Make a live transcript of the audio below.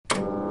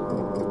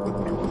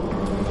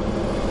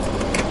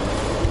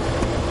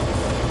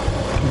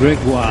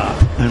Gregoire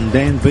and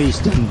Dan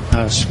Beeston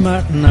are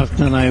smart enough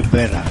to know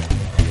better.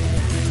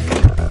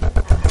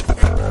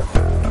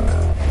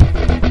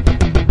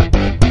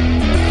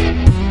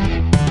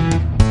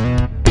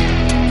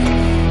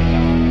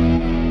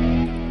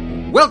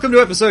 Welcome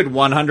to episode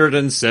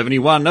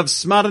 171 of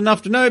Smart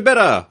Enough to Know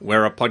Better.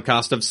 We're a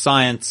podcast of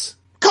science,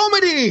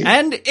 comedy,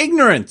 and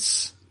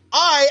ignorance.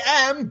 I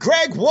am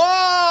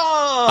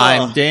Gregoire.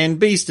 I'm Dan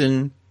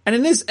Beeston, and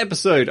in this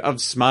episode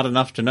of Smart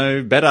Enough to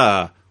Know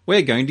Better,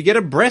 we're going to get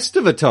abreast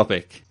of a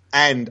topic.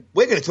 And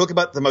we're going to talk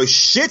about the most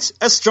shit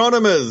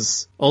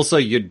astronomers. Also,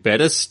 you'd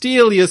better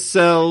steel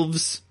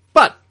yourselves.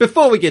 But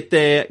before we get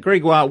there,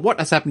 Gregoire, what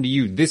has happened to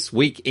you this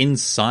week in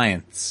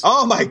science?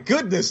 Oh my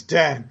goodness,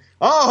 Dan.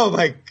 Oh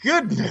my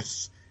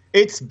goodness.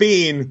 It's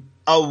been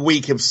a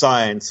week of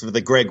science for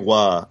the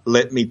Gregoire,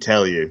 let me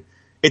tell you.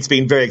 It's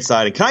been very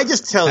exciting. Can I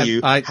just tell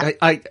you?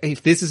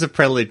 If this is a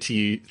prelude to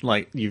you,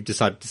 like, you've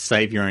decided to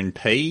save your own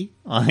pee,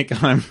 like,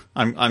 I'm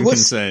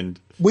concerned.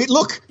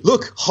 Look,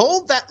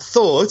 hold that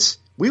thought.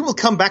 We will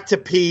come back to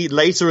pee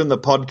later in the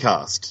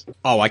podcast.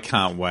 Oh, I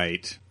can't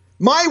wait.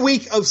 My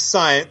week of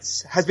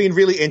science has been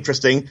really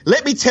interesting.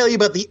 Let me tell you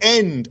about the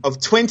end of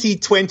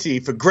 2020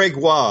 for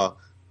Gregoire.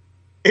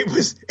 It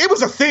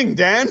was a thing,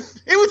 Dan.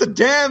 It was a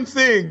damn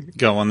thing.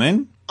 Go on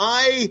then.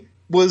 I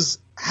was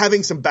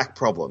having some back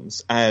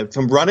problems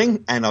from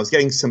running, and I was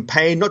getting some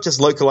pain, not just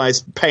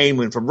localized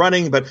pain from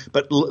running, but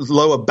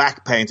lower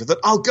back pain. So I thought,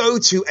 I'll go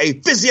to a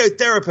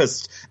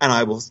physiotherapist, and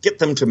I will get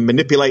them to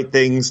manipulate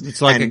things.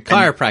 It's like a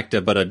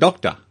chiropractor, but a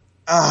doctor.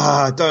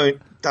 But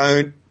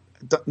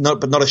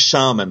not a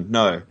shaman.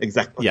 No,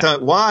 exactly. Yeah.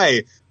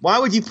 Why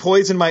would you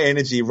poison my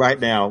energy right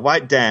now? Why,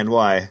 Dan?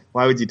 Why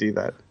would you do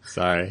that?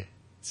 Sorry.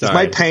 Does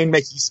my pain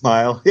make you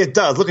smile? Yeah, it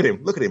does. Look at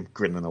him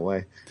grinning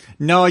away.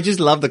 No, I just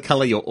love the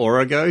colour your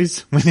aura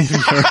goes.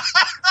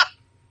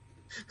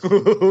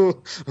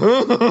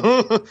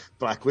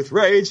 Black with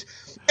rage.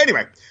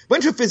 Anyway,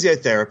 went to a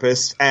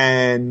physiotherapist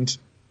and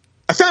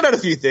I found out a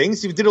few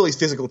things. She did all these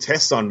physical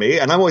tests on me,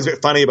 and I'm always a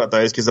bit funny about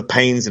those because of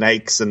pains and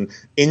aches and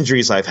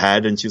injuries I've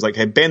had. And she was like,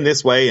 hey, bend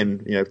this way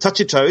and, touch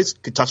your toes.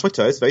 Could touch my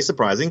toes. Very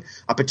surprising.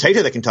 A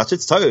potato that can touch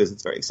its toes.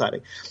 It's very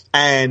exciting.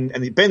 And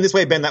bend this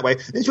way, bend that way.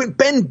 Then she went,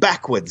 bend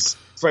backwards.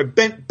 So I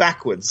bent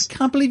backwards. I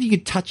can't believe you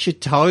could touch your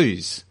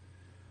toes.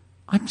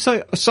 I'm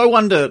so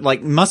under,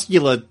 like,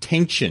 muscular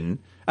tension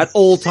at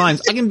all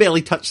times. I can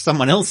barely touch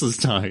someone else's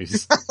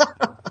toes.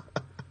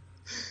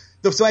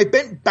 So I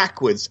bent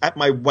backwards at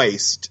my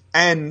waist,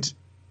 and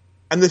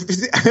I heard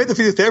the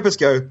physiotherapist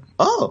go,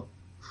 "Oh,"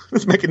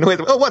 was making noise.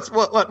 Oh, what's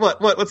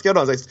going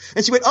on?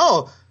 And she went,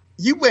 "Oh,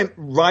 you went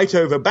right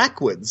over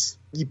backwards.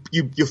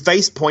 Your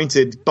face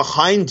pointed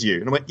behind you."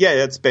 And I went, "Yeah,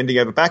 that's bending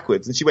over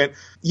backwards." And she went,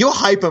 "You're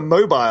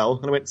hypermobile."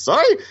 And I went,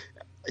 "Sorry."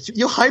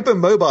 You're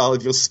hypermobile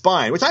of your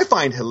spine, which I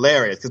find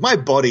hilarious because my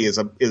body is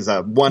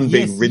a one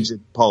big rigid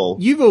pole.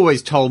 You've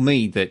always told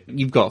me that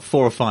you've got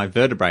 4 or 5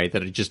 vertebrae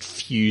that are just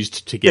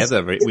fused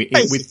together with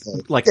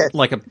like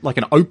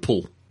an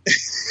opal.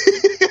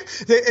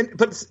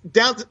 But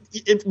down,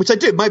 which I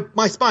do,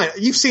 my spine.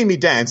 You've seen me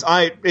dance.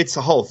 It's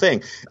a whole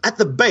thing. At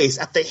the base,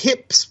 at the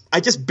hips, I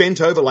just bent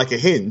over like a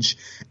hinge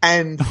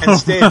and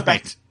stared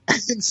back.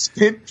 And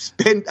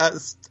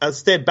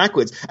stared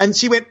backwards. And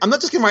she went, "I'm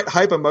not just going to write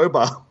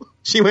hypermobile."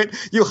 She went,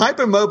 "You're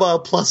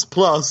hypermobile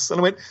plus." And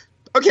I went,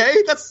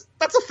 "Okay, that's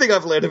a thing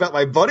I've learned about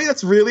my body.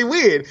 That's really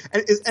weird."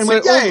 And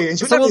went, "Yay!" And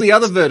she went, all the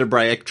other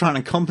vertebrae are trying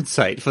to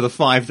compensate for the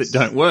 5 that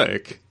don't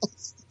work.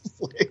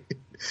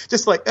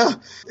 Just like, and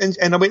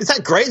I went, "Is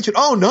that great?" And she went,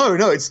 "Oh,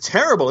 no, it's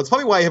terrible. It's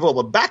probably why you have all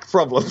the back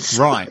problems."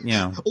 Right,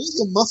 yeah. All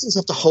your muscles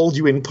have to hold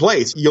you in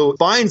place. Your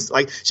spine's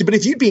but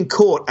if you'd been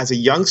caught as a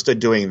youngster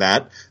doing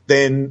that,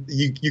 then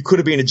you could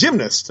have been a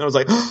gymnast. And I was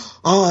like,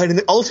 oh, and in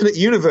the alternate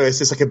universe,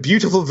 there's like a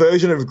beautiful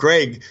version of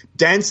Greg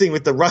dancing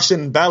with the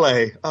Russian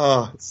ballet.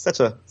 Oh, it's such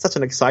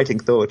an exciting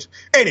thought.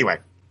 Anyway.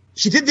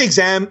 She did the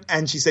exam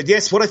and she said,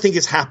 yes, what I think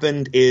has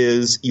happened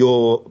is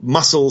your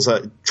muscles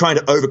are trying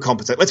to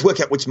overcompensate. Let's work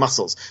out which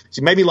muscles.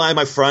 She made me lie on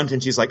my front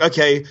and she's like,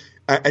 okay.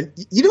 And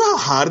you know how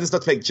hard it is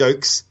not to make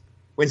jokes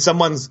when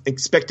someone's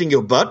inspecting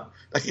your butt?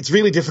 Like, it's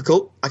really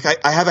difficult.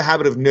 Like, I have a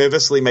habit of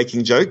nervously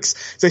making jokes.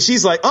 So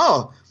she's like,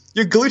 oh,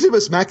 your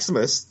glutamus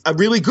maximus are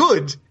really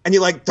good. And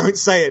you're like, don't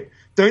say it.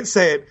 Don't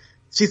say it.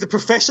 She's a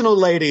professional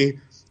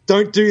lady.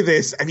 Don't do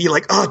this. And you're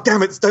like, oh,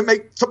 damn it. Stop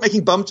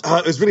making bum.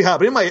 It was really hard.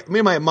 But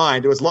in my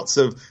mind, there was lots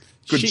of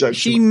good jokes.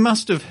 She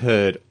must have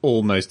heard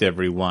almost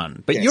every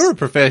one. But yes. You're a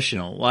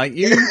professional. Like,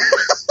 you.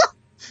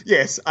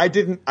 Yes, I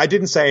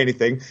didn't say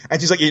anything.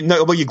 And she's like, your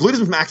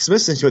glutamus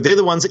maximus, and she went, they're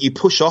the ones that you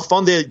push off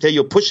on. They're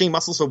your pushing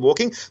muscles for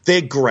walking.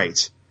 They're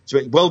great. She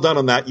went, well done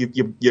on that. Your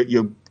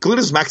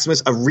glutamus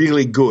maximus are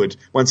really good.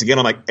 Once again,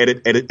 I'm like,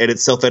 edit,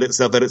 self-edit,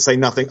 say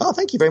nothing. Oh,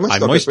 thank you very much. I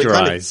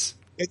moisturize.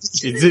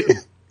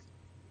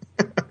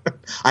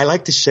 I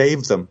like to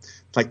shave them.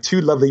 like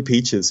two lovely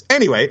peaches.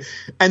 Anyway,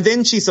 and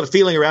then she's sort of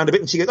feeling around a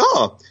bit and she goes,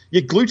 oh,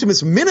 your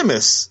glutamus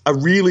minimus are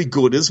really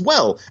good as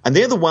well. And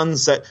they're the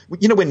ones that,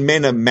 you know, when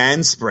men are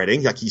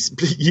manspreading, like you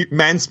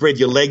manspread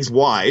your legs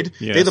wide,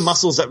 yes. They're the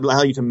muscles that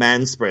allow you to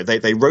manspread.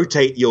 They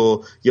rotate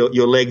your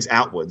legs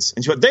outwards.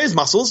 And she went, there's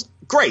muscles,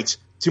 great.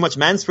 Too much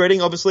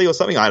manspreading, obviously, or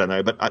something, I don't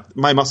know, but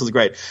my muscles are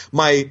great.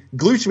 My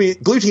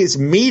gluteus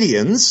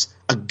medians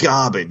are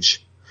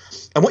garbage.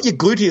 And what your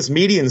gluteus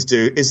medians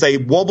do is they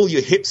wobble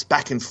your hips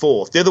back and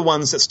forth. They're the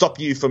ones that stop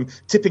you from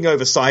tipping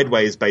over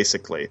sideways,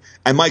 basically.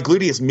 And my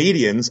gluteus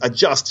medians are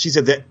just, she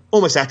said, they're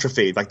almost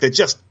atrophied. Like, they're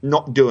just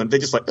not doing, they're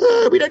just like,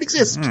 we don't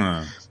exist.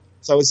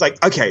 So it's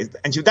like, okay.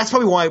 And that's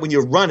probably why when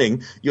you're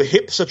running, your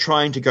hips are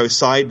trying to go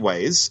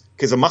sideways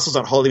because the muscles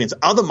aren't holding it. So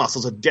other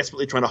muscles are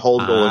desperately trying to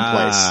hold it all in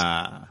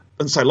place.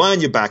 And so I lie on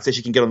your back so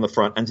she can get on the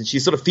front. And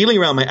she's sort of feeling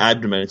around my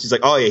abdomen. And she's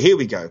like, oh, yeah, here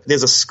we go.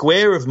 There's a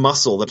square of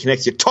muscle that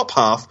connects your top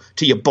half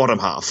to your bottom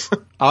half.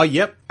 Oh,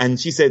 yep. And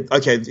she said,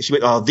 okay, she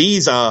went, oh,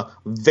 these are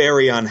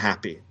very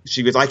unhappy.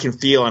 She goes, I can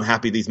feel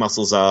unhappy these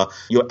muscles are.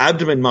 Your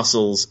abdomen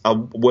muscles are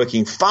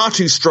working far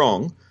too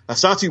strong,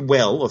 far too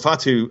well, or far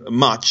too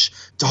much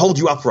to hold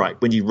you upright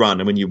when you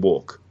run and when you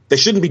walk. They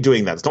shouldn't be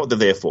doing that. It's not what they're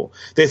there for.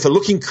 They're for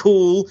looking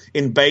cool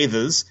in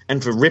bathers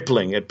and for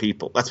rippling at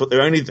people. That's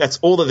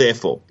all they're there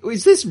for.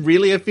 Is this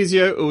really a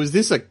physio or is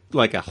this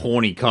like a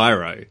horny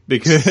chiro?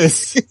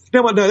 Because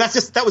No,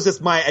 that was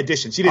just my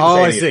addition. She didn't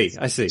say any of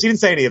that. I see. She didn't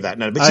say any of that,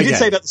 no. But she did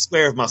say about the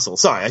square of muscle.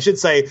 Sorry, I should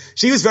say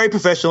she was very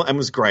professional and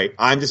was great.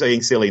 I'm just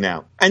being silly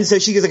now. And so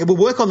she goes, like, we'll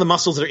work on the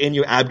muscles that are in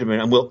your abdomen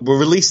and we'll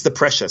release the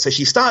pressure. So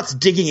she starts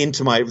digging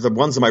into the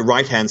ones on my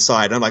right-hand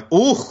side. And I'm like,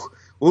 ooh,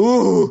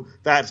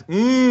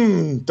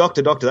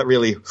 doctor, that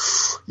really,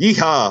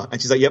 yeehaw. And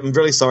she's like, yep, I'm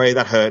really sorry,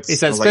 that hurts. It's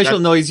that special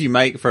noise you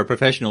make for a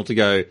professional to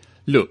go,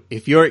 look,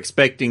 if you're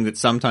expecting that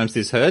sometimes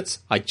this hurts,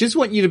 I just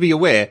want you to be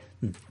aware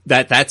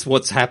that that's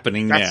what's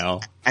happening now.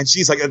 And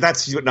she's like,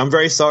 I'm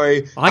very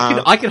sorry.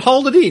 I could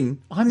hold it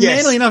in. I'm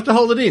manly enough to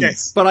hold it in.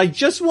 Yes. But I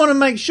just want to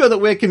make sure that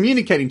we're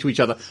communicating to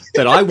each other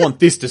that I want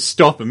this to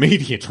stop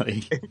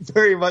immediately.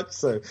 Very much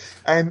so.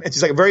 And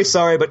she's like, I'm very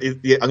sorry, but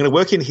I'm going to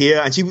work in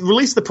here. And she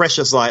released the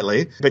pressure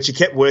slightly, but she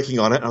kept working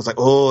on it. And I was like,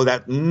 oh,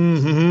 that,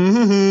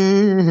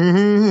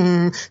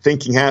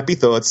 thinking happy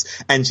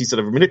thoughts. And she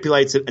sort of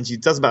manipulates it and she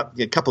does about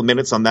a couple of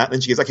minutes on that. And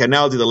then she goes, okay,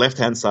 now I'll do the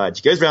left-hand side.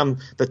 She goes around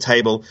the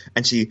table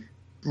and she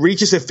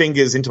reaches her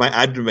fingers into my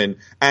abdomen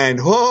and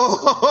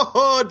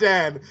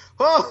Dan,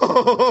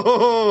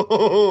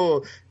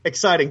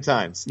 exciting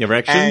times.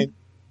 Erection?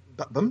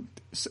 An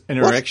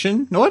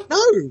erection? What?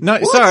 No.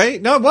 What? Sorry.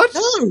 No, what?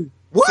 No.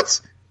 What?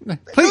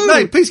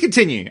 Please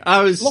continue.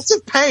 Lots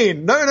of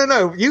pain.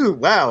 No.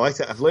 Wow,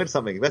 I've learned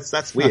something.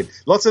 That's weird.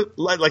 Lots of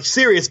like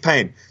serious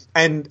pain.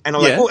 And I'm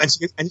like, oh, and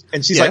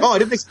she's like, oh, I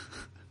didn't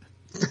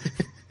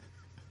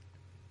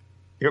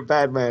You're a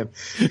bad man.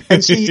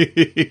 And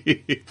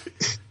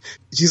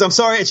she's, I'm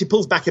sorry, and she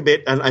pulls back a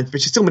bit, but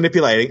she's still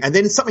manipulating. And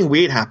then something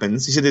weird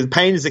happens. She said, the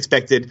pain is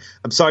expected.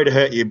 I'm sorry to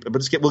hurt you,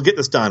 but we'll get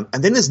this done.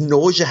 And then there's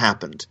nausea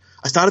happened.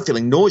 I started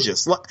feeling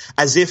nauseous,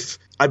 as if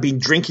I'd been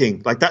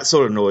drinking, like that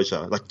sort of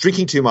nausea, like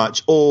drinking too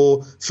much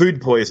or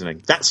food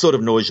poisoning, that sort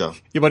of nausea.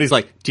 Your body's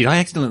like, did I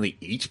accidentally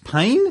eat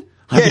pain?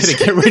 I better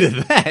get rid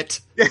of that.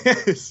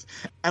 Yes.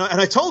 And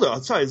I told her,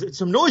 I'm sorry, it's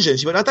some nausea. And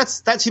she went,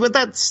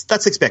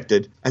 that's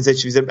expected. And so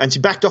she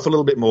backed off a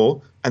little bit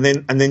more. And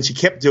then she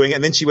kept doing it.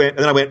 And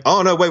then I went,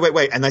 oh no,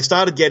 wait. And I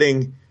started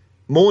getting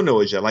more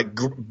nausea, like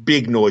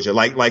big nausea,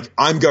 like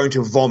I'm going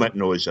to vomit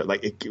nausea.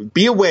 Like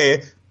be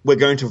aware we're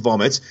going to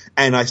vomit.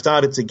 And I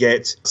started to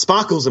get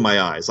sparkles in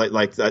my eyes,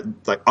 like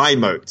eye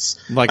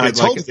motes. And I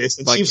told her this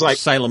and she was like,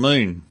 Sailor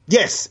Moon.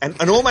 Yes. And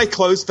all my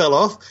clothes fell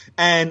off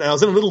and I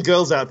was in a little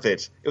girl's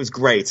outfit. It was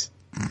great.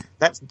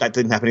 That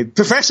didn't happen.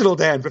 Professional,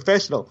 Dan,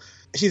 professional.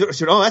 She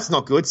went, oh, that's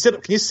not good. Can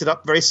you sit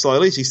up very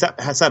slowly? She sat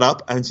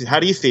up and she said,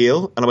 how do you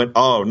feel? And I went,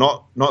 oh,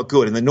 not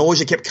good. And the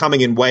nausea kept coming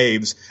in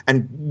waves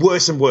and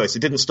worse. It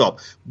didn't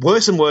stop.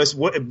 Worse and worse.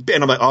 And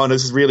I'm like, oh, no,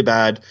 this is really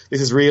bad.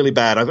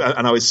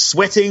 And I was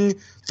sweating,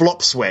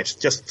 flop sweat,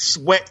 just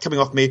sweat coming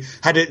off me.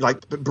 Had it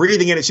like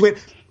breathing in it. She went,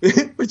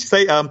 what'd you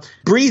say?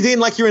 Breathe in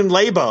like you're in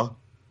labor.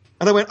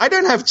 And I went, I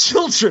don't have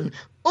children.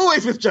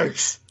 Always with the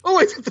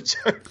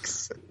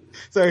jokes.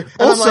 So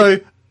also,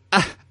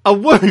 a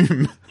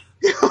womb.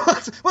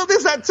 Well,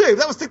 there's that too.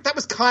 That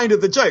was kind of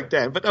the joke,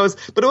 Dan. But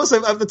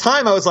also at the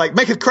time I was like,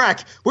 make a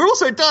crack. We're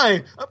also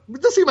dying.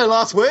 This will be my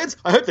last words.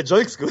 I hope the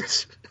joke's good.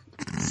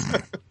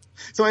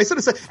 so I sort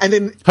of said, and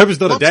then hope it's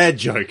not a dad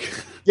joke.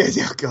 Yes.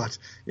 Oh God.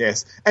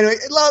 Yes. Anyway,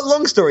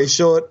 long story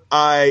short,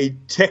 I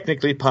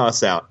technically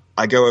pass out.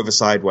 I go over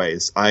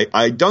sideways.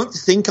 I don't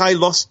think I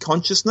lost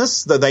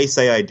consciousness, though they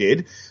say I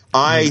did.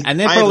 And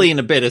they're probably in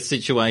a better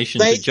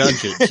situation to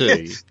judge it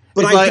too.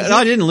 But It's like,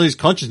 I didn't lose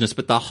consciousness,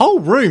 but the whole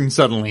room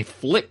suddenly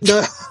flipped.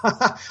 No,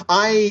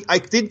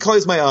 I did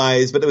close my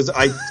eyes, but it was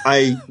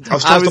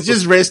I was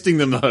just resting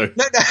them though.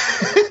 No,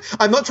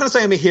 I'm not trying to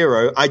say I'm a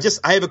hero. I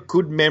have a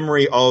good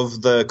memory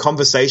of the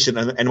conversation,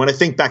 and when I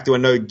think back, there were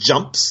no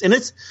jumps in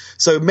it.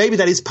 So maybe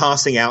that is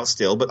passing out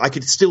still, but I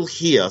could still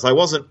hear. So I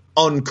wasn't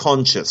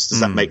unconscious.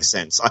 Does that make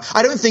sense?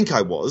 I don't think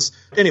I was.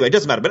 Anyway, it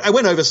doesn't matter. But I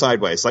went over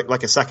sideways,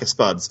 like a sack of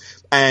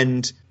spuds,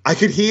 and I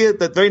could hear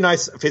that very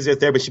nice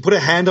physiotherapist. She put her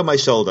hand on my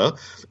shoulder,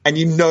 and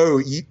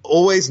you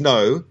always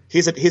know.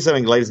 Here's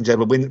something, ladies and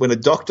gentlemen. When a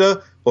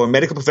doctor or a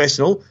medical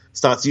professional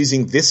starts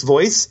using this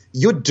voice,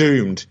 you're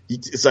doomed.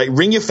 It's like,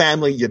 ring your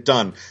family, you're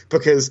done.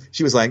 Because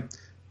she was like,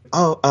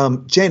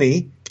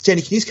 Jenny, can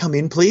you just come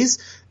in, please?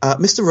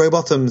 Mr.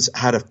 Rowbotham's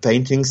had a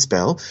fainting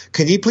spell.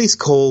 Can you please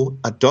call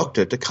a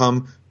doctor to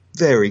come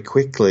very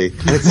quickly?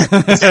 And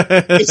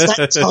it's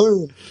that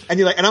tone. And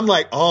you're like, and I'm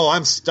like, oh,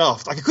 I'm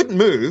stuffed. Like, I couldn't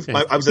move.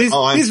 I was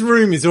like, this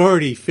room is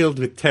already filled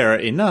with terror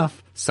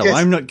enough, so yes.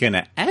 I'm not going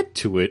to add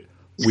to it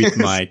with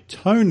my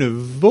tone of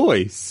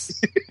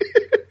voice.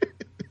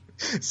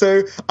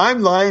 So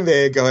I'm lying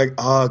there going,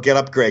 oh, get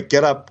up, Greg,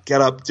 get up,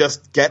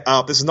 just get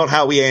up. This is not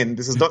how we end.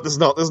 This is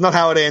not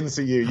how it ends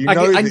for you.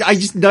 I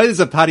just know there's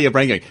a part of your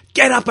brain going,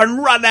 get up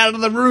and run out of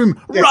the room.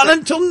 Yes, run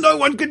until no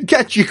one can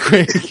catch you,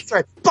 Greg. That's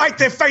right. Bite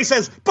their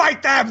faces,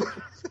 bite them.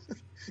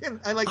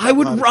 I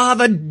would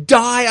rather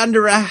die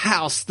under a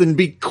house than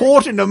be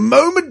caught in a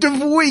moment of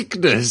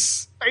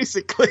weakness.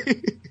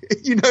 Basically,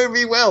 you know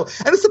me well.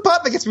 And it's the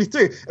part that gets me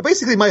through.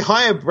 Basically, my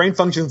higher brain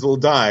functions will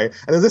die, and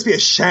there'll just be a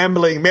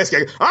shambling mess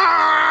going,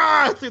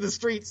 through the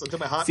streets until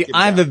my heart gives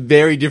I have out. a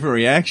very different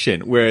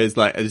reaction, whereas,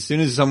 like, as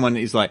soon as someone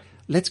is like,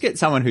 let's get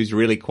someone who's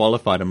really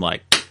qualified, I'm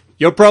like,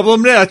 your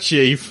problem now,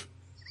 Chief.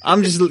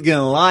 I'm just going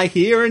to lie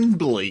here and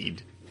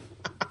bleed.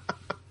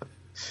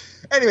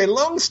 Anyway,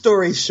 long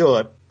story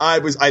short, I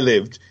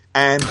lived,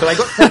 but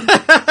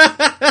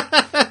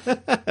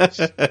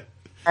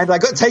I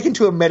got taken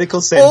to a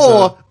medical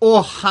center.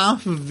 Or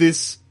half of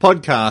this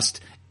podcast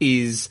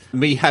is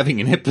me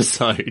having an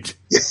episode.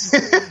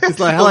 It's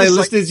like, hello,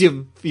 listeners,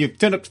 you've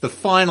turned up to the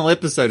final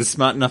episode of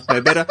Smart Enough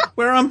Know Better,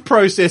 where I'm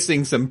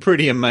processing some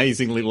pretty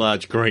amazingly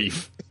large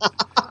grief.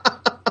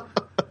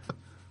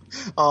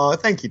 Oh,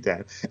 thank you,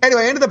 Dan.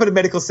 Anyway, I ended up at a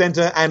medical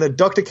center, and a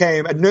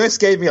nurse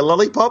gave me a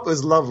lollipop. It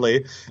was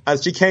lovely.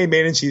 She came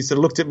in and she sort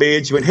of looked at me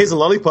and she went, here's a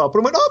lollipop.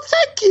 And I went, oh,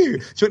 thank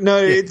you. She went, no,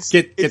 it's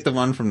the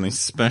one from the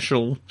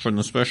special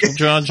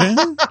jar, Jen?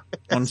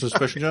 One's a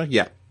special jar?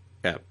 Yeah.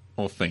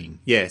 Morphine.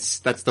 Yes,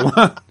 that's the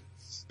one.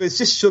 It's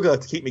just sugar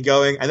to keep me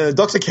going. And then the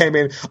doctor came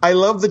in. I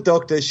love the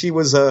doctor. She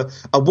was a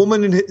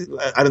woman in,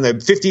 I don't know,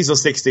 50s or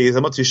 60s.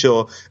 I'm not too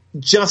sure.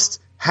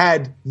 Just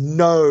had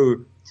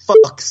no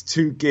fucks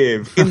to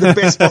give in the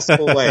best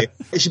possible way.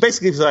 She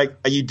basically was like,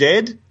 are you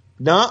dead?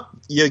 No,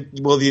 you're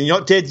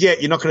not dead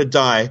yet. You're not going to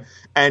die.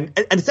 And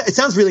it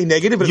sounds really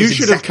negative, but you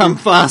should have come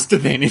faster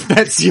then if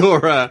that's your,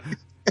 But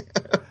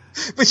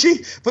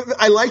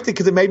I liked it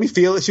because it made me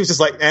feel that she was just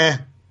like,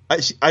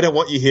 I don't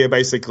want you here,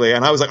 basically.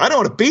 And I was like, I don't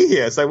want to be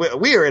here. So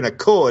we are in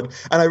accord.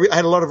 And I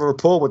had a lot of a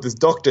rapport with this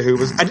doctor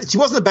and she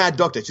wasn't a bad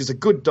doctor. She was a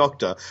good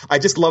doctor. I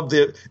just loved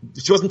it.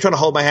 She wasn't trying to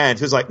hold my hand.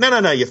 She was like,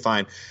 no, you're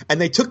fine. And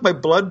they took my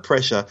blood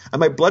pressure, and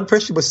my blood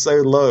pressure was so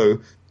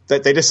low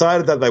that they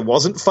decided that I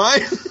wasn't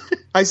fine.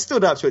 I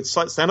stood up. She went,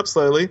 stand up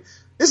slowly.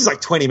 This is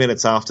like 20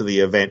 minutes after the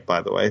event,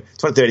 by the way.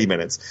 30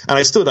 minutes. And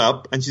I stood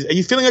up, and she's, are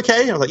you feeling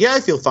okay? And I was like, yeah, I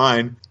feel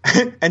fine.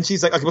 And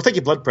she's like, okay, we'll take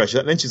your blood pressure.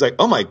 And then she's like,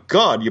 oh my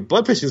God, your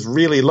blood pressure is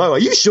really low. Are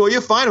you sure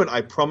you're fine? I went, I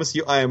promise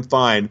you I am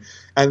fine.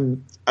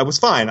 And I was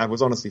fine. I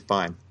was honestly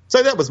fine.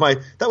 So that was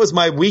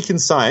my week in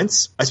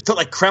science. I felt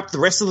like crap the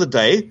rest of the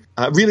day.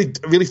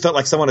 Really felt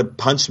like someone had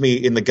punched me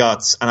in the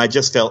guts, and I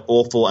just felt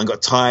awful and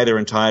got tireder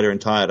and tireder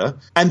and tireder.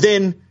 And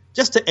then,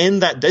 just to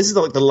end that, this is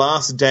like the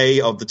last day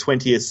of the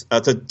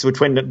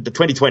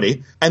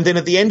 2020. And then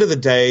at the end of the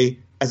day,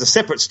 as a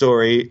separate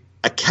story,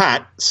 a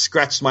cat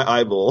scratched my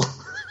eyeball.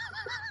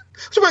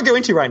 Which I won't go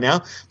into right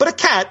now. But a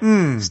cat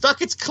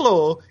stuck its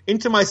claw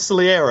into my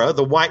sclera,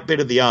 the white bit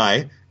of the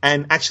eye,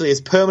 and actually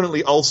has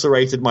permanently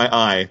ulcerated my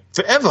eye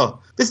forever.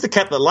 This is the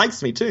cat that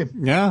likes me too.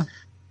 Yeah.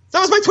 That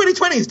was my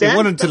 2020s, Dan. It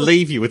wanted to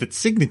leave you with its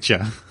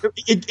signature.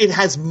 It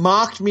has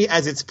marked me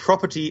as its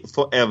property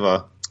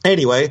forever.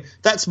 Anyway,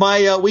 that's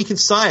my week in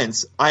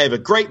science. I have a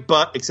great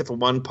butt, except for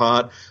one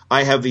part.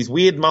 I have these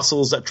weird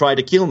muscles that try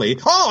to kill me.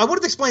 Oh, I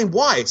wanted to explain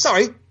why.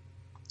 Sorry.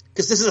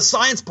 Because this is a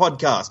science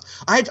podcast.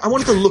 I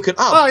wanted to look it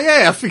up. Oh,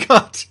 yeah, I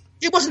forgot.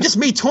 It wasn't just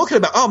me talking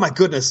about, oh, my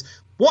goodness.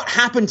 What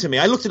happened to me?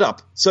 I looked it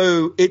up.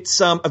 So it's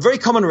a very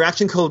common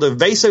reaction called a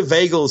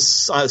vasovagal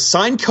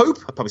syncope.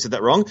 I probably said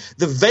that wrong.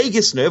 The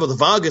vagus nerve, or the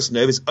vagus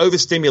nerve, is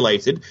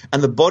overstimulated,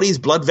 and the body's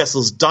blood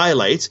vessels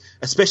dilate,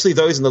 especially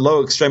those in the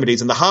lower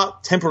extremities, and the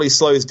heart temporarily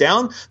slows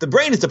down. The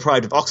brain is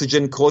deprived of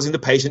oxygen, causing the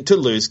patient to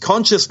lose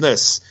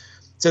consciousness.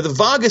 So the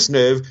vagus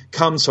nerve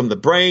comes from the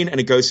brain, and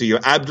it goes through your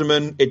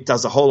abdomen. It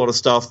does a whole lot of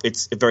stuff.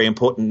 It's a very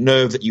important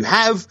nerve that you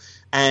have,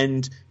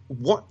 and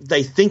what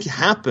they think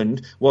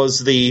happened was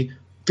the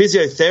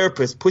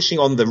physiotherapist pushing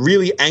on the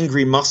really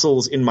angry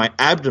muscles in my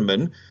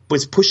abdomen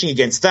was pushing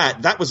against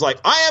that. That was like,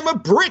 I am a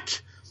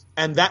brick.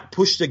 And that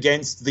pushed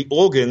against the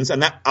organs,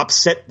 and that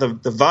upset the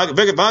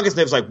vagus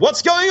nerve. Was like,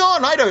 what's going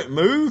on? I don't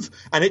move.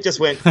 And it just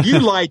went, you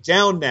lie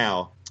down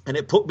now. And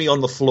it put me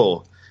on the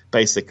floor,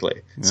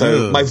 basically.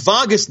 So my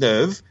vagus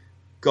nerve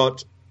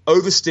got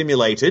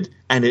overstimulated,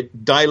 and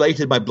it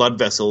dilated my blood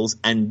vessels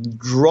and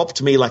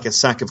dropped me like a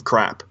sack of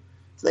crap.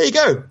 So there you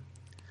go.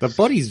 The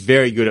body's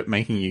very good at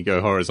making you go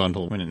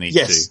horizontal when it needs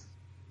to.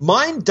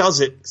 Mine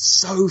does it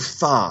so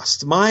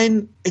fast.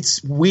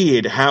 It's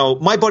weird how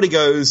my body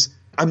goes,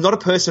 I'm not a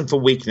person for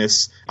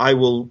weakness. I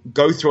will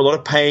go through a lot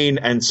of pain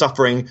and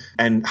suffering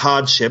and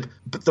hardship.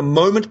 But the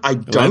moment I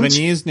don't... 11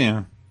 years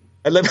now.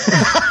 11...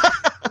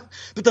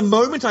 But the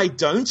moment I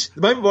don't,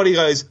 the moment my body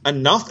goes,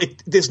 enough,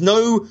 there's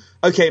no,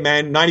 okay,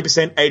 man,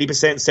 90%, 80%,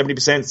 70%,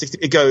 60%.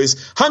 It goes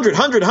 100,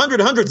 100, 100,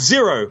 100,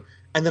 0.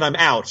 And then I'm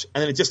out.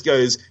 And then it just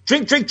goes,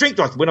 drink, drink, drink.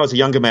 Like when I was a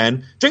younger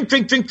man, drink,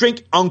 drink, drink,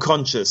 drink,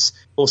 unconscious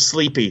or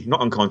sleepy. Not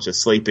unconscious,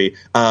 sleepy.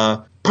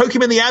 Poke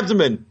him in the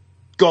abdomen.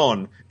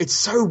 Gone. It's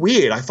so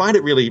weird. I find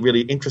it really,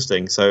 really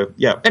interesting. So,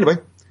 yeah. Anyway,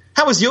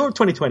 how was your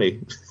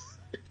 2020?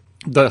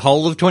 The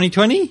whole of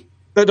 2020?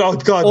 Oh,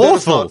 God.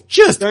 Awful.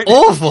 Just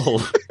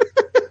awful.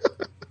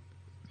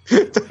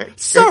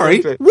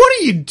 Sorry, what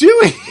are you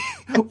doing?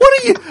 What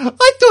are you?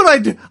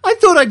 I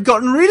thought I'd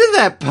gotten rid of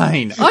that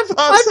pain. I've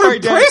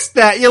repressed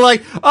that. You're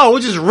like, oh,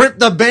 we'll just rip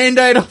the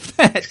Band-Aid off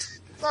that.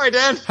 Sorry,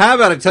 Dan. How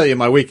about I tell you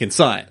my week in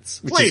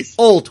science, which is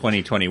all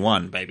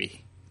 2021,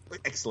 baby.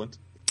 Excellent.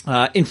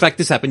 In fact,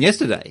 this happened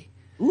yesterday.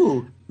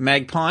 Ooh.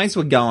 Magpies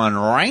were going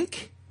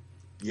rank.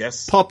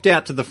 Yes. Popped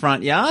out to the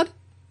front yard.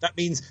 That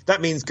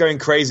means going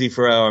crazy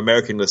for our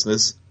American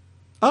listeners.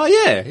 Oh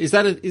yeah,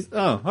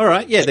 all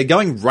right. Yeah, they're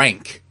going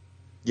rank.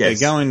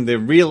 Yes. They're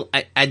real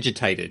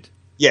agitated.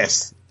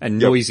 Yes. And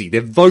noisy.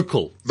 They're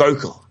vocal.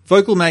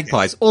 Vocal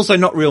magpies. Yes. Also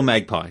not real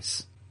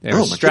magpies. They're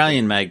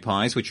Australian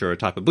magpies, which are a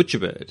type of butcher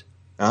bird.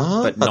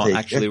 But not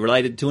actually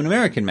related to an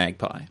American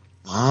magpie.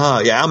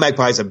 Yeah, our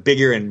magpies are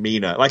bigger and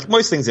meaner, like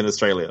most things in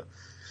Australia.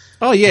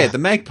 Oh yeah, the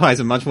magpies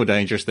are much more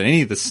dangerous than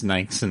any of the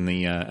snakes and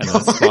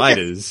the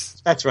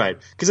spiders. That's right,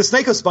 because a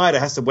snake or spider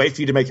has to wait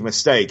for you to make a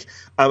mistake.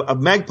 A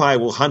magpie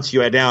will hunt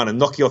you down and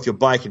knock you off your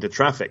bike into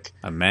traffic.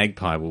 A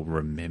magpie will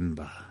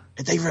remember.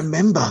 They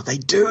remember. They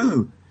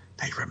do.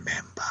 They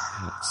remember.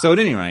 So at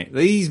any rate,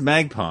 these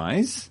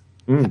magpies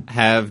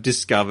have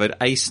discovered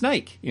a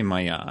snake in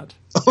my yard.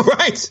 All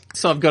right.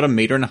 So I've got a 1.5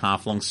 meter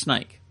long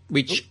snake,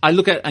 which I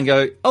look at and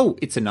go, oh,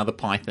 it's another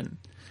python.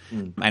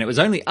 And it was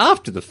only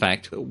after the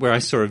fact where I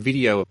saw a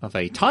video of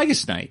a tiger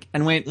snake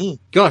and went,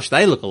 gosh,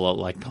 they look a lot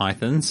like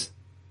pythons.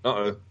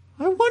 Uh-oh.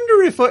 I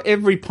wonder if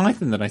every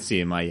python that I see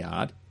in my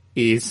yard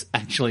is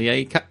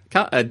actually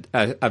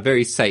a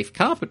very safe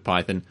carpet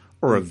python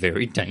or a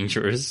very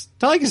dangerous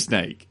tiger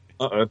snake.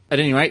 Uh-oh. At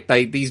any rate,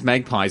 these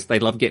magpies, they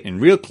love getting in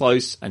real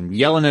close and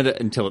yelling at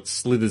it until it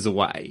slithers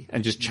away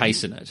and just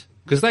chasing it.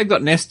 Because they've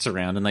got nests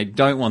around and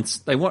they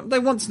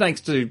want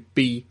snakes to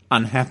be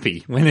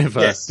unhappy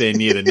whenever they're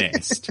near the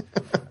nest.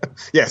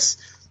 Yes.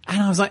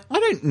 And I was like, I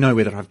don't know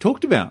whether I've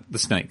talked about the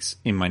snakes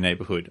in my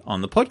neighbourhood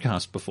on the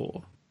podcast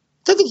before.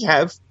 Don't think you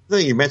have. I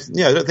think you mentioned.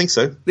 Yeah, I don't think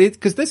so.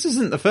 Because this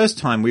isn't the first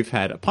time we've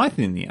had a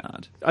python in the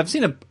yard. I've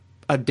seen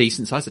a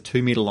decent size, a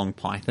 2 meter long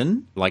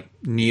python, like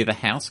near the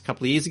house a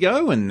couple of years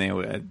ago, and there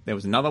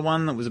was another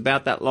one that was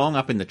about that long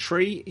up in the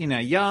tree in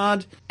our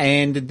yard.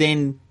 And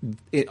then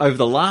over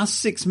the last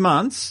 6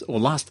 months or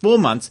last 4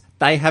 months,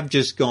 they have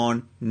just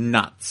gone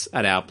nuts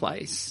at our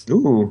place.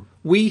 Ooh.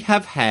 We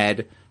have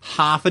had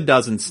half a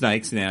dozen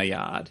snakes in our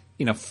yard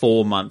in a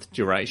 4-month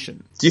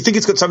duration. Do you think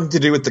it's got something to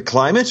do with the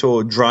climate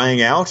or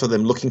drying out or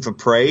them looking for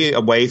prey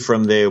away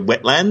from their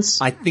wetlands?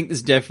 I think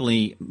there's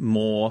definitely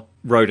more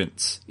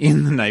rodents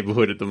in the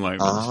neighbourhood at the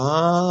moment.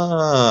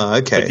 Ah,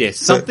 okay. But yes,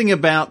 something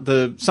about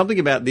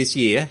this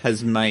year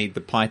has made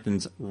the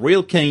pythons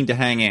real keen to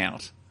hang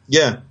out.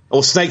 Yeah,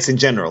 or snakes in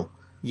general.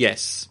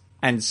 Yes.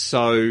 And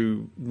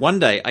so one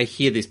day I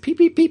hear this pee,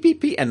 pee, pee, pee,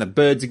 pee, and the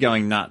birds are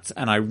going nuts,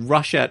 and I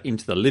rush out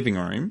into the living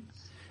room,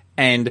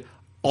 and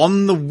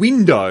on the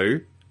window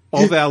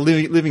of our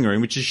living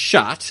room, which is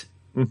shut,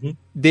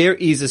 there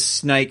is a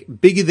snake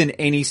bigger than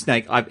any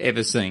snake I've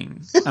ever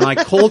seen. And I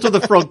call to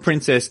the frog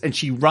princess, and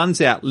she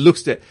runs out,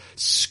 looks at it,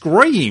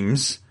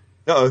 screams,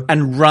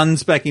 and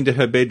runs back into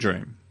her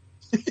bedroom.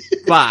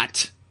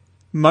 But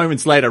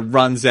moments later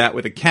runs out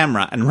with a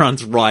camera and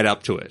runs right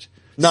up to it.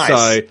 Nice.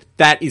 So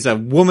that is a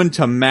woman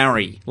to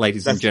marry,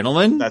 ladies and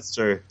gentlemen. That's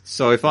true.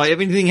 So if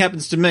anything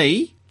happens to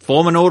me,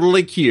 form an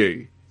orderly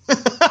queue.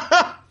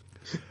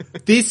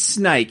 This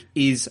snake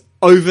is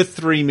over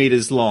 3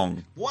 meters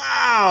long.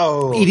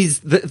 Wow. It is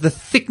the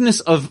thickness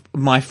of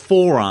my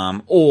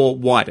forearm or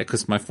wider,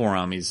 because my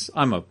forearm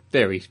I'm a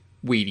very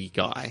weedy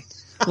guy.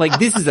 Like,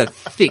 this is a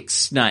thick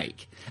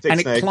snake.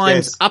 It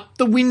climbs up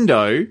the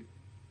window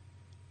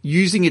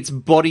using its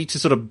body to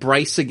sort of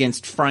brace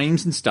against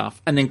frames and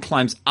stuff, and then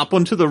climbs up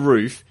onto the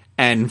roof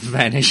and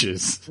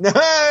vanishes.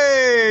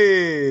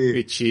 Hey!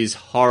 Which is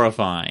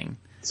horrifying.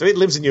 So it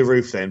lives in your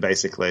roof then,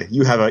 basically.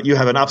 You have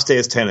an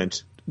upstairs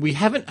tenant. We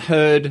haven't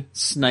heard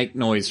snake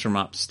noise from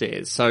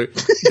upstairs, so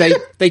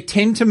they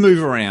tend to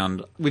move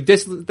around. We've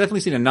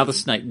definitely seen another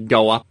snake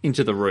go up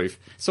into the roof,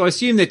 so I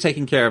assume they're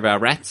taking care of our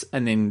rats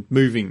and then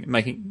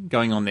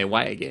going on their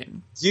way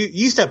again. You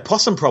used to have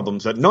possum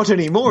problems, but not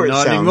anymore.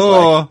 Not sounds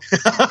anymore.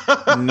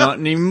 Like. Not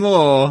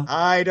anymore.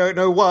 I don't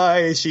know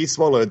why she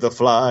swallowed the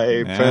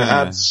fly.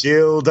 Perhaps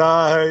she'll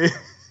die.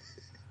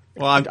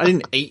 Well, I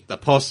didn't eat the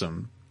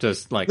possum.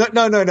 Just like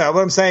no. What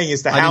I'm saying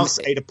is the house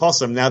ate a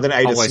possum, now then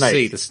ate a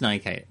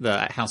snake. I see.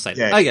 The house ate it.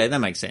 Yeah. Okay, that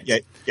makes sense. Yeah,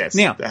 yes.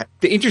 Now,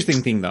 the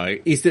interesting thing though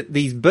is that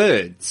these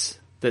birds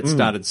that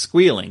started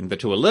squealing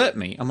to alert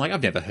me, I'm like,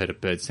 I've never heard a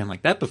bird sound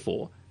like that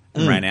before,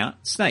 and ran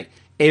out. Snake.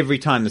 Every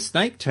time the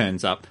snake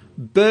turns up,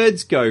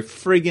 birds go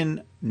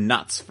friggin'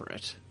 nuts for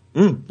it.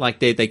 Like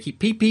they keep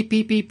pee pee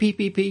pee pee pee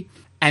pee pee,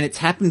 and it's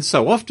happened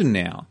so often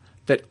now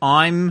that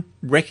I'm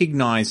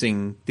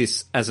recognizing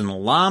this as an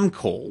alarm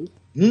call.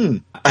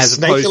 A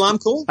snake alarm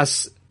call?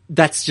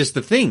 That's just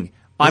the thing.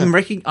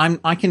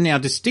 I can now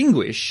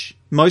distinguish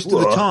most of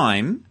the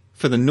time,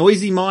 for the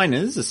noisy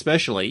miners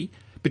especially,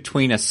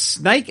 between a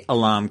snake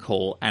alarm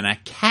call and a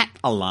cat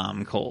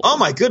alarm call. Oh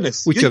my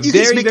goodness. Which are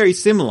very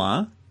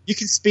similar. You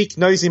can speak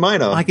noisy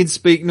miner. I can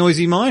speak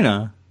noisy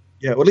miner.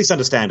 Yeah, well, at least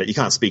understand it. You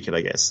can't speak it,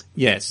 I guess.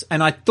 Yes,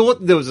 and I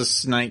thought there was a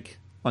snake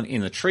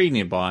in the tree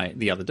nearby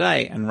the other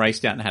day and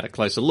raced out and had a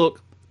closer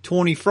look.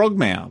 Tawny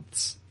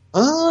frogmouths.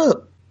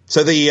 Oh.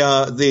 So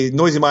the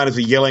noisy miners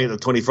were yelling at the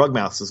tawny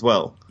frogmouths as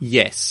well?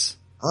 Yes.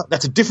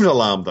 That's a different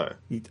alarm,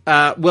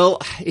 though. Well,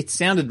 it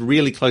sounded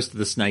really close to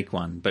the snake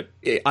one, but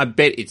I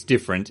bet it's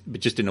different, but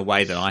just in a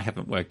way that I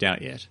haven't worked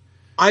out yet.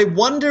 I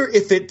wonder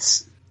if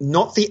it's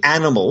not the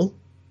animal,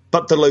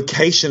 but the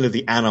location of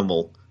the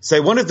animal.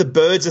 So one of the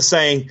birds are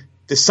saying,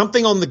 there's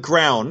something on the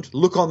ground,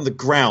 look on the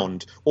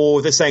ground.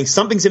 Or they're saying,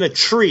 something's in a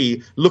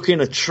tree, look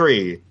in a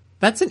tree.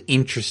 That's an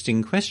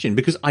interesting question,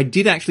 because I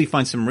did actually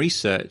find some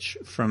research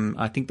from,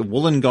 I think, the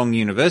Wollongong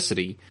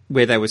University,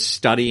 where they were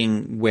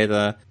studying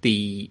whether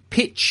the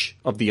pitch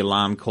of the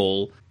alarm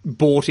call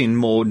brought in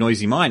more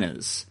noisy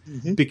miners,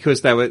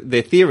 because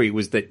their theory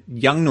was that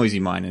young noisy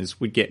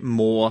miners would get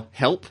more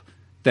help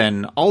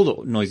than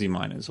older noisy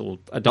miners or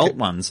adult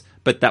ones,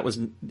 but that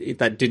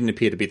didn't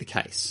appear to be the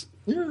case.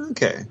 Yeah,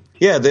 okay.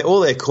 Yeah, all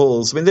their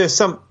calls. I mean,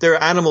 there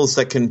are animals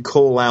that can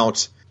call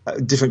out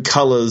different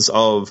colors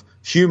of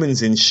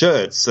humans in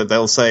shirts. So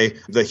they'll say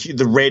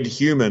the red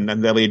human,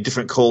 and there'll be a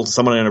different call to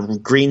someone in a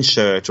green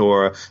shirt,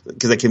 or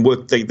because they can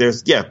work. There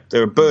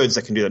are birds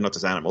that can do that, not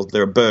just animals.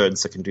 There are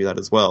birds that can do that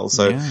as well.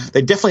 So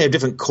they definitely have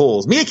different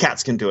calls.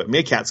 Meerkats can do it.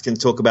 Meerkats can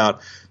talk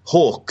about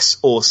hawks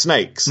or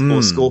snakes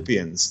or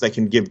scorpions. They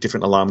can give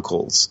different alarm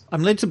calls.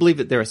 I'm led to believe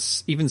that there are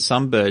even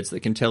some birds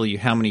that can tell you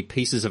how many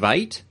pieces of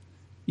 8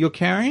 you're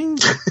carrying.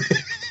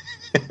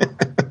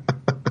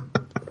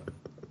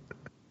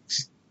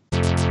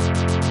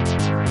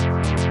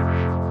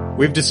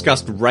 We've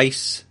discussed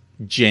race,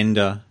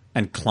 gender,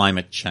 and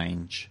climate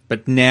change.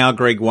 But now,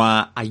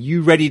 Gregoire, are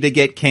you ready to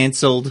get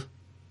cancelled?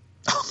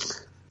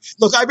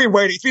 Look, I've been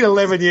waiting. It's been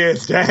 11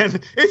 years,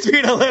 Dan. It's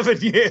been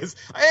 11 years.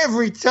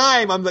 Every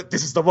time I'm like,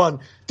 this is the one.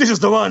 This is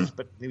the one.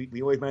 But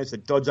we always manage to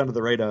dodge under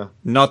the radar.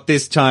 Not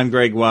this time,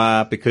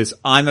 Gregoire, because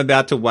I'm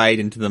about to wade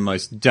into the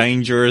most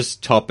dangerous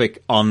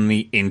topic on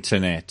the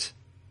internet.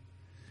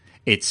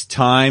 It's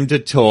time to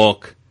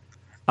talk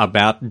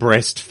about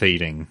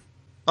breastfeeding.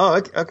 Oh,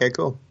 okay,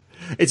 cool.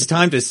 It's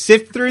time to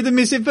sift through the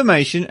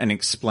misinformation and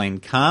explain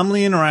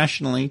calmly and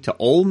rationally to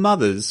all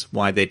mothers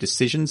why their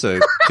decisions are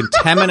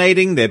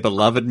contaminating their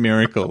beloved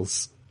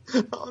miracles.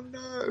 Oh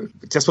no.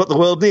 Just what the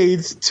world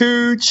needs.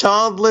 2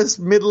 childless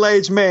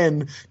middle-aged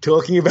men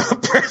talking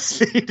about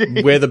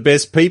breastfeeding. We're the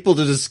best people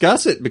to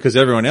discuss it because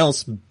everyone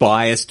else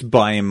biased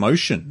by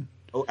emotion.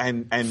 Oh,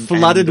 and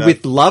flooded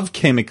with love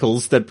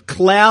chemicals that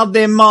cloud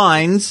their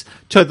minds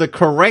to the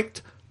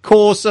correct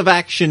course of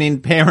action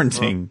in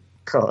parenting.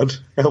 Oh, God,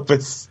 help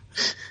us.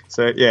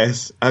 So,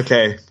 yes.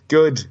 Okay.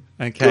 Good.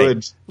 Okay.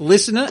 Good.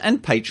 Listener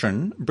and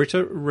patron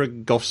Britta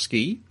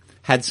Rogowski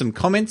had some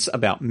comments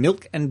about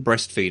milk and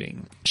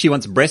breastfeeding. She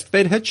once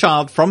breastfed her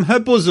child from her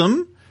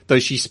bosom, though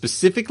she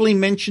specifically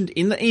mentioned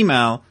in the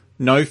email,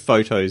 no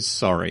photos,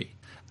 sorry.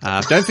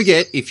 Don't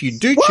forget, if you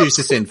do choose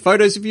to send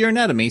photos of your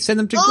anatomy, send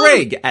them to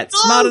Greg at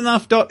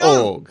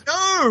smartenough.org.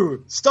 No!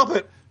 Stop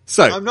it.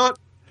 So, I'm not...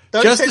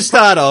 Just to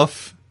start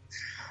off,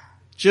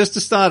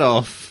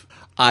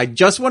 I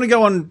just want to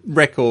go on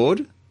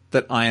record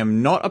that I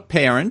am not a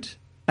parent,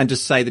 and to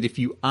say that if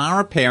you are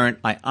a parent,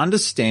 I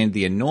understand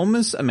the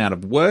enormous amount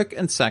of work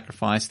and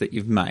sacrifice that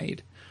you've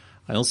made.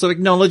 I also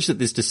acknowledge that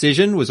this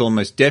decision was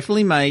almost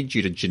definitely made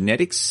due to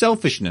genetic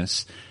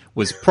selfishness,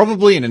 was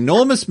probably an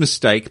enormous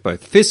mistake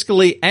both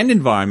fiscally and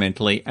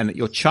environmentally, and that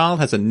your child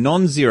has a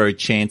non-zero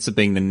chance of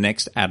being the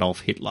next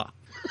Adolf Hitler.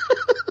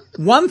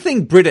 One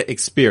thing Britta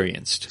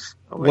experienced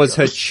was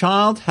her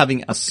child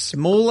having a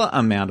smaller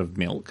amount of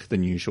milk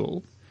than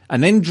usual,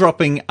 and then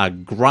dropping a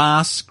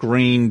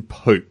grass-green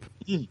poop.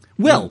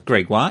 Well,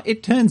 Gregoire,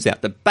 it turns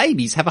out that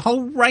babies have a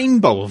whole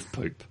rainbow of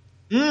poop.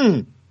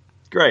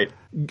 Great.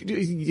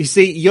 You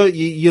see,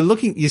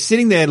 you're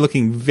sitting there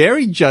looking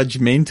very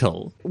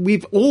judgmental.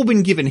 We've all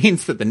been given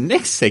hints that the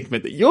next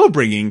segment that you're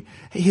bringing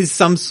is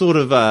some sort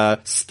of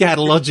a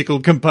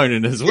scatological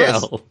component as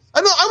well. Yes.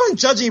 I'm not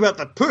judging about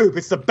the poop.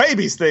 It's the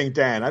babies thing,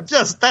 Dan.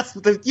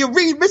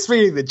 You're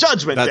misreading the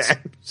judgment,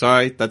 Dan.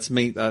 Sorry, that's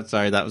me.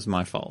 Sorry, that was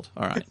my fault.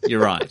 All right,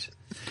 you're right.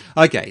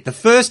 Okay, the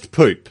first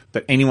poop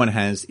that anyone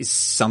has is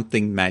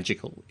something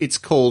magical. It's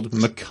called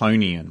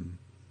meconium.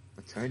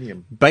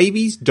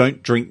 Babies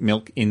don't drink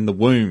milk in the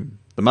womb.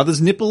 The mother's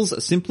nipples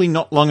are simply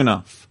not long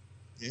enough.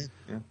 Yeah.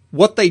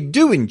 What they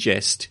do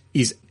ingest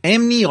is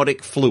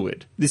amniotic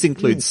fluid. This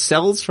includes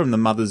cells from the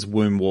mother's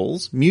womb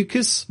walls,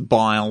 mucus,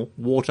 bile,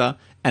 water,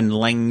 and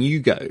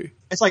langugo.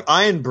 It's like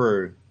iron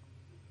brew.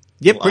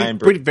 Yep,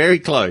 pretty very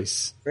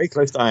close. Very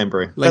close to iron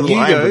brew.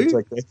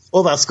 Langugo.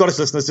 All our Scottish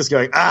listeners just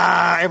going,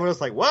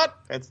 everyone's like, what?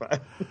 That's fine.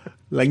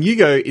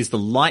 Langugo is the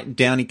light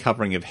downy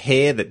covering of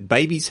hair that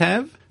babies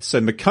have.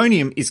 So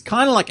meconium is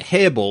kind of like a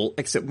hairball,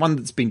 except one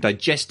that's been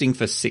digesting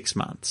for 6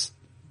 months.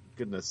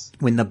 Goodness.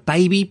 When the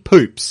baby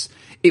poops,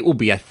 it will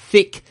be a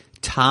thick,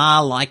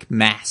 tar-like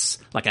mass,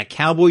 like a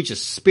cowboy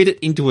just spit it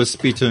into a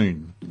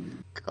spittoon.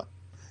 God.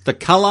 The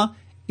colour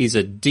is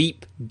a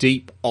deep,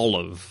 deep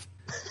olive.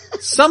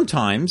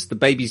 Sometimes the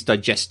baby's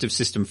digestive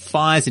system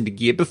fires into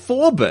gear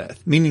before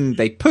birth, meaning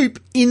they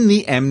poop in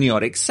the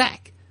amniotic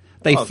sac.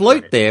 They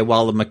float there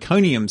while the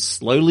meconium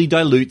slowly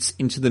dilutes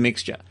into the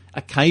mixture,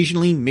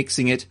 occasionally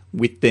mixing it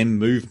with their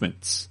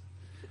movements.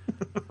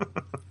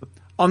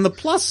 On the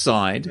plus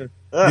side,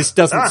 this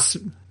doesn't...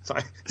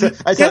 Sorry.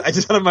 I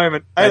just had a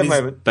moment.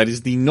 That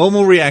is the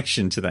normal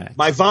reaction to that.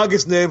 My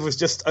vagus nerve was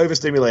just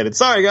overstimulated.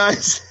 Sorry,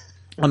 guys.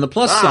 On the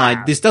plus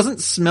side, this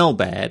doesn't smell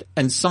bad,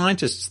 and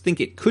scientists think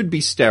it could be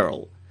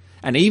sterile.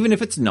 And even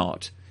if it's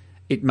not,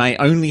 it may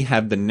only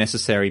have the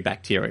necessary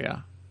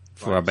bacteria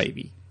for a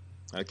baby.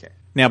 Okay.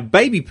 Now,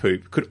 baby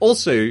poop could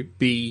also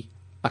be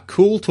a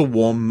cool to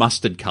warm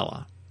mustard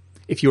colour.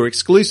 If you're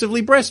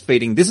exclusively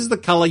breastfeeding, this is the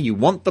colour you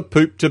want the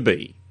poop to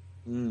be.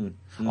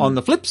 On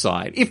the flip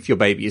side, if your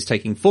baby is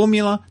taking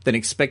formula, then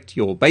expect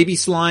your baby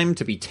slime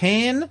to be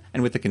tan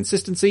and with the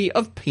consistency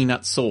of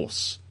peanut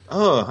sauce.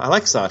 Oh, I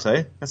like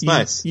satay. That's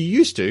nice. You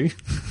used to.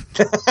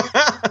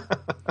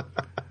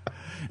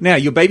 Now,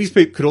 your baby's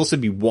poop could also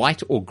be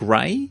white or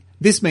grey.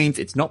 This means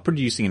it's not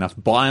producing enough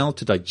bile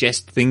to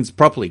digest things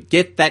properly.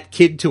 Get that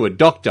kid to a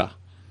doctor.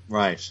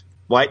 Right.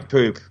 White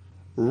poop.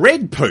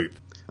 Red poop.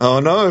 Oh,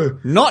 no.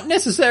 Not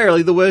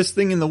necessarily the worst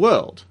thing in the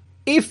world.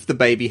 If the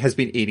baby has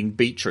been eating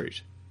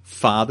beetroot.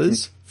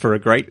 Fathers, for a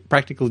great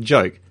practical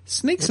joke,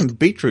 sneak some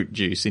beetroot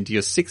juice into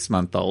your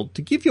 6-month-old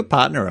to give your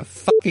partner a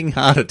fucking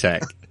heart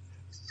attack.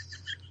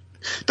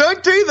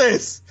 Don't do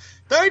this.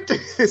 Don't do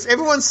this.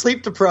 Everyone's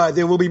sleep deprived.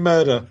 There will be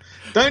murder.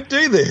 Don't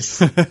do this.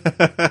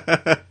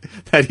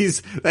 That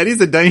is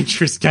a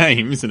dangerous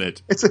game, isn't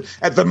it? It's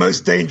at the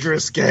most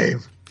dangerous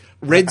game.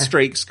 Red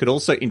streaks could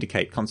also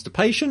indicate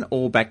constipation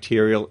or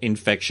bacterial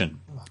infection.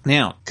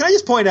 Now, can I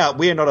just point out,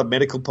 we are not a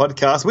medical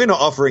podcast. We're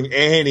not offering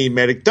any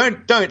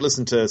Don't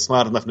listen to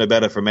Smart Enough Know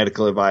Better for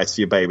medical advice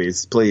for your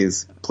babies.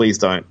 Please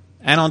don't.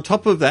 And on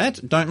top of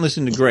that, don't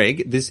listen to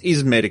Greg. This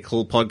is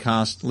medical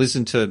podcast.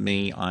 Listen to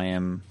me. I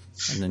am.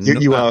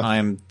 I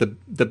am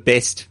the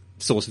best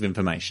source of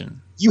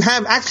information. You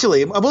have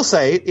actually, I will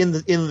say, in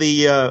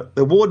the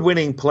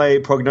award-winning play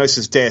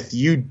Prognosis Death,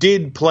 you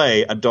did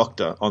play a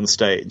doctor on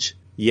stage.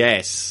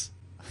 Yes,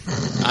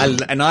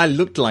 I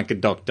looked like a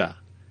doctor.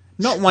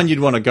 Not one you'd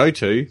want to go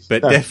to,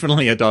 but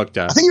definitely a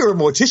doctor. I think you were a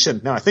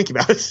mortician. Now I think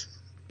about it.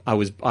 I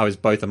was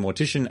both a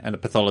mortician and a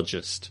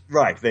pathologist.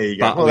 Right, there you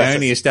go. But we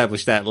only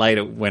established that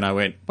later when I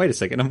went, wait a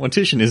second, a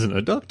mortician isn't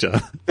a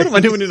doctor. What am I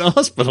doing in a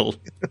hospital?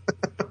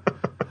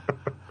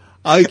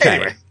 Okay.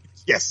 Anyway,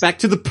 yes. Back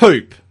to the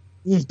poop.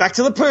 Back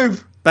to the poop.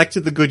 Back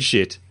to the good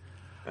shit.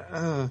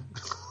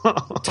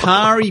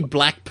 Tarry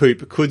black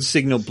poop could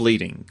signal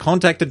bleeding.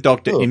 Contact a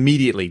doctor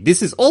immediately.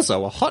 This is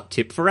also a hot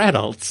tip for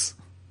adults.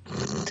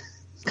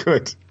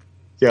 Good.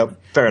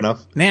 Yep, fair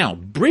enough. Now,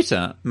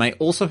 Britta may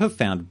also have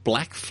found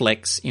black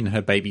flecks in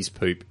her baby's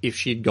poop if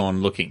she'd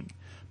gone looking.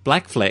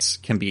 Black flecks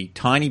can be a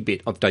tiny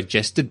bit of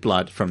digested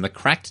blood from the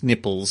cracked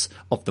nipples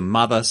of the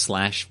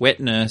mother/wet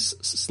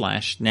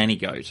nurse/nanny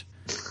goat.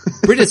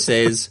 Britta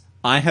says,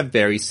 I have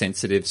very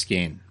sensitive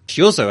skin.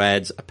 She also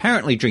adds,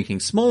 apparently drinking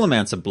small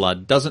amounts of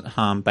blood doesn't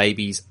harm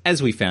babies,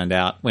 as we found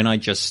out when I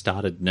just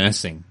started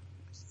nursing.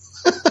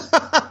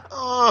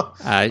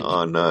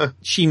 Oh no.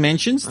 She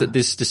mentions that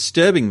this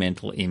disturbing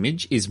mental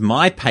image is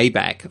my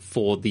payback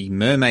for the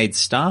mermaid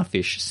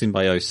starfish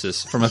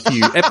symbiosis from a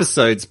few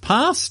episodes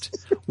past.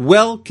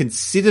 Well,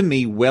 consider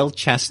me well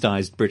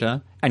chastised,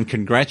 Britta, and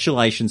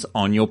congratulations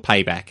on your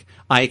payback.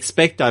 I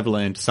expect I've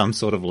learned some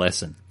sort of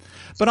lesson.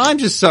 But I'm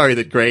just sorry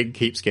that Greg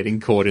keeps getting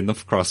caught in the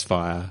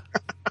crossfire.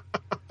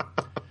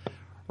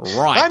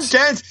 Right. I'm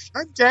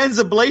Dan's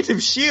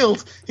ablative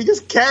shield. He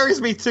just carries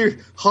me to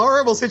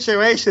horrible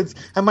situations,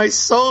 and my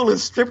soul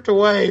is stripped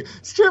away.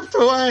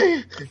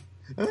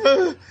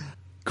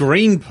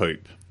 Green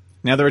poop.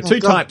 Now, there are two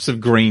types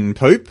of green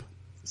poop.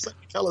 So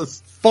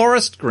colours.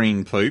 Forest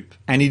green poop,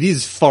 and it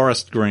is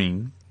forest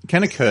green,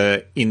 can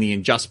occur in the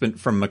adjustment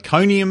from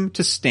meconium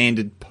to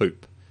standard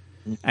poop.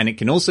 And it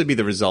can also be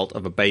the result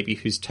of a baby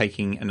who's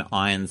taking an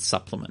iron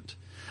supplement.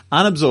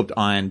 Unabsorbed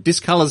iron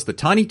discolours the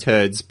tiny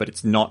turds, but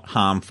it's not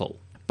harmful.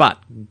 But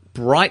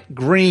bright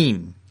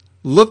green.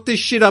 Look this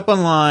shit up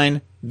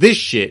online. This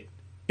shit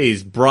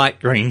is bright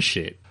green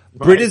shit.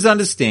 Right. Britta's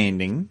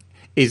understanding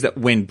is that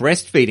when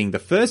breastfeeding, the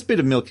first bit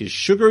of milk is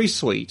sugary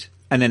sweet,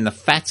 and then the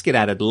fats get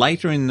added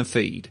later in the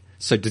feed.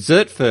 So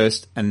dessert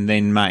first and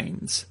then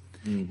mains.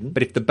 Mm-hmm.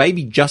 But if the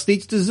baby just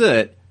eats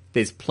dessert,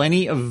 there's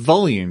plenty of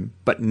volume,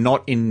 but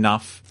not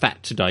enough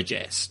fat to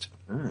digest.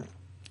 Mm.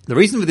 The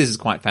reason for this is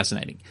quite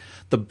fascinating.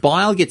 The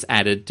bile gets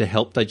added to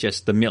help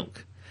digest the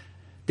milk.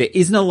 There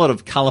isn't a lot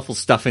of colourful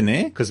stuff in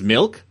there, because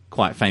milk,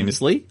 quite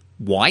famously,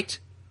 white.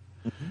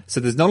 Mm-hmm. So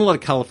there's not a lot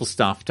of colourful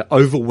stuff to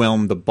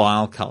overwhelm the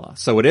bile colour.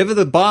 So whatever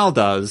the bile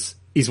does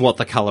is what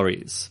the colour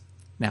is.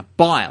 Now,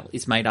 bile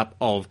is made up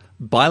of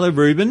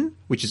bilirubin,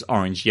 which is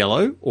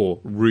orange-yellow or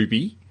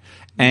ruby,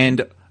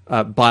 and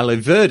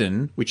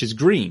biliverdin, which is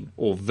green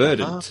or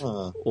verdant,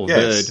 or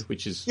verd,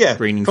 which is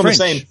green in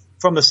French.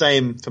 From the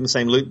same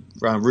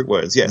root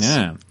words, yes.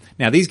 Yeah.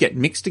 Now, these get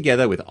mixed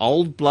together with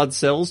old blood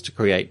cells to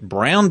create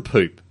brown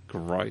poop.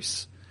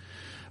 Gross.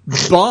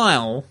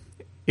 Bile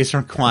is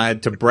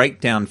required to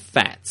break down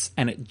fats,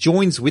 and it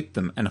joins with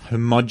them and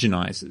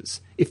homogenizes.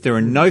 If there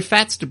are no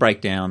fats to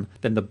break down,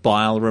 then the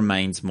bile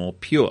remains more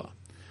pure.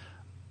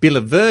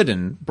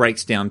 Biliverdin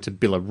breaks down to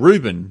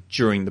bilirubin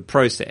during the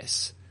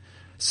process.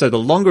 So the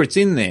longer it's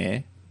in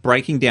there,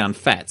 breaking down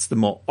fats, the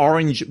more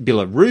orange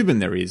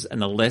bilirubin there is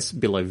and the less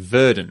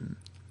biliverdin.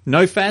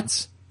 No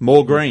fats,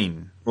 more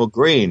green. More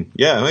green.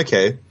 Yeah,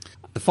 okay.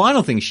 The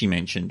final thing she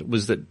mentioned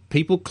was that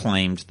people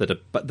claimed that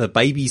the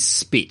baby's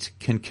spit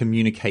can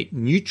communicate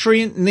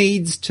nutrient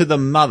needs to the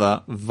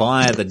mother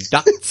via the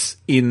ducts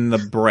in the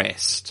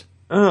breast.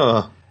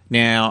 Oh.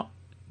 Now,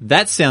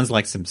 that sounds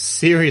like some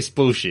serious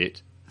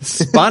bullshit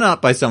spun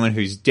up by someone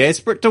who's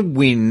desperate to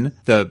win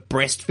the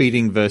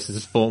breastfeeding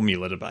versus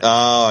formula debate.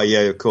 Oh,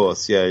 yeah, of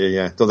course.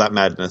 Yeah. All that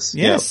madness.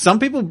 Yeah, some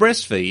people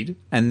breastfeed,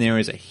 and there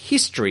is a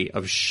history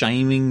of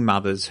shaming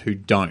mothers who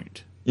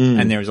don't.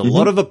 And there is a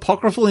lot of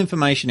apocryphal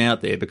information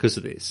out there because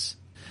of this.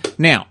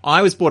 Now,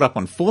 I was brought up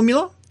on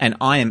formula, and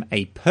I am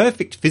a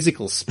perfect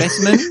physical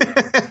specimen,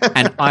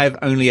 and I've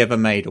only ever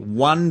made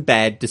one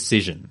bad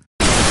decision.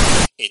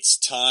 It's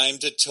time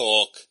to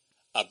talk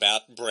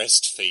about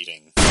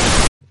breastfeeding.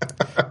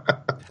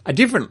 A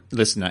different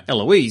listener,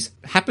 Eloise,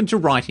 happened to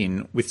write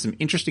in with some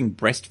interesting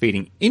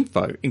breastfeeding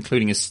info,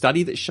 including a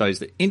study that shows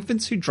that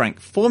infants who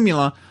drank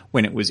formula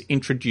when it was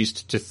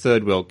introduced to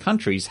third world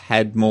countries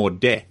had more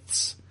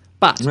deaths.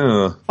 But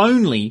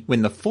only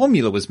when the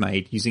formula was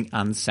made using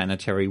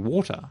unsanitary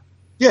water.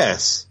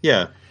 Yes,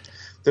 yeah.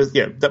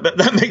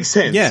 That makes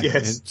sense,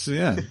 yes.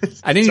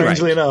 At any rate,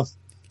 strangely enough.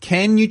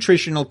 Can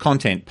nutritional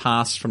content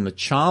pass from the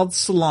child's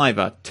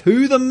saliva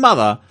to the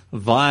mother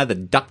via the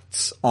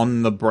ducts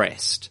on the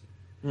breast?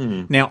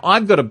 Now,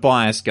 I've got a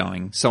bias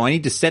going, so I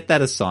need to set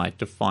that aside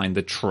to find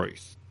the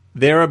truth.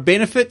 There are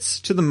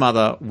benefits to the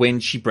mother when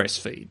she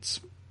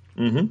breastfeeds.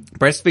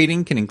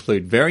 Breastfeeding can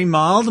include very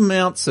mild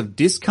amounts of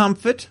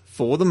discomfort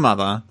for the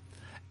mother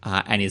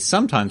and is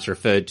sometimes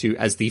referred to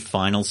as the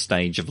final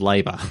stage of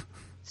labour.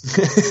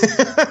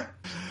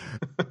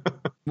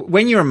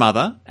 When you're a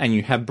mother and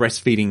you have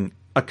breastfeeding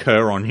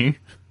occur on you,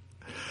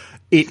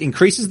 it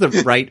increases the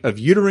rate of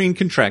uterine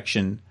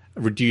contraction,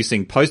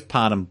 reducing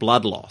postpartum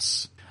blood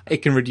loss.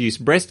 It can reduce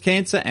breast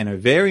cancer and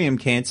ovarian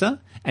cancer,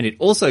 and it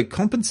also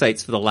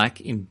compensates for the lack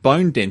in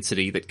bone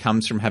density that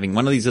comes from having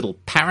one of these little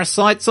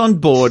parasites on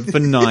board for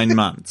 9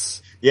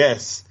 months.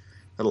 Yes.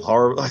 Little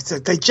horrible.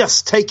 They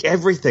just take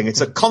everything.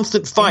 It's a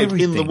constant fight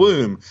in the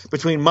womb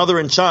between mother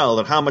and child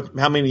and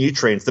how many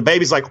nutrients. The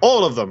baby's like,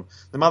 all of them.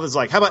 The mother's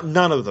like, how about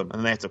none of them?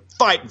 And they have to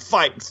fight.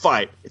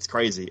 It's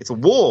crazy. It's a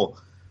war.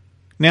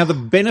 Now, the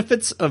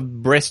benefits of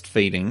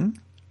breastfeeding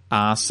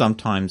are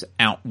sometimes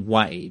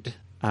outweighed.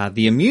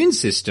 The immune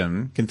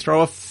system can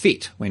throw a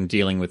fit when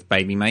dealing with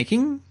baby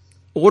making.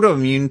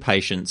 Autoimmune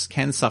patients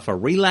can suffer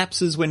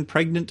relapses when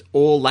pregnant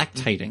or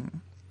lactating.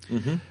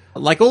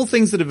 Like all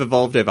things that have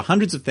evolved over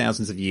hundreds of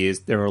thousands of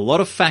years, there are a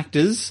lot of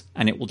factors,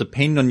 and it will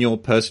depend on your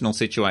personal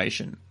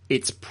situation.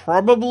 It's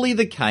probably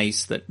the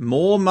case that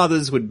more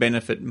mothers would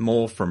benefit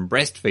more from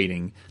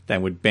breastfeeding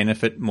than would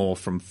benefit more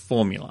from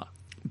formula.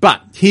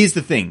 But here's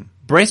the thing.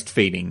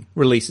 Breastfeeding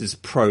releases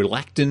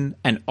prolactin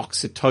and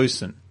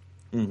oxytocin.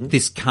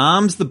 This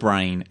calms the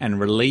brain and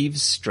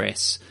relieves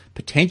stress,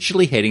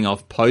 potentially heading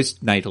off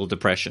postnatal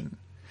depression.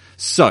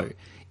 So,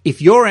 if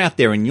you're out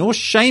there and you're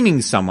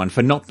shaming someone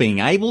for not being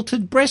able to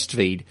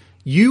breastfeed,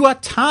 you are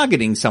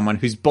targeting someone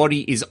whose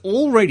body is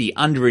already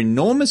under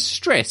enormous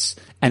stress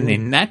and their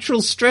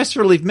natural stress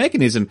relief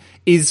mechanism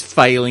is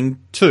failing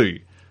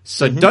too.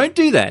 So don't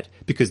do that,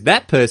 because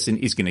that person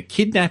is going to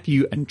kidnap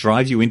you and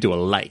drive you into a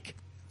lake.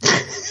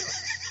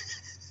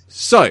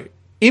 So,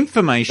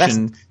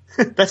 information...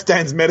 That's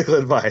Dan's medical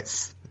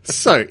advice.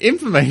 So,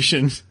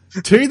 information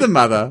to the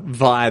mother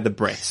via the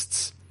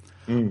breasts.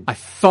 I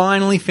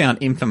finally found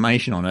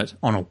information on it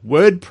on a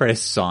WordPress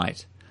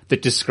site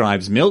that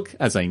describes milk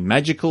as a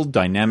magical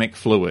dynamic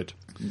fluid.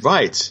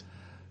 Right.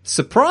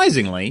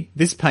 Surprisingly,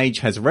 this page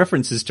has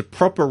references to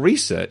proper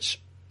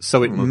research,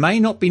 so it may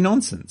not be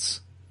nonsense.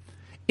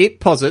 It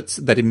posits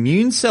that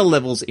immune cell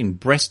levels in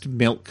breast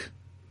milk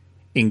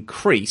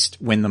increased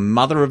when the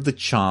mother of the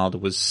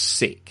child was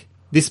sick.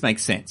 This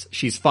makes sense.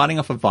 She's fighting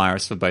off a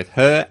virus for both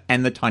her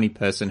and the tiny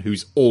person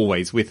who's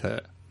always with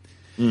her.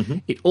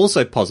 It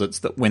also posits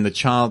that when the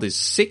child is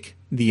sick,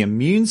 the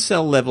immune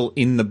cell level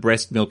in the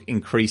breast milk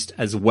increased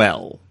as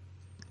well.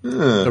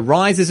 The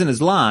rise isn't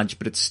as large,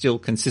 but it's still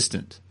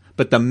consistent.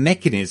 But the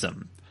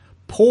mechanism,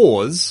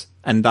 pores,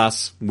 and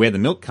thus where the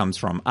milk comes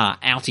from, are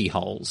outie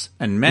holes,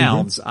 and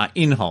mouths are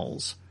in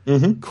holes.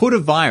 Could a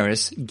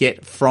virus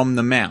get from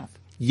the mouth?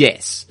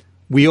 Yes.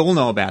 We all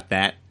know about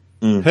that.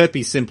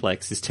 Herpes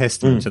simplex is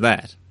testament to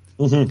that.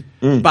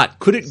 But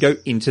could it go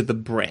into the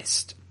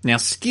breast? Now,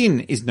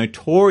 skin is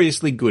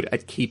notoriously good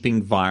at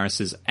keeping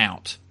viruses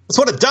out. That's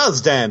what it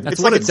does, Dan. That's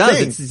it's what like it does.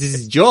 It's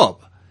his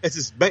job.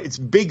 Its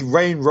big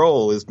main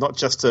role is not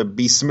just to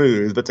be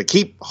smooth, but to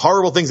keep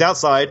horrible things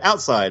outside.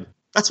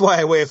 That's why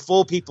I wear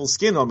 4 people's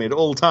skin on me at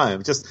all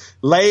times. Just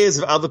layers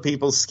of other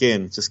people's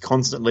skin, just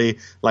constantly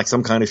like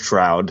some kind of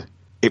shroud.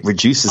 It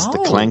reduces the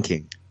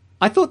clanking.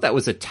 I thought that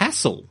was a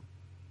tassel.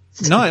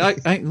 No,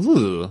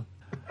 ugh.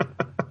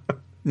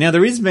 Now,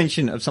 there is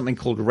mention of something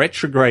called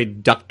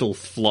retrograde ductal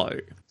flow.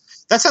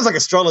 That sounds like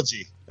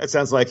astrology. That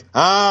sounds like,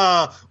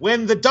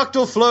 when the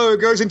ductal flow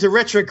goes into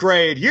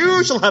retrograde,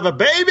 you shall have a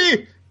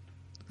baby.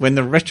 When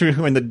the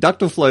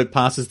ductal flow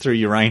passes through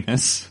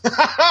Uranus.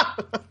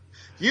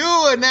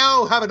 You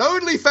now have an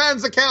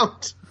OnlyFans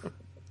account.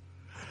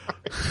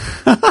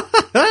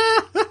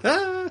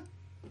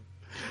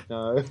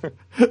 No.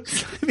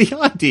 The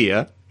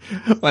idea,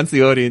 once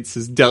the audience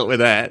has dealt with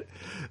that,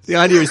 the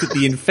idea is that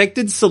the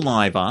infected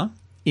saliva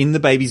in the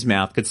baby's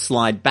mouth could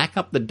slide back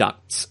up the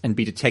ducts and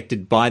be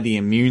detected by the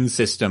immune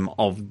system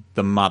of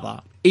the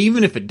mother.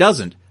 Even if it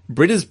doesn't,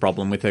 Britta's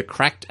problem with her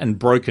cracked and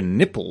broken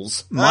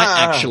nipples might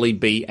actually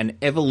be an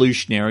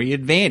evolutionary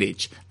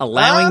advantage,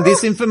 allowing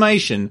this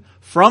information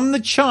from the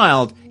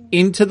child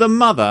into the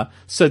mother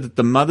so that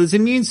the mother's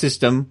immune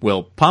system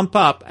will pump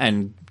up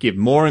and give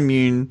more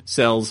immune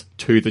cells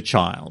to the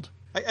child.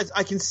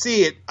 I can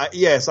see it.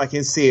 Yes, I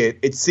can see it.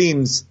 It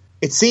seems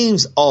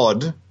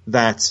odd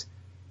that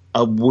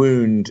a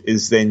wound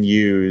is then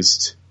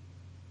used.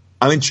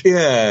 I mean,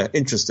 yeah,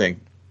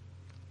 interesting.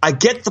 I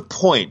get the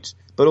point,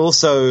 but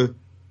also,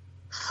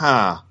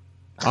 Oh,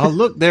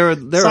 look, there are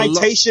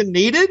citation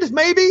needed,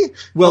 maybe?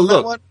 Well,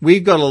 look,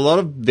 we've got a lot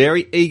of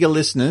very eager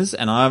listeners,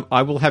 and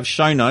I will have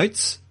show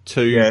notes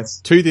to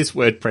this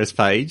WordPress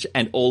page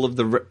and all of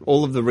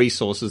the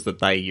resources that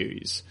they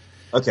use.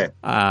 Okay.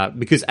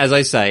 Because, as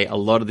I say, a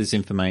lot of this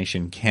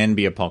information can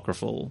be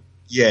apocryphal.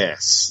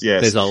 Yes.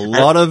 There's a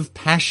lot of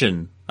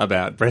passion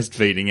about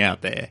breastfeeding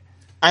out there.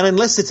 And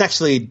unless it's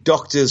actually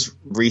doctors'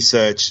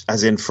 research,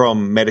 as in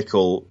from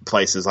medical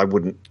places, I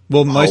wouldn't.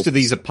 Well, most of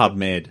these are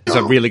PubMed. It's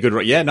a really good.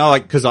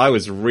 Because I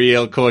was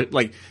real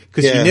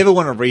because you never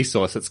want a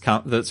resource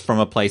that's from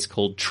a place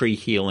called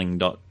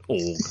treehealing.org.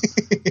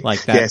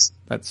 Like that. Yes.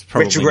 That's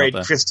probably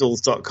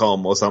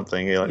retrogradecrystals.com or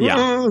something. You're like,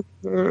 yeah.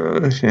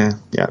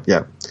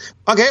 Yeah.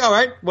 Okay, all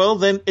right. Well,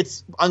 then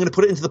I'm going to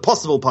put it into the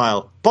possible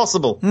pile.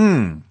 Possible.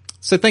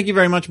 So thank you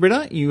very much,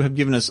 Britta. You have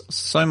given us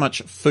so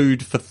much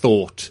food for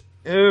thought.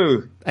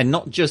 Ooh. And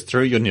not just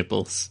through your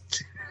nipples.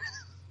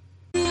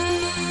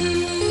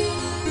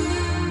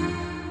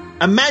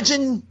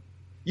 Imagine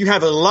you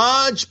have a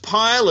large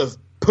pile of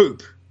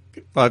poop.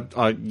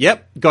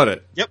 Yep, got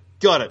it. Yep,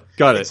 got it.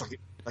 It's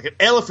like an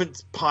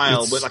elephant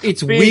pile.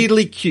 It's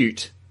weirdly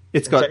cute.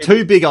 It's got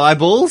 2 big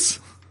eyeballs.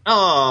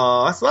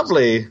 Oh, that's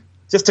lovely.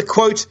 Just to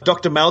quote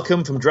Dr.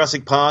 Malcolm from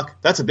Jurassic Park,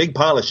 that's a big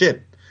pile of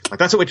shit. Like,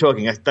 that's what we're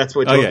talking. That's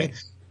what we're talking. Okay.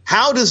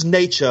 How does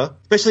nature,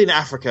 especially in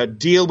Africa,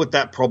 deal with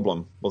that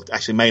problem? Well,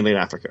 actually, mainly in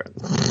Africa.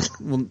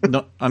 Well,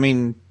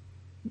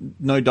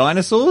 no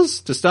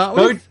dinosaurs to start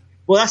with?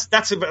 Well,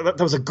 that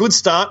was a good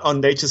start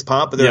on nature's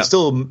part, but there are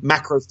still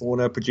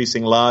macrofauna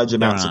producing large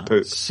amounts of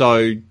poop.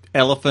 So,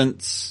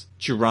 elephants,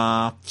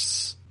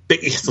 giraffes,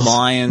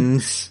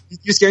 lions. You're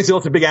just going through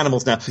lots of big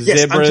animals now.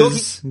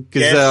 Zebras,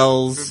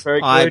 gazelles,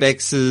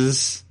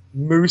 ibexes.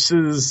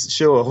 Mooses,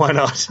 sure, why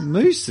not?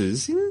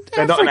 Mooses in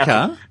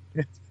Africa?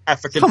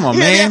 African. Come on,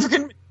 man.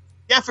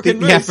 The African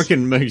moose. The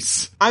African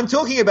moose. I'm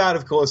talking about,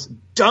 of course,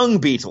 dung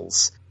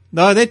beetles.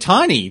 No, they're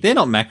tiny. They're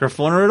not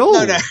macrofauna at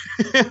all. No.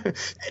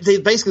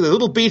 They're basically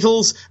little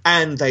beetles,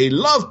 and they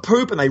love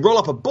poop, and they roll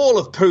up a ball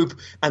of poop,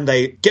 and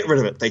they get rid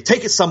of it. They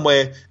take it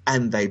somewhere,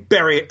 and they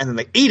bury it, and then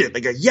they eat it.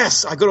 They go,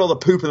 yes, I got all the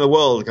poop in the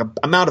world, like an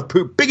amount of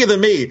poop bigger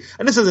than me.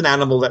 And this is an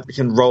animal that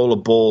can roll a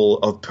ball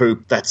of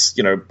poop that's,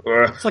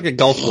 It's like a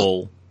golf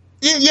ball.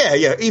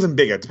 Yeah, even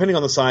bigger, depending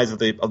on the size of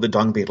the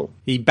dung beetle.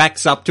 He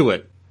backs up to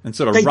it and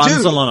sort of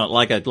runs along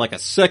it like a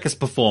circus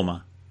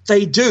performer.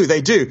 They do.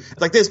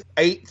 Like, there's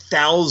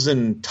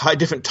 8,000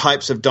 different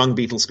types of dung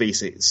beetle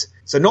species.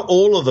 So not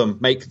all of them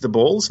make the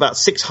balls. About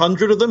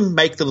 600 of them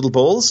make the little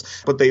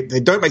balls, but they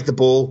don't make the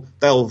ball.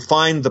 They'll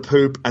find the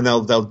poop and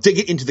they'll dig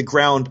it into the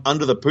ground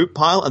under the poop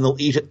pile and they'll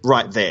eat it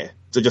right there.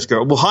 So just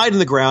go, we'll hide in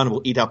the ground and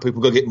we'll eat our poop.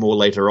 We'll go get more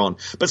later on.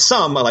 But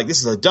some are like, this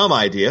is a dumb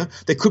idea.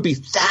 There could be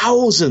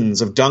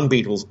thousands of dung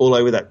beetles all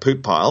over that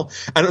poop pile.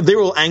 And they're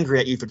all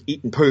angry at you for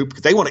eating poop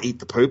because they want to eat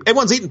the poop.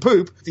 Everyone's eating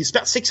poop. There's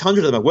about 600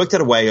 of them have worked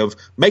out a way of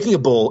making a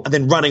ball and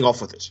then running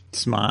off with it.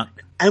 Smart.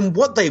 And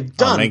what they've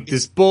done... I'll make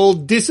this ball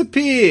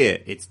disappear.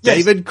 It's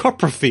David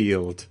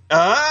Copperfield.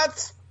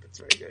 That's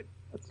very good.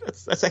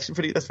 That's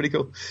actually pretty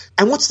cool.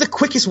 And what's the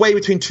quickest way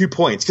between 2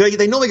 points? Because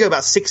they normally go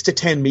about 6 to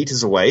 10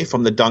 meters away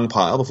from the dung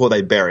pile before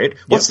they bury it.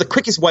 What's the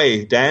quickest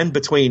way, Dan,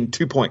 between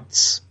 2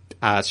 points?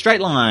 Straight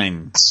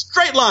line. A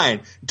straight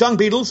line. Dung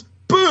beetles,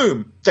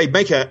 boom. They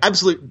make an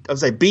absolute, I would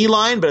say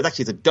beeline, but it's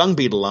a dung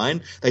beetle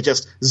line. They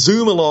just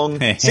zoom along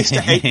 6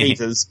 to 8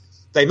 meters.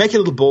 They make a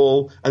little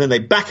ball, and then they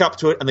back up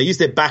to it, and they use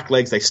their back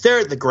legs. They stare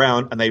at the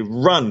ground, and they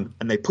run,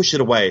 and they push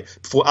it away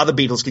before other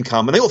beetles can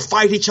come. And they all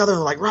fight each other, and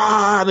they're like,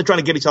 rah, and they're trying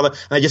to get each other, and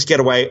they just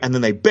get away, and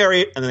then they bury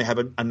it, and then they have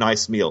a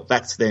nice meal.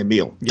 That's their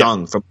meal,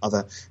 dung from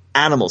other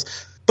animals.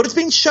 But it's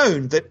been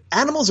shown that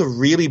animals are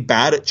really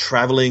bad at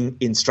traveling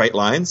in straight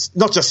lines,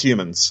 not just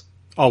humans.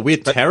 Oh, we're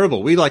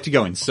terrible. We like to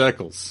go in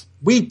circles.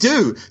 We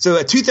do. So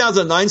a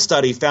 2009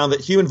 study found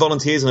that human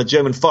volunteers in a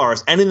German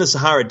forest and in the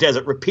Sahara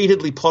Desert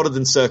repeatedly plotted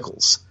in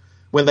circles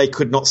when they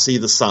could not see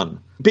the sun.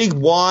 Big,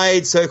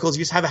 wide circles.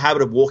 You just have a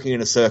habit of walking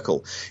in a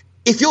circle.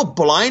 If you're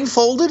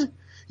blindfolded,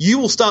 you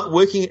will start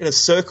working in a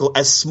circle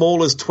as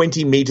small as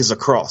 20 meters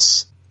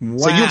across. Wow.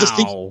 So you'll just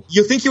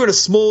think you're in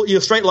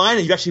a straight line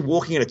and you're actually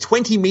walking in a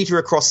 20 meter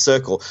across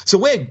circle. So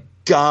we're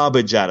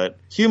garbage at it.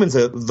 Humans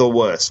are the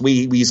worst.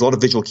 We use a lot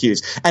of visual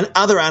cues. And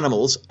other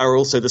animals are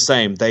also the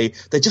same. They're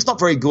just not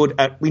very good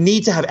at, we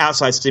need to have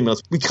outside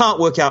stimulus. We can't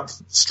work out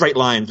straight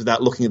lines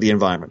without looking at the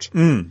environment.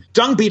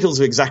 Dung beetles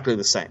are exactly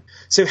the same.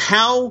 So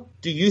how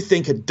do you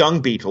think a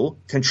dung beetle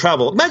can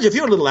travel? Imagine if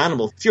you're a little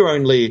animal, if you're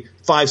only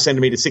 5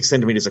 centimeters, 6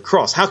 centimeters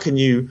across, how can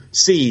you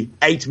see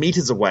 8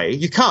 meters away?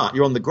 You can't.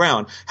 You're on the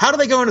ground. How do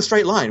they go in a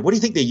straight line? What do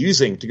you think they're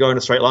using to go in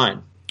a straight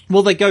line?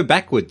 Well, they go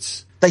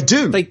backwards. They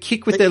do. They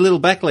kick with their little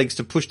back legs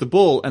to push the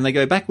ball, and they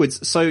go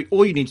backwards. So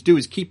all you need to do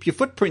is keep your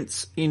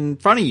footprints in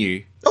front of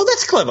you. Oh,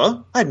 that's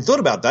clever. I hadn't thought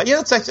about that.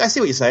 Yeah, I see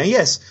what you're saying.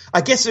 Yes,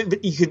 I guess you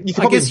could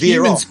probably veer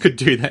humans off. Could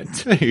do that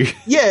too.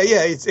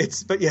 Yeah.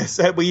 But yes,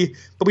 we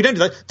don't do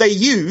that. They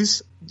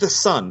use the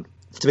sun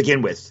to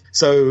begin with.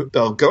 So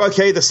they'll go,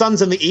 okay, the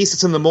sun's in the east,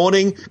 it's in the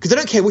morning, because they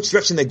don't care which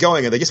direction they're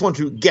going and they just want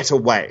to get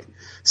away.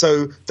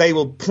 So they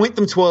will point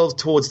them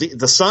towards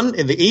the sun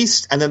in the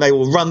east, and then they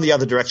will run the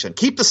other direction.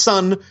 Keep the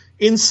sun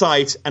in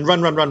sight and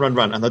run,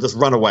 and they'll just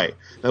run away.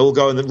 They'll all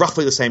go in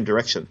roughly the same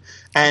direction.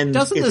 And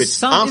isn't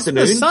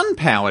the sun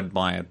powered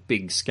by a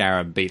big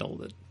scarab beetle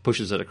that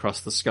pushes it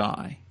across the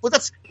sky? Well,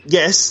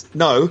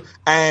 no.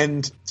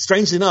 And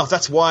strangely enough,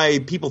 that's why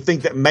people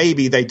think that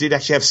maybe they did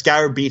actually have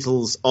scarab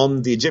beetles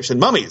on the Egyptian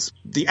mummies.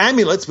 The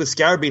amulets with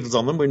scarab beetles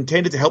on them were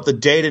intended to help the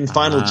dead in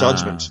final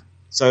judgment.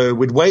 So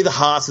we'd weigh the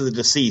hearts of the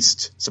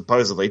deceased,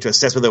 supposedly, to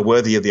assess whether they're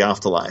worthy of the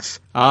afterlife.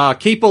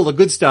 Keep all the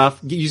good stuff,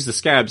 use the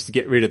scarabs to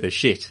get rid of the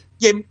shit.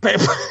 Yeah,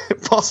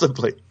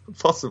 possibly.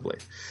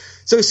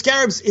 So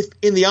scarabs, if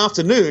in the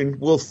afternoon,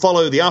 will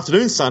follow the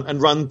afternoon sun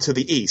and run to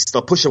the east.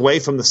 They'll push away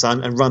from the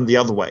sun and run the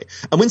other way.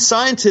 And when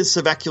scientists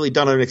have actually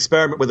done an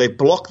experiment where they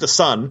block the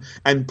sun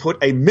and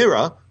put a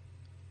mirror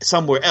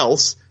somewhere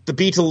else, the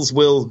beetles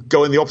will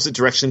go in the opposite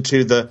direction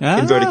to the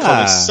inverted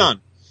commas sun.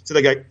 So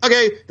they go,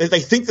 okay, they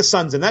think the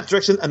sun's in that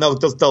direction, and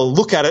they'll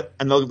look at it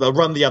and they'll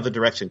run the other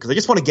direction because they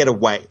just want to get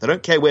away. They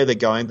don't care where they're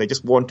going. They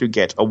just want to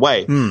get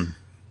away.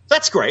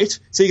 That's great.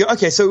 So you go,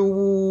 okay, so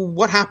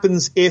what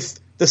happens if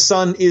the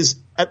sun is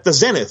at the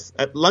zenith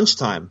at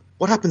lunchtime?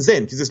 What happens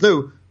then? Because there's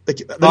no...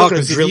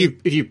 Because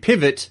if you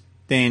pivot,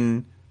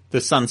 then the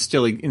sun's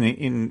still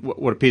in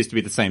what appears to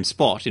be the same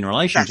spot in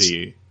relation to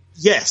you.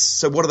 Yes.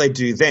 So what do they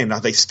do then?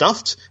 Are they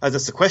stuffed?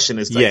 That's the question.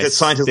 Yes, they're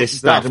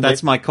stuffed.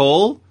 That's my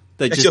call.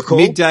 That's your call?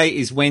 Midday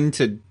is when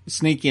to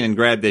sneak in and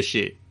grab their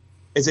shit.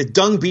 It's a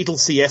dung beetle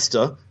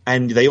siesta,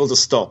 and they all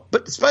just stop.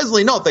 But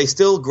supposedly not. They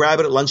still grab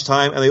it at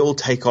lunchtime, and they all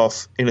take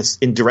off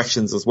in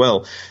directions as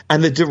well.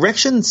 And the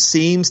direction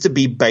seems to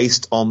be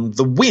based on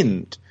the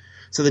wind.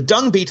 So the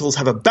dung beetles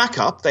have a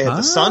backup. They have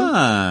the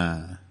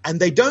sun, and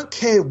they don't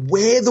care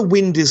where the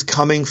wind is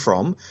coming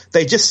from.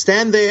 They just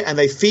stand there, and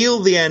they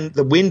feel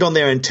the wind on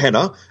their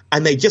antenna,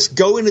 and they just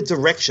go in a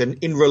direction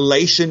in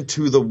relation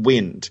to the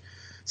wind.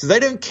 So they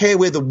don't care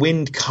where the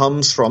wind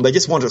comes from. They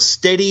just want a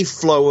steady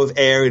flow of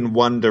air in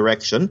one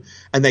direction,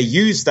 and they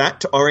use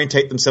that to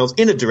orientate themselves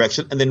in a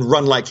direction and then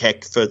run like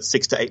heck for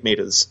 6 to 8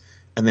 meters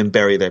and then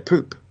bury their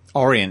poop.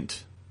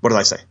 Orient. What did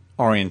I say?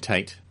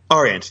 Orientate.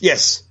 Orient,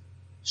 yes.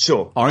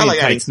 Sure.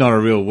 Orientate's not a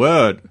real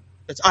word.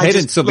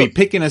 Pedants will be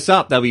picking us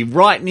up. They'll be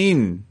writing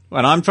in,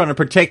 and I'm trying to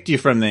protect you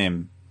from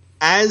them.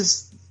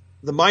 As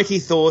the mighty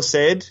Thor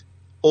said,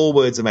 all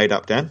words are made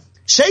up, Dan.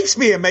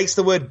 Shakespeare makes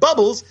the word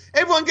bubbles.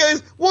 Everyone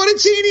goes, what a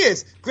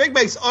genius. Greg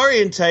makes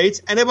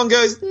orientate, and everyone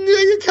goes, no,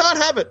 you can't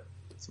have it.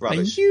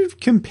 Rubbish. Are you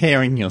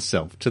comparing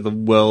yourself to the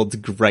world's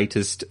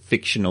greatest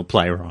fictional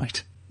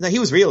playwright? No, he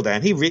was real,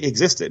 Dan. He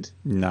existed.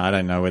 No, I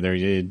don't know whether he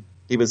did.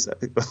 He was...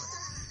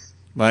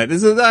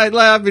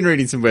 I've been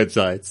reading some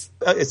websites.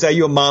 So are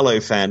you a Marlowe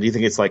fan? Do you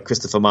think it's like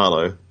Christopher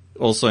Marlowe?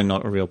 Also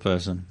not a real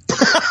person.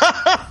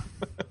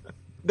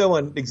 No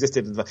one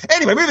existed.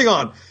 Anyway, moving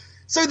on.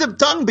 So the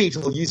dung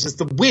beetle uses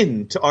the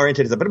wind to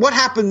orientate itself. But what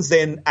happens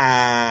then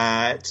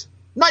at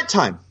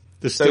nighttime?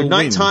 So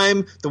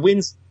nighttime, the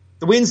winds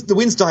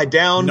die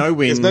down. No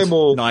wind. There's no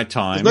more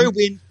nighttime. There's no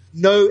wind.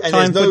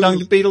 Time for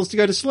dung beetles to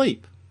go to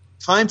sleep.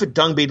 Time for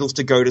dung beetles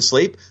to go to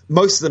sleep.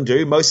 Most of them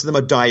do. Most of them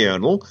are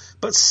diurnal,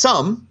 but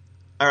some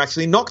are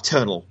actually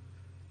nocturnal,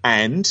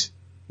 and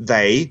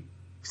they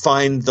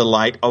find the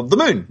light of the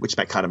moon, which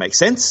kind of makes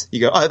sense.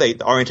 You go, they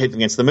orientate them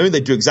against the moon.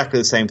 They do exactly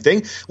the same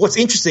thing. What's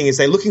interesting is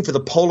they're looking for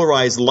the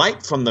polarized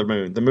light from the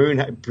moon. The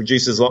moon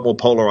produces a lot more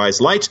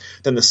polarized light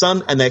than the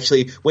sun, and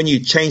actually, when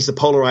you change the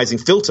polarizing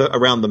filter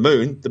around the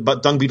moon, the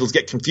dung beetles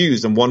get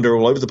confused and wander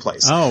all over the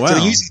place. Oh, wow. So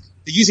they're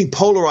using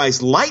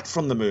polarized light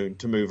from the moon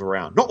to move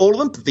around. Not all of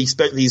them, but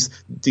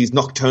these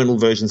nocturnal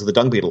versions of the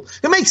dung beetle.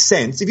 It makes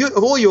sense. If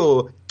all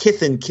your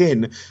kith and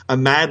kin are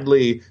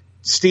madly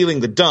stealing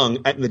the dung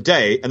in the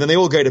day, and then they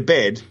all go to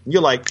bed, and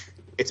you're like,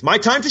 it's my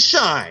time to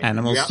shine.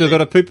 Animals still got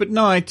to poop at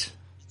night.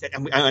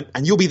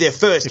 And you'll be there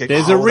first. If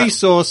there's a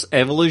resource,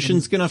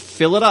 evolution's going to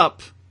fill it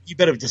up. You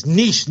better just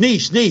niche.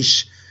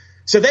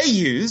 So they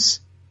use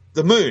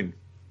the moon.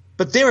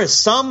 But there are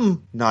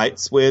some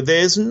nights where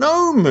there's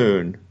no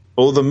moon,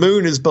 or the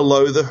moon is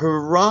below the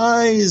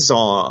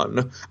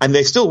horizon, and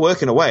they're still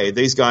working away.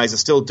 These guys are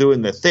still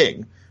doing their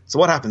thing. So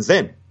what happens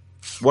then?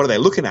 What are they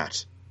looking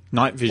at?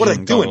 Night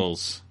vision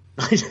goggles.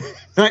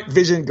 Night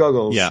vision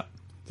goggles. Yeah.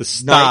 The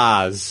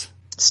stars.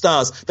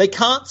 Stars. They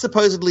can't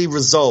supposedly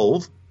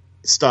resolve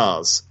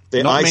stars.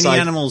 Their Not eyesight... many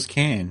animals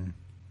can,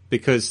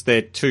 because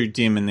they're too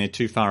dim and they're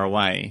too far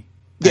away.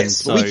 Yes, and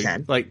so, we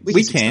can.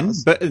 We can,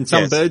 but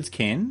some birds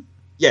can.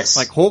 Yes.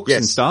 Like hawks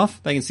and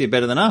stuff. They can see it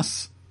better than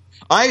us.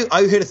 I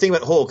heard a thing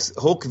about hawks.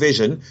 Hawk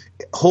vision.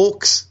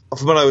 Hawks,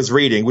 from what I was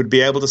reading, would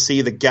be able to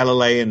see the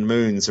Galilean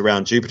moons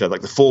around Jupiter,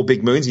 like the 4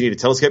 big moons you need a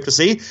telescope to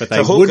see. But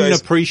they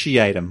wouldn't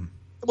appreciate them.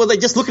 Well, they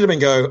just look at them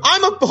and go,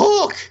 I'm a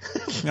hawk!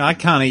 I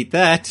can't eat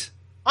that.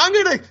 I'm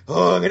gonna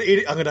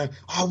eat it.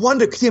 I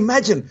wonder, can you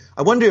imagine?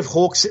 I wonder if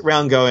hawks sit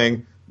around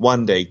going,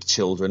 one day,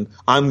 children,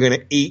 I'm gonna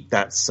eat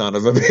that son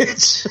of a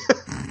bitch.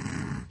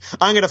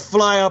 I'm gonna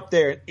fly up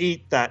there and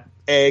eat that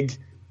egg.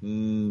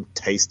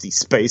 Tasty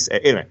space.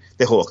 Anyway,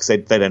 they're hawks. They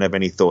don't have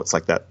any thoughts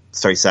like that.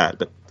 It's very sad,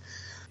 but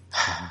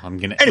I'm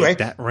gonna eat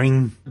that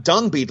ring.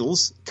 Dung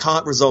beetles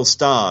can't resolve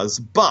stars,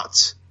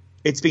 but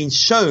it's been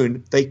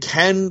shown they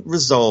can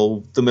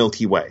resolve the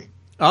Milky Way.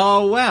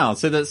 Oh, wow.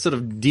 So that sort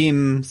of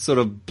dim sort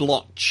of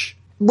blotch.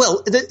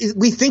 Well,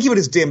 we think of it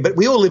as dim, but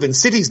we all live in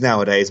cities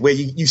nowadays where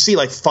you see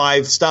like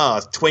 5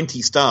 stars,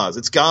 20 stars.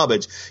 It's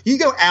garbage. You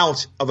go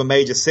out of a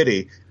major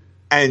city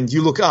and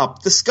you look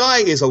up, the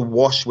sky is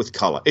awash with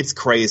color. It's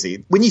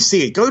crazy. When you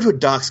see it, go to a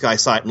dark sky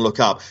site and look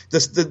up.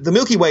 The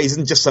Milky Way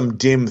isn't just some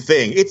dim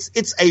thing.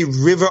 It's a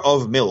river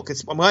of milk.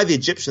 It's why the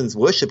Egyptians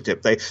worshipped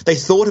it. They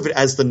thought of it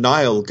as the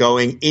Nile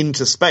going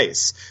into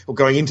space or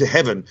going into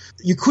heaven.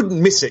 You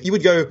couldn't miss it. You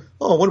would go,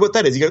 oh, I wonder what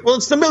that is. You go, well,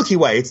 it's the Milky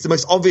Way. It's the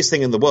most obvious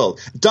thing in the world.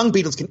 Dung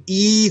beetles can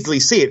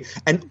easily see it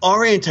and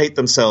orientate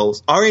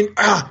themselves.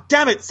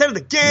 Damn it, said it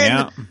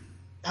again.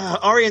 Yeah.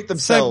 Orient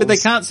themselves. But they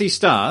can't see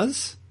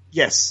stars.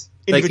 Yes.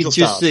 They could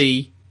just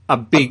see a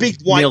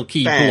big white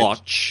milky band.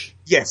 blotch.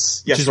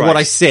 Yes, which is right. what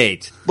I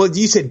said. Well,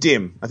 you said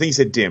dim. I think you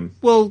said dim.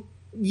 Well,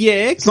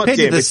 yeah, it's not dim.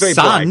 To the it's very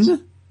sun.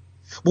 bright.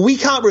 Well, we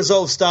can't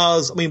resolve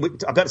stars. I mean, I'm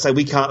about to say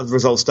we can't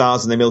resolve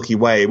stars in the Milky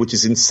Way, which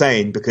is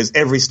insane because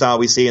every star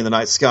we see in the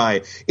night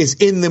sky is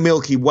in the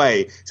Milky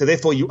Way. So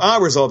therefore you are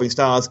resolving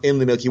stars in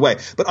the Milky Way.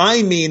 But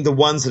I mean the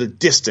ones that are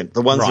distant,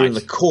 the ones that are in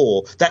the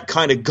core, that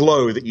kind of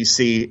glow that you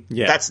see.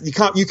 Yeah. You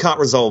can't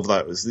resolve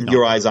those. No.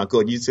 Your eyes aren't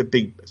good.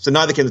 So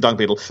neither can the dung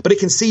beetle, but it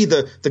can see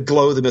the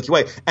glow of the Milky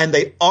Way. And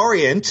they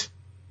orient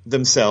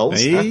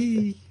themselves.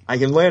 Hey. I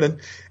can learn it.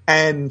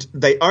 And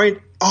they orient.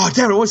 Oh,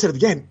 damn it. I want to say it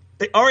again.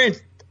 They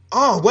orient.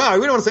 Oh, wow, I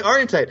really want to say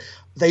orientate.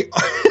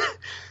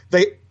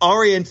 They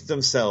orient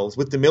themselves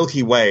with the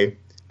Milky Way,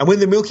 and when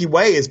the Milky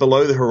Way is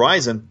below the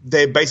horizon,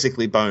 they're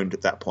basically boned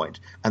at that point,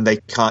 and they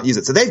can't use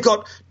it. So they've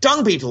got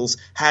dung beetles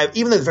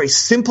even though they're very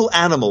simple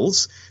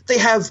animals, they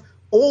have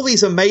all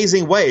these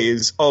amazing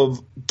ways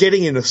of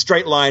getting in a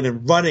straight line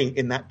and running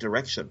in that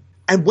direction.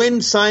 And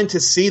when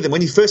scientists see them,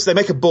 they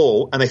make a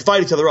ball and they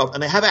fight each other off,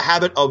 and they have a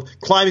habit of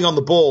climbing on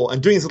the ball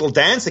and doing this little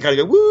dance. They kind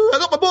of go, woo, I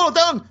got my ball of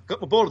dung,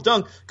 got my ball of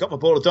dung, got my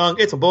ball of dung,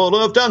 it's a ball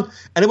of dung. And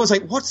everyone's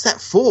like, what's that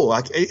for?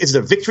 Like, is it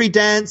a victory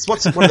dance?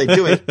 What are they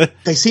doing?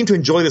 They seem to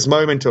enjoy this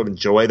moment of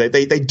joy.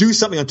 They do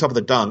something on top of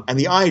the dung. And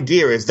the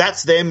idea is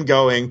that's them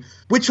going,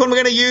 which one we're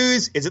going to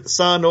use? Is it the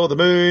sun or the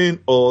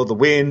moon or the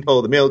wind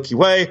or the Milky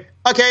Way?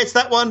 Okay, it's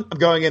that one. I'm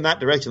going in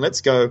that direction.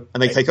 Let's go.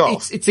 And they take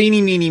off. It's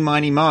eeny, meeny,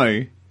 miny,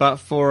 mo. But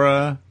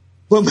for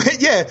Well,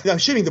 yeah, I'm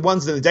assuming the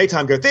ones in the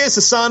daytime go, there's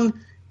the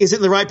sun. Is it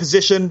in the right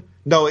position?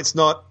 No, it's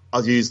not.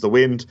 I'll use the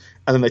wind,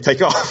 and then they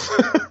take off.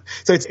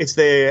 So it's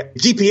their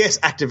GPS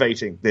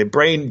activating, their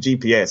brain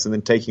GPS, and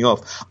then taking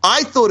off.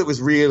 I thought it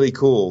was really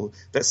cool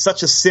that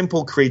such a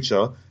simple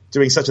creature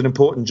doing such an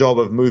important job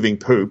of moving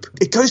poop.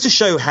 It goes to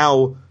show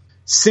how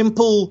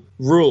simple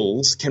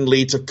rules can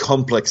lead to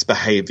complex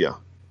behavior.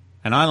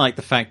 And I like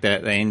the fact that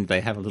at the end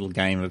they have a little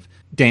game of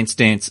Dance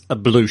Dance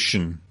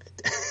Ablution.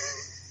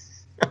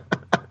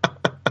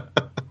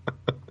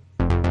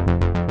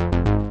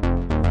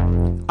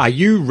 Are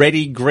you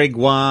ready,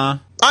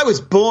 Gregoire? I was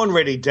born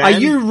ready, Dan. Are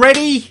you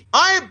ready?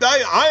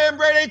 I am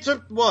ready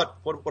to... What?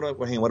 Hang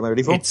on, what am I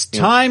ready for? It's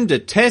time to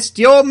test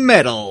your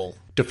metal.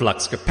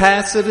 Deflux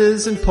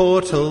capacitors and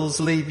portals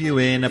leave you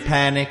in a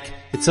panic.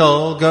 It's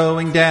all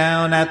going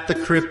down at the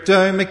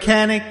Crypto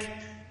Mechanic.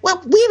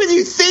 Well, we have a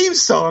new theme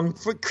song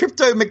for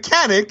Crypto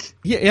Mechanic.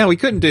 Yeah, we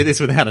couldn't do this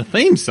without a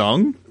theme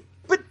song.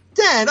 But,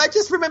 Dan, I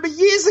just remember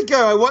years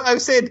ago I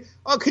said,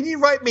 can you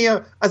write me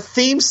a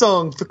theme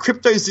song for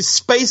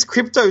Space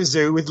Crypto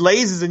Zoo with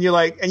lasers? And you're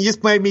like, and you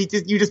just made me,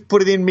 you just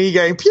put it in me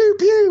going, pew,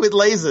 pew, with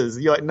lasers.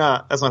 And you're like,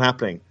 nah, that's not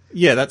happening.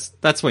 Yeah,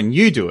 that's when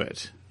you do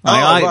it.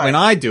 Right. When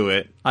I do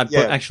it, I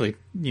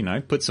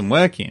put some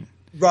work in.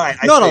 Right.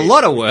 Not a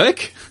lot of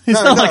work.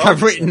 It's not like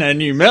I've written a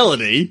new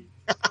melody.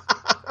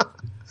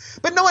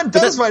 But no one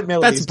does write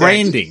melodies. That's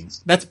branding.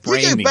 That's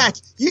branding.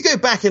 You go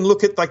back and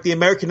look at like the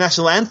American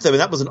National Anthem,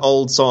 and that was an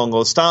old song,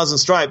 or Stars and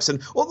Stripes,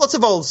 and lots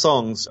of old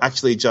songs are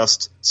actually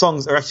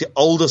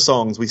older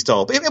songs we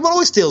stole. But everyone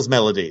always steals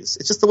melodies.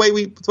 It's just the way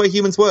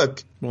humans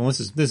work. Well,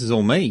 this is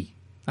all me.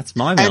 That's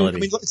my melody. And, I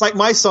mean, it's like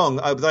my song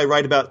that I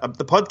write about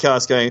the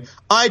podcast going,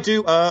 I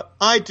do a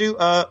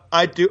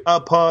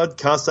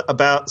podcast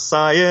about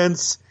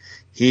science.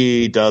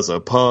 He does a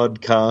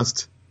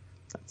podcast.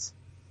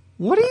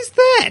 What is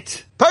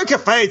that? Poker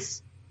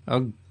Face!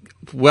 Oh,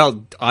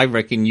 well, I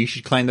reckon you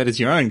should claim that as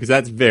your own, because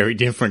that's very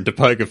different to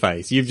Poker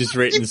Face. You've just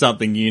written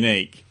something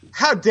unique.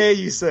 How dare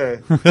you,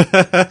 sir?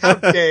 How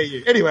dare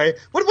you? Anyway,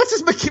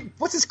 what's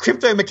this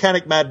Crypto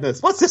Mechanic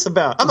madness? What's this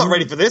about? I'm not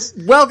ready for this.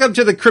 Welcome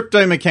to the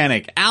Crypto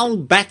Mechanic. Al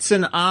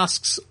Batson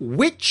asks,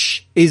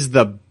 which is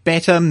the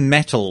better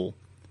metal?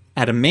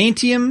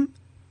 Adamantium,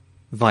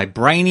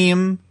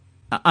 vibranium,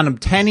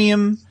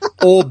 unobtainium,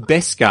 or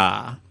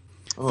Beskar?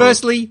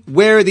 Firstly,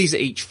 where are these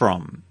each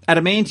from?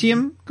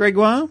 Adamantium,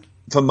 Gregoire?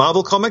 For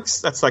Marvel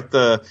Comics, that's like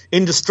the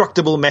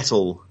indestructible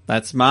metal.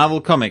 That's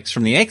Marvel Comics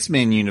from the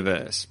X-Men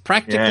universe.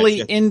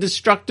 Practically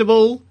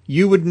indestructible.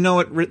 You would know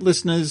it,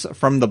 listeners,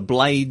 from the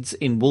blades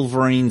in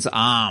Wolverine's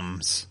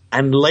arms.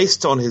 And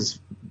laced on his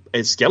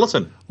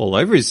skeleton. All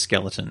over his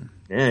skeleton.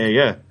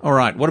 Yeah. All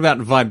right, what about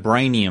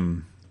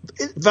vibranium?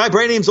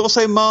 Vibranium's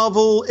also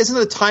Marvel. Isn't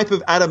it a type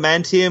of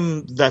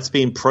adamantium that's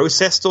been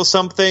processed or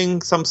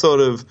something? Some sort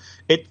of...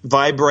 It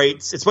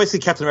vibrates. It's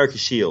basically Captain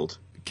America's shield.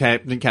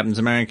 Captain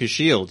America's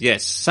shield,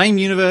 yes. Same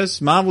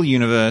universe, Marvel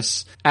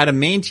universe.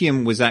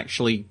 Adamantium was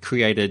actually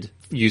created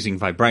using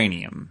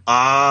vibranium.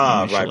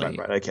 Right.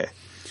 Okay.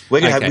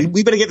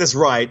 We better get this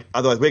right,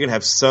 otherwise we're going to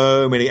have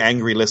so many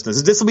angry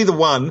listeners. This will be the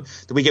one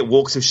that we get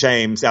walks of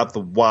shames out the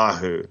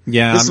wahoo.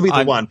 Yeah, this will be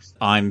the one.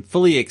 I'm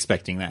fully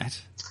expecting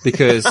that,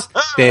 because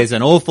there's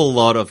an awful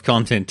lot of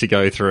content to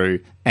go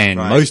through, and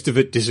most of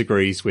it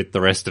disagrees with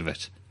the rest of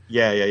it.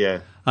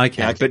 Yeah.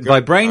 Okay, but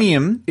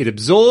vibranium, it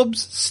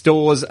absorbs,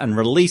 stores, and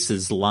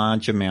releases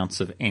large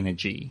amounts of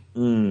energy.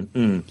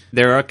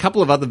 There are a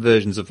couple of other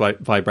versions of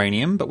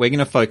vibranium, but we're going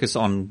to focus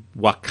on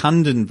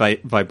Wakandan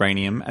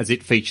vibranium, as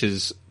it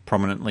features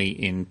prominently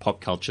in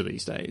pop culture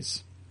these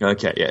days.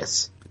 Okay,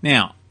 yes.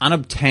 Now,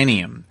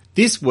 unobtainium.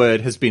 This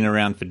word has been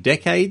around for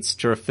decades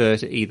to refer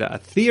to either a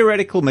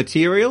theoretical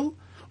material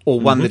or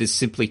one that is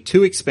simply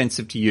too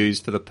expensive to use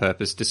for the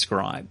purpose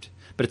described.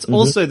 But it's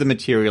also the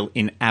material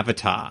in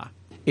Avatar.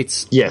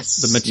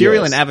 The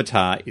material in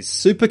Avatar is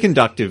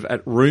superconductive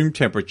at room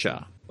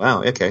temperature.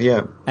 Wow, okay,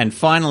 yeah. And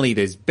finally,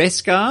 there's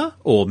Beskar,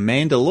 or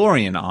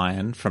Mandalorian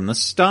iron, from the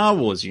Star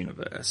Wars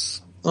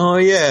universe. Oh,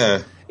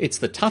 yeah. It's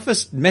the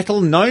toughest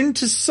metal known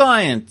to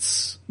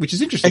science, which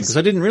is interesting, because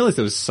I didn't realize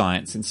there was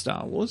science in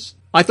Star Wars.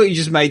 I thought you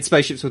just made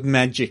spaceships with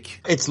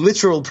magic. It's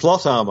literal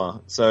plot armor.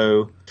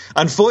 So,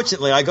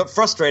 unfortunately, I got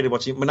frustrated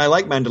watching, when I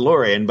like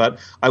Mandalorian, but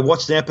I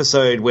watched an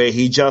episode where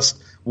he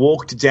just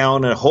walked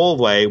down a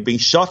hallway being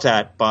shot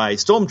at by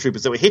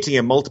stormtroopers that were hitting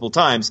him multiple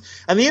times,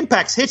 and the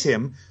impacts hit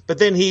him,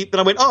 but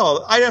I went,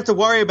 I don't have to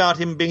worry about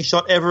him being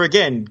shot ever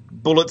again.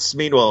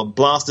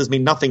 Blasters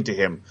mean nothing to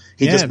him.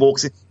 He just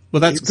walks in. Well,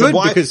 that's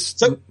good,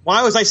 So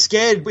why was I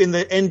scared in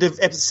the end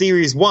of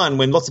Series 1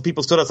 when lots of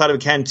people stood outside of a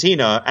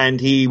cantina and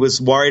he was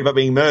worried about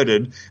being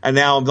murdered, and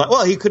now I'm like,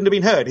 well, he couldn't have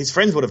been hurt. His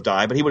friends would have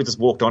died, but he would have just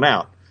walked on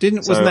out.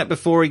 Wasn't that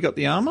before he got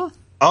the armor?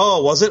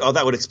 Oh, was it? Oh,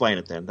 that would explain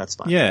it then. That's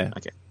fine. Yeah.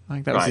 Okay. I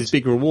think that was his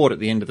big reward at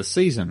the end of the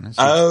season. He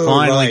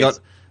finally got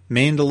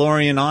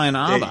Mandalorian iron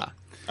armor.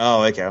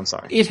 Oh, okay, I'm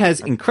sorry. It has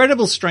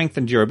incredible strength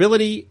and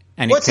durability.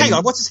 And hang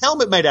on, what's his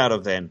helmet made out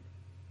of then?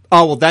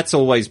 Oh, well, that's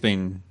always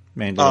been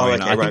Mandalorian.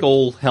 okay, I think right.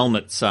 all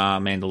helmets are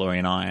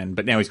Mandalorian iron,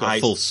 but now he's got a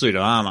full suit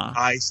of armor.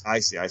 I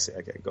see.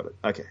 Okay, got it.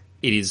 Okay.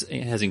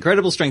 It has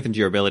incredible strength and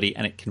durability,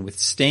 and it can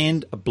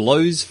withstand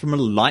blows from a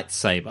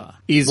lightsaber.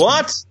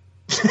 What?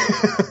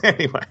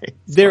 Anyway,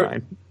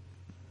 fine.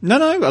 No,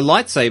 a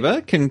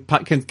lightsaber can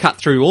cut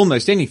through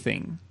almost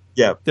anything.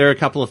 Yeah. There are a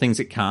couple of things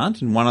it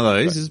can't, and one of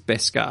those is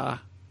Beskar.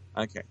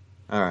 Okay.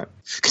 All right.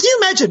 Can you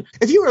imagine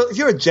if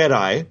you're a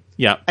Jedi?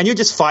 Yeah. And you're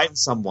just fighting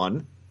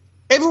someone.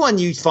 Everyone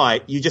you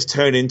fight, you just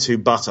turn into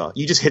butter.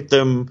 You just hit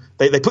them.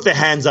 They put their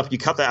hands up. You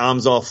cut their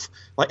arms off.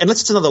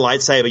 Unless it's another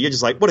lightsaber, you're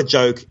just like, what a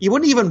joke. You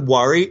wouldn't even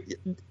worry.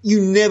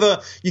 You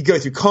go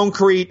through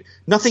concrete.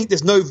 Nothing.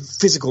 There's no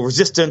physical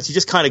resistance. You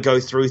just kind of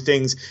go through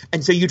things.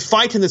 And so you'd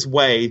fight in this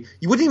way.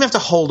 You wouldn't even have to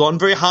hold on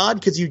very hard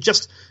because you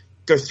just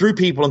go through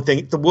people and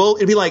think the world.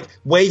 It'd be like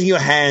waving your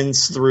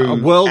hands through a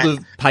world of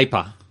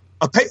paper.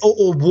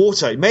 Or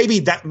water,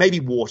 maybe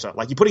water.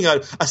 Like you're putting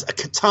a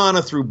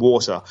katana through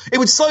water. It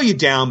would slow you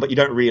down, but you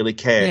don't really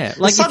care. Yeah,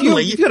 like if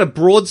you've got a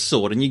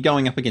broadsword and you're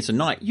going up against a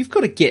knight, you've got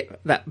to get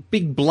that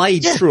big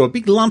blade through a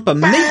big lump of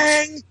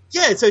meat.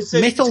 Yeah, so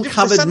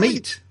metal-covered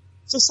meat.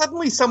 So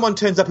suddenly someone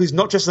turns up who's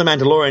not just the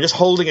Mandalorian, just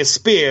holding a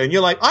spear, and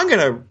you're like, I'm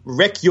going to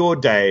wreck your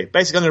day.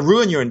 Basically, I'm going to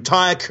ruin your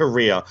entire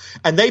career.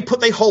 And they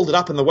hold it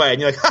up in the way, and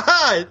you're like,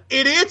 ha-ha,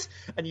 idiot!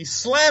 And you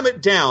slam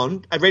it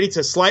down, ready to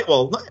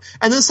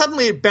and then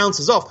suddenly it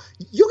bounces off.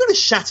 You're going to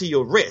shatter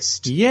your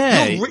wrist.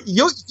 Yeah.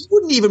 You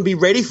wouldn't even be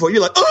ready for it.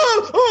 You're like,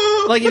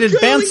 oh! Like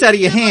it'd bounce out of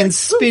your hands,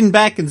 spin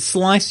back, and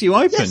slice you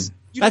open. Yes,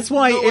 that's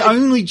why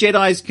only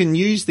Jedis can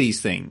use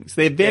these things.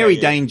 They're very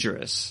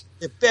dangerous.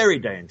 They're very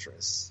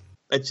dangerous.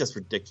 It's just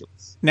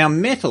ridiculous. Now,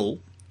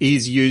 metal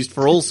is used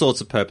for all sorts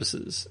of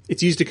purposes.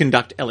 It's used to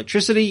conduct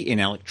electricity in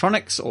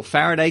electronics or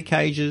Faraday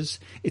cages.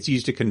 It's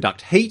used to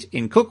conduct heat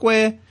in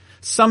cookware.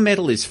 Some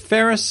metal is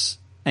ferrous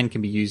and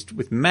can be used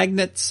with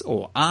magnets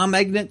or are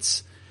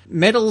magnets.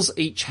 Metals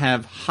each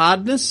have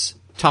hardness,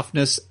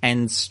 toughness,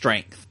 and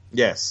strength.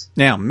 Yes.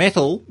 Now,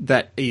 metal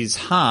that is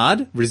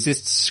hard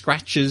resists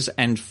scratches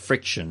and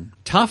friction.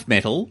 Tough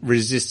metal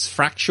resists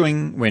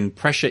fracturing when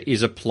pressure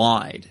is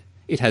applied.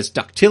 It has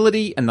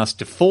ductility and thus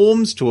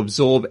deforms to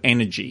absorb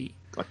energy.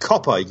 Like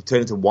copper, you can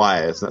turn into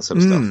wires and that sort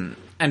of stuff.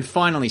 And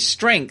finally,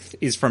 strength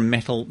is from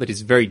metal that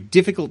is very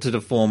difficult to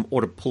deform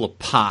or to pull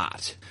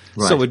apart.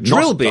 Right. So a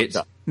drill bit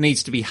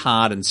needs to be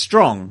hard and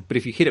strong, but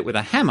if you hit it with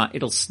a hammer,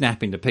 it'll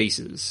snap into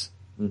pieces.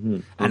 Mm-hmm.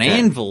 Okay. An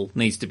anvil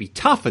needs to be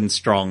tough and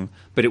strong,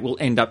 but it will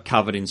end up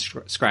covered in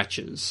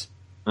scratches.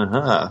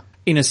 Uh-huh.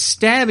 In a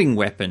stabbing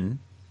weapon,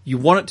 you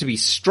want it to be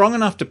strong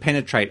enough to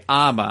penetrate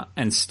armor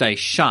and stay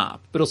sharp,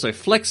 but also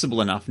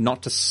flexible enough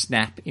not to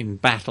snap in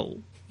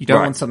battle. You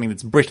don't want something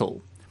that's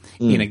brittle.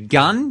 In a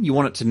gun, you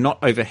want it to not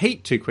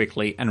overheat too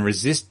quickly and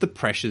resist the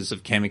pressures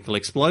of chemical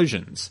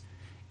explosions.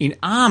 In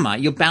armor,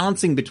 you're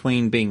balancing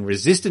between being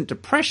resistant to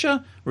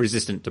pressure,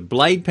 resistant to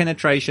blade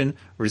penetration,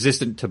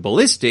 resistant to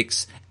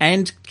ballistics,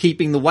 and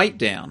keeping the weight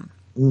down.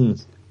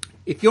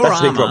 If your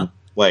armor...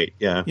 Weight,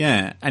 yeah.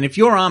 Yeah, and if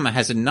your armor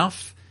has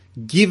enough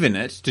given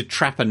it to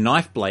trap a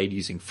knife blade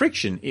using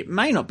friction, it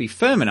may not be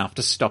firm enough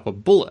to stop a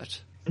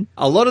bullet.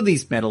 A lot of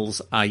these metals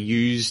are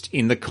used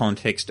in the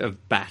context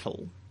of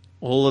battle.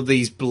 All of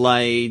these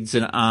blades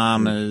and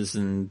armors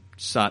and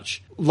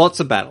such. Lots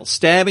of battles.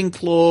 Stabbing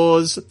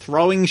claws,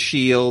 throwing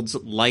shields,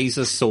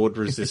 laser sword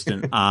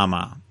resistant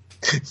armor.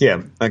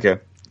 Yeah, okay.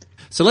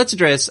 So let's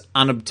address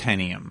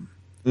unobtainium.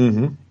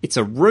 Mm-hmm. It's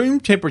a room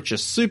temperature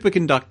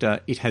superconductor.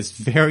 It has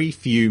very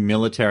few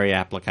military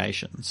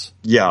applications.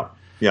 Yeah.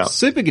 Yeah.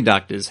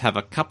 Superconductors have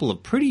a couple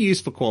of pretty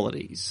useful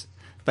qualities.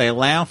 They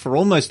allow for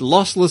almost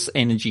lossless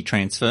energy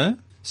transfer,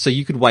 so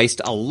you could waste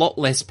a lot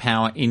less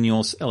power in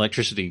your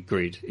electricity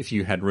grid if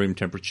you had room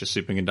temperature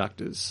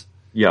superconductors.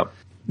 Yeah.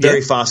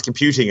 Very fast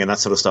computing and that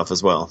sort of stuff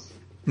as well.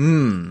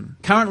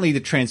 Currently, the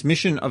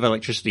transmission of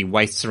electricity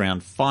wastes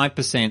around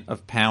 5%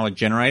 of power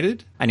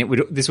generated, and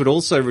this would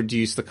also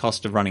reduce the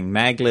cost of running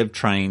maglev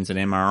trains and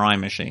MRI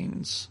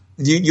machines.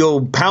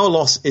 Your power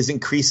loss is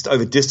increased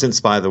over distance,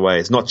 by the way.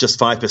 It's not just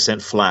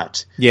 5%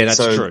 flat. Yeah, that's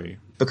true.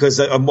 Because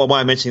why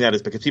I'm mentioning that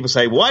is because people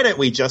say, why don't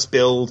we just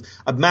build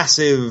a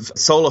massive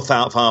solar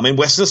farm in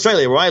Western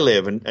Australia where I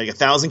live and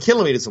 1,000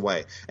 kilometers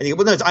away? And you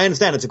go, well, no, I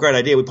understand it's a great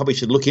idea. We probably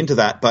should look into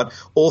that. But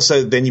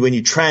also then when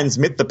you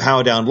transmit the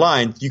power down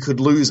line, you could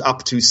lose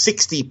up to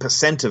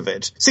 60% of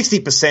it.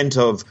 60%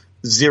 of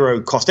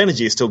zero cost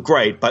energy is still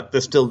great, but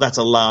that's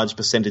a large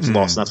percentage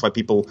loss, and that's why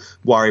people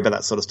worry about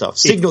that sort of stuff.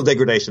 Signal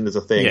degradation is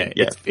a thing.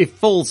 Yeah. It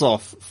falls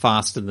off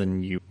faster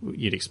than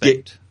you'd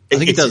expect. I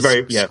think it does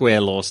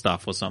square law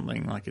stuff or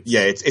something like it.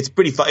 Yeah, it's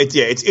pretty fun.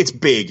 It's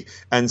big,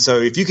 and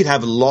so if you could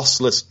have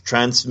lossless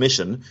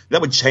transmission,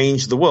 that would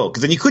change the world.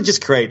 Because then you could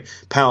just create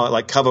power,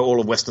 like cover all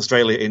of Western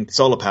Australia in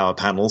solar power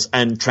panels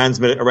and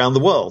transmit it around the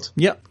world.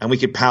 Yep, and we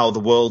could power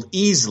the world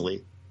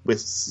easily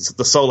with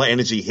the solar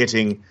energy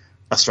hitting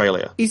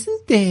Australia.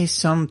 Isn't there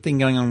something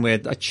going on where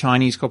a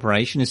Chinese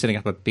corporation is setting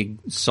up a big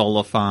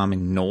solar farm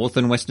in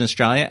northern Western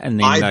Australia, and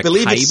then I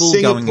believe it's cable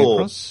going Singapore.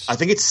 across? I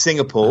think it's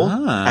Singapore,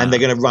 and they're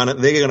going to run it.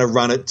 They're going to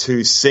run it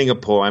to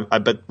Singapore.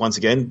 But once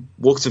again,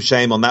 walks of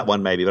shame on that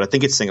one, maybe. But I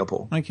think it's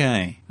Singapore.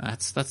 Okay,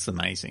 that's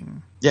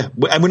amazing. Yeah,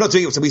 and we're not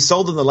doing it. So we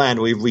sold them the land.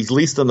 We've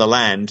leased them the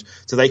land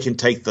so they can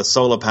take the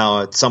solar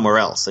power somewhere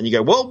else. And you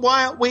go, well,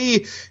 why aren't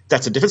we?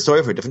 That's a different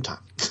story for a different time.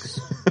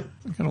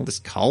 We've got all this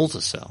coal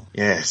to sell.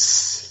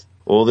 Yes.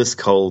 All this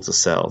coal to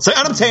sell. So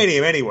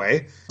unobtainium,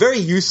 anyway, very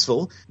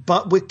useful,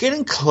 but we're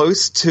getting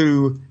close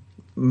to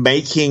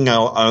making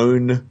our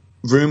own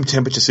room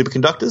temperature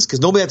superconductors,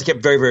 because normally they have to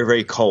get very, very,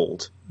 very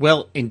cold.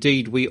 Well,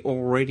 indeed, we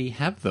already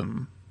have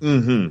them.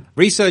 Mm-hmm.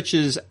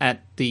 Researchers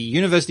at the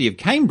University of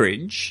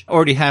Cambridge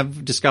already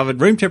have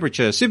discovered room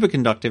temperature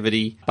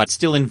superconductivity, but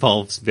still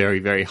involves very,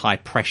 very high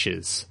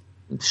pressures.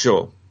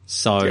 Sure.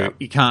 So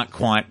you can't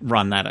quite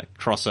run that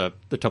across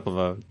the top of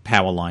a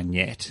power line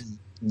yet.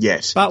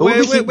 Yes. But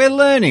we're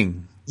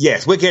learning.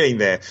 Yes, we're getting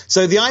there.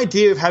 So the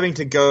idea of having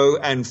to go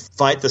and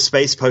fight the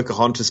space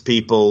Pocahontas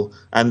people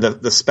and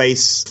the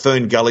space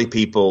Fern Gully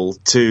people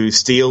to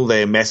steal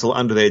their metal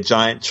under their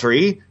giant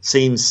tree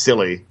seems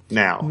silly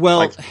now.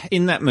 Well,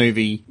 in that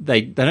movie,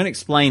 they don't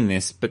explain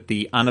this, but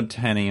the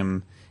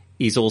unobtainium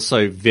is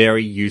also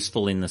very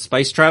useful in the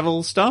space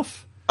travel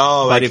stuff.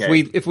 Oh, but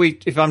okay.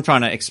 if I'm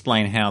trying to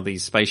explain how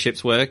these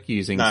spaceships work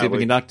using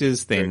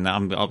superconductors, then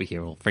I'll be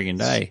here all friggin'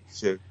 day.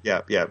 Sure.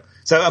 Yeah.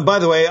 So, by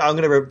the way, I'm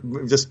going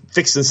to just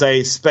fix and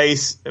say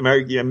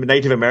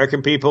Native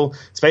American people,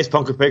 space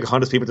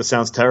Pocahontas people just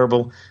sounds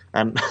terrible,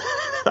 and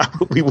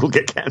we will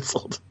get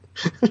cancelled.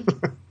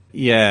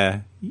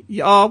 Yeah.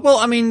 Oh, well,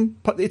 I mean,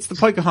 it's the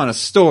Pocahontas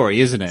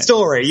story, isn't it?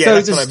 Story, yeah.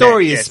 So the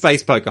story is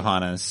Space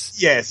Pocahontas.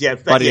 Yes.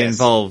 But it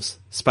involves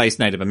space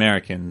Native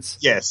Americans.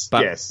 Yes,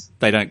 but yes.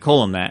 They don't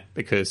call them that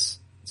because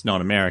it's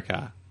not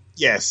America.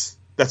 Yes,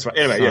 that's right.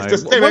 Anyway,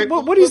 so, yes.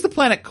 What is the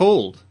planet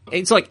called?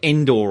 It's like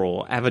Endor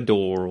or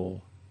Avador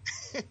or...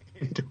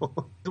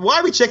 Why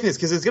are we checking this?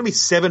 Because there's going to be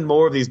 7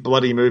 more of these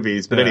bloody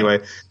movies. But anyway.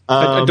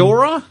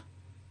 Adora?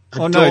 Oh,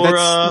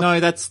 Adora.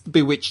 that's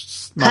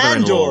Bewitched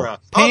mother-in-law.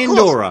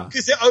 Pandora.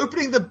 Because they're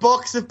opening the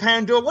box of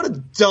Pandora. What a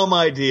dumb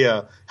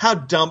idea. How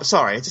dumb.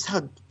 Sorry, just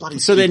how bloody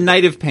So they're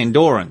native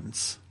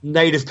Pandorans.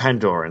 Native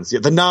Pandorans. Yeah,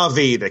 the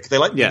Na'vi.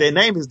 Their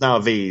name is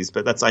Na'vis,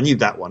 but I knew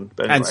that one.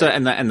 But anyway.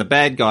 And the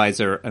bad guys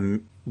are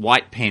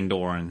white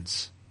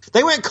Pandorans.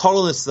 They weren't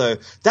colonists, though.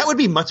 That would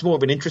be much more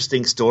of an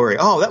interesting story.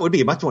 Oh, that would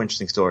be a much more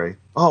interesting story.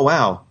 Oh,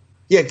 wow.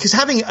 Yeah, because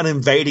having an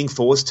invading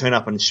force turn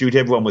up and shoot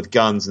everyone with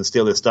guns and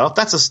steal their stuff,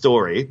 that's a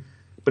story,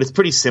 but it's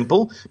pretty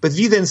simple. But if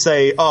you then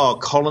say,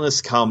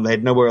 colonists come, they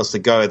had nowhere else to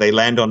go, they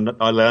land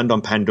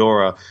on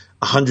Pandora,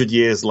 100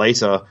 years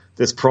later,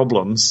 there's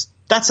problems,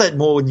 that's a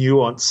more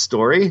nuanced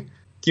story.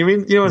 You know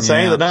what I'm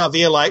saying? The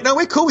Na'vi are like, no,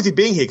 we're cool with you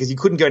being here because you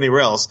couldn't go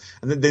anywhere else.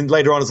 And then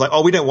later on it's like,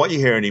 oh, we don't want you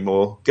here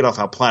anymore. Get off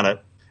our planet.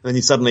 And then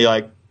you're suddenly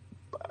like,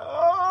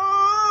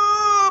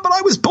 but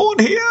I was born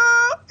here.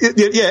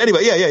 Yeah.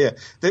 Anyway, yeah.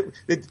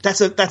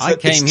 I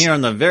came here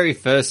on the very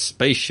first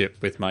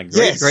spaceship with my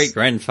great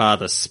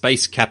grandfather,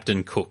 Space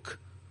Captain Cook.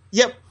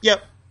 Yep.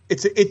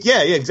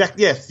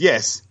 Exactly.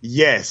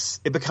 Yes.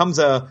 It becomes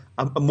a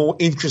more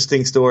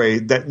interesting story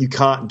that you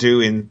can't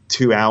do in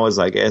 2 hours,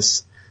 I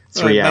guess.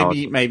 3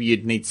 hours. Maybe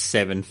you'd need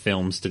 7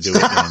 films to do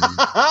it. Then.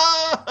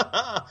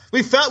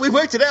 We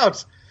worked it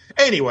out.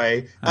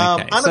 Anyway,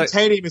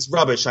 unobtainium is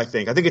rubbish, I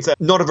think. I think it's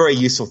not a very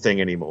useful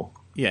thing anymore.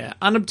 Yeah,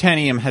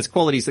 unobtainium has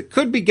qualities that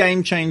could be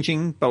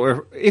game-changing,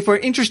 but if we're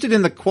interested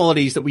in the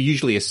qualities that we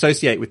usually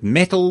associate with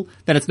metal,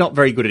 then it's not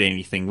very good at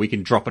anything. We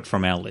can drop it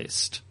from our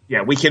list.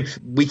 Yeah, we can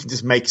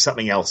just make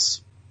something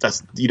else.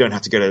 You don't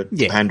have to go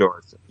to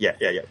Pandora. Yeah.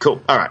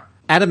 Cool. All right.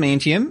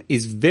 Adamantium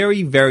is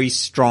very, very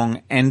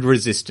strong and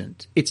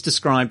resistant. It's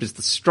described as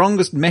the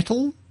strongest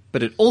metal,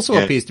 but it also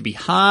appears to be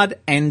hard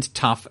and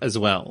tough as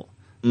well.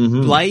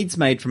 Mm-hmm. Blades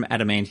made from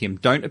adamantium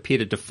don't appear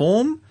to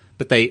deform,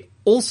 but they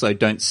also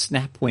don't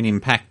snap when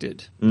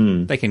impacted.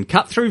 They can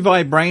cut through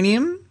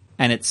vibranium,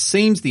 and it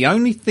seems the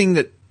only thing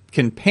that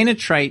can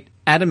penetrate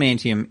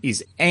adamantium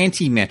is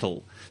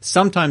antimetal,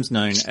 sometimes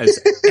known as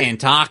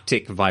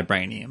Antarctic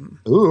vibranium.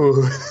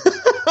 Ooh.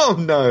 Oh,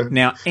 no.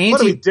 Now,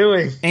 what are we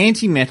doing?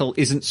 Antimetal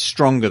isn't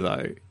stronger,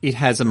 though. It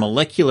has a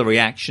molecular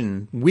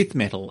reaction with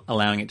metal,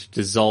 allowing it to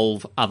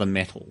dissolve other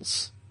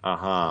metals.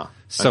 Uh-huh.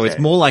 So it's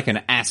more like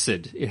an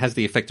acid. It has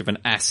the effect of an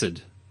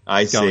acid.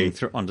 I going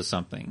see. onto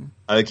something.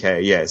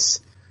 Okay,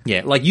 yes.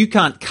 Yeah, like you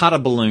can't cut a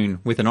balloon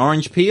with an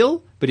orange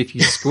peel, but if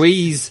you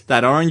squeeze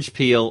that orange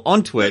peel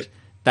onto it,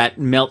 that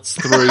melts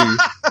through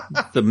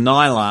the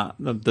nylon,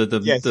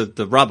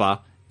 the rubber,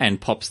 and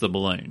pops the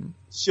balloon.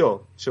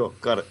 Sure.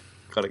 Got it.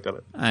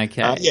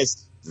 Okay.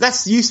 Yes.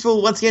 That's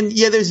useful. Once again,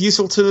 there's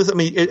useful to this. I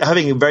mean,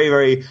 having a very,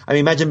 very,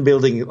 imagine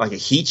building like a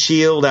heat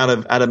shield out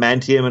of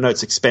adamantium. I know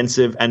it's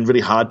expensive and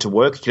really hard to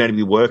work. It can only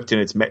be worked in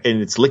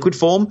its liquid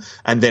form.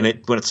 And then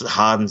when it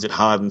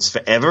hardens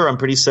forever, I'm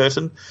pretty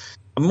certain.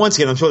 And once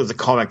again, I'm sure there's a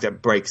comic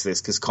that breaks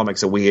this because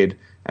comics are weird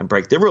and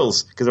break their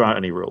rules because there aren't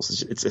any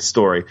rules. It's a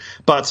story.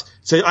 But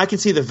so I can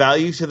see the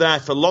value to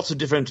that for lots of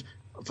different.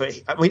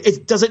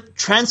 Does it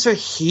transfer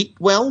heat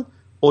well,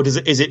 or is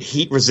it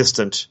heat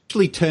resistant? It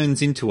actually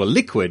turns into a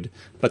liquid,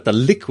 but the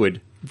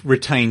liquid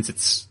retains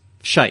its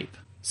shape.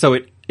 So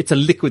it's a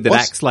liquid that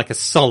acts like a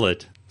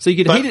solid. So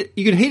you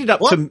could heat it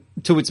up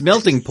to its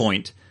melting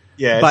point.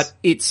 Yes. But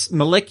its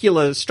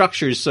molecular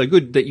structure is so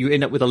good that you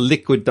end up with a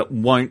liquid that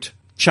won't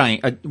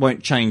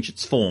change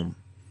its form.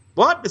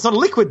 What? It's not a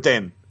liquid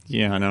then?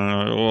 Yeah, I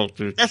know.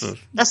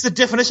 That's the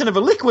definition of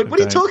a liquid.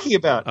 What are you talking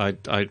about?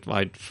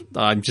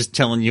 I'm just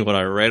telling you what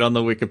I read on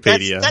the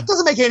Wikipedia. That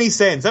doesn't make any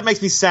sense. That makes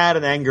me sad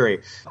and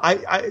angry.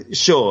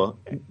 Sure.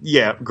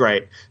 Yeah,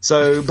 great.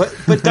 So,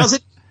 but does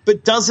it?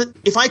 But does it?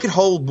 If I could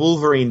hold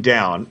Wolverine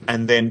down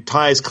and then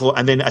tie his claw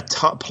and then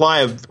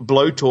apply a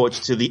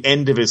blowtorch to the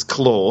end of his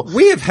claw,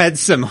 we have had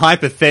some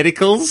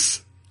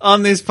hypotheticals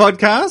on this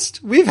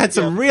podcast. We've had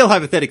some real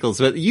hypotheticals,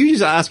 but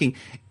you are asking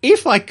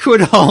if I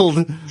could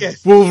hold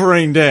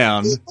Wolverine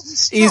down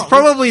is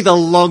probably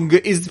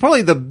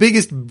the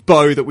biggest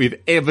bow that we've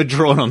ever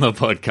drawn on the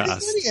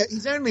podcast.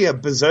 He's only a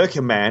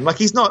berserker man. Like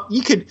he's not.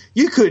 You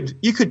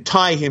could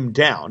tie him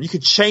down. You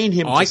could chain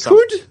him. I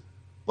could.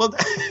 Well.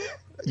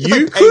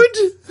 You could?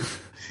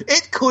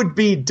 It could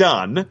be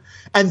done.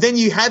 And then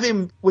you have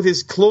him with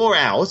his claw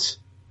out.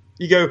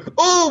 You go,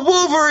 oh,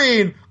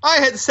 Wolverine,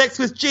 I had sex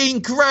with Jean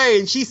Grey,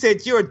 and she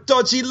said you're a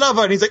dodgy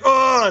lover. And he's like,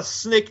 oh,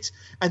 snicked.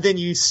 And then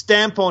you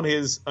stamp on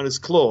his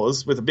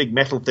claws with a big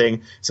metal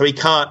thing so he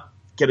can't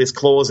get his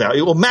claws out.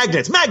 Or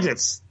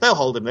magnets. They'll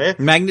hold him there.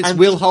 Magnets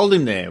will hold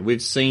him there.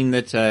 We've seen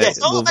that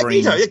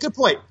Wolverine... Magneto. Yeah, good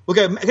point. We're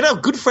going to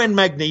have good friend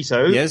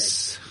Magneto.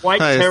 Yes. White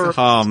terror.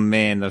 Oh,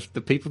 man,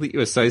 the people that you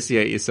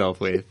associate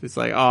yourself with. It's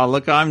like, oh,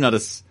 look, I'm not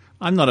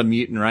a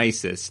mutant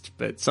racist,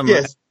 but some...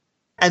 Yes.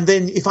 And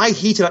then if I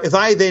heat it up, if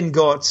I then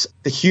got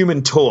the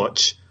Human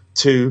Torch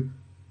to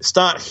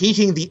start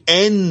heating the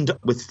end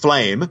with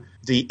flame,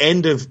 the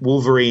end of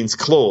Wolverine's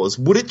claws,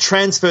 would it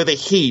transfer the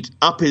heat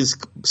up his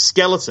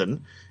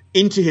skeleton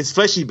into his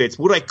fleshy bits?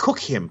 Would I cook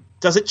him?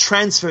 Does it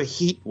transfer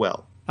heat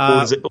well? Or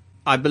does it...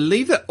 I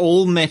believe that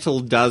all metal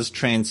does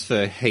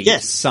transfer heat,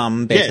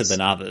 some better than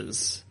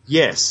others.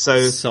 Yes,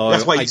 so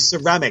that's why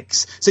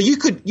ceramics. So you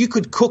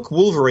could cook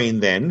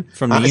Wolverine then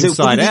from the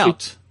inside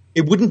out.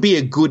 It wouldn't be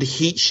a good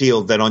heat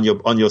shield then on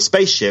your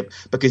spaceship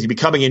because you'd be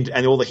coming in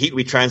and all the heat would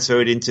be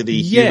transferred into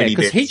the human bits. Yeah,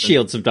 because heat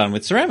shields are done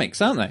with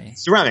ceramics, aren't they?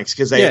 Ceramics,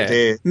 because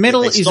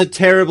metal is a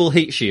terrible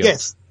heat shield.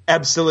 Yes.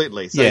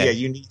 Absolutely. So,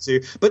 you need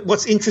to. But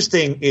what's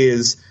interesting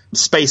is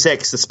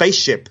SpaceX, the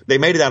spaceship, they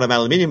made it out of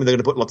aluminium and they're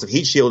going to put lots of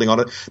heat shielding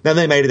on it. Then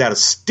they made it out of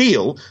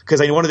steel because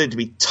they wanted it to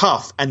be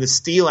tough. And the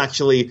steel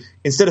actually,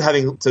 instead of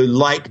having to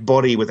light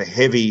body with a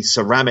heavy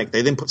ceramic,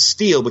 they then put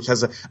steel, which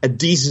has a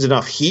decent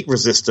enough heat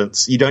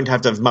resistance. You don't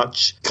have to have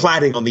much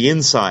cladding on the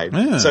inside.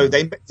 Yeah. So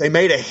they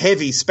made a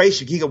heavy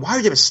spaceship. You go, why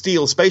would you have a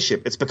steel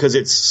spaceship? It's because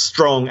it's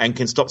strong and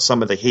can stop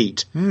some of the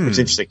heat, which is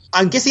interesting.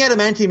 I'm guessing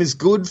adamantium is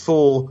good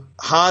for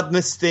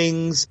hardness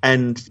things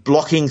and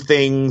blocking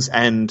things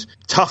and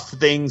tough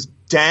things.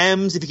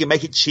 Dams, if you can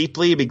make it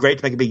cheaply, it'd be great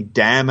to make a big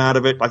dam out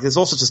of it. Like, there's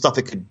all sorts of stuff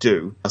it could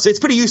do. So it's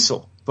pretty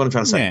useful, is what I'm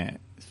trying to say. Yeah,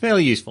 it's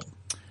fairly useful.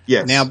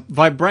 Yes. Now,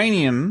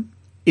 vibranium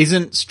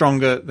isn't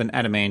stronger than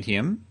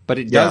adamantium, but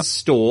it does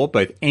store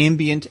both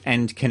ambient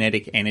and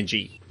kinetic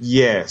energy.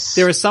 Yes.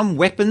 There are some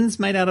weapons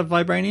made out of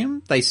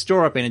vibranium. They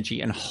store up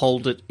energy and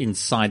hold it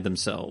inside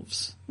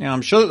themselves. Now,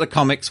 I'm sure that the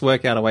comics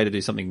work out a way to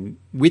do something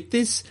with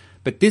this,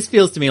 but this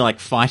feels to me like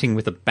fighting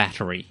with a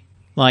battery.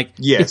 Like,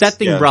 if that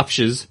thing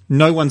ruptures,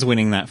 no one's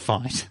winning that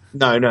fight.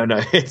 No.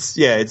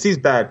 It seems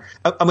bad.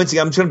 I'm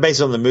trying to base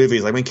it on the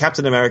movies. Like when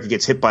Captain America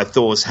gets hit by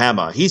Thor's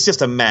hammer, he's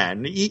just a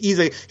man. He's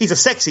a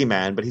sexy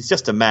man, but he's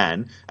just a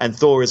man. And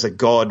Thor is a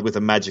god with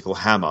a magical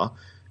hammer.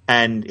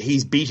 And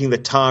he's beating the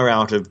tar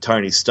out of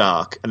Tony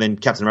Stark. And then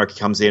Captain America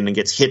comes in and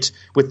gets hit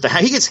with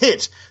he gets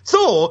hit.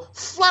 Thor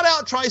flat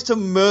out tries to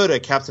murder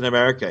Captain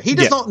America. He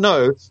does not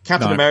know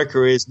Captain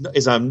America is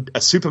a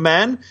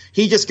Superman.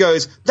 He just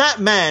goes, that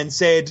man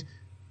said,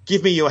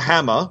 give me your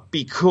hammer,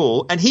 be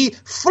cool. And he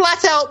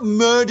flat out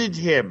murdered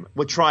him,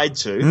 or tried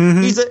to.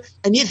 Mm-hmm.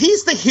 And yet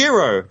he's the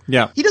hero.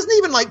 Yeah. He doesn't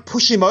even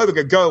push him over,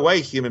 go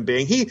away, human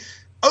being. He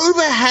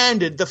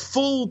overhanded the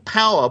full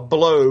power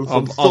blow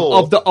from Thor.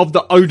 Of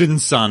the Odin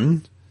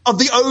son. Of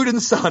the Odin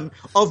son,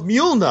 of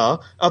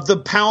Mjolnir, of the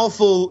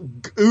powerful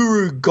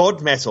Uru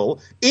god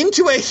metal,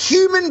 into a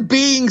human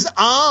being's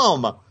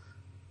arm.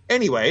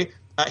 Anyway,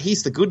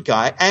 he's the good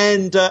guy.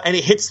 And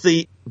it hits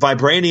the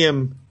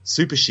vibranium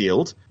super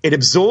shield. It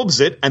absorbs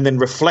it and then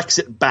reflects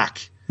it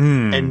back.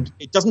 And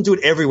it doesn't do it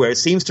everywhere. It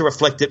seems to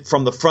reflect it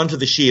from the front of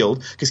the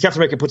shield because Captain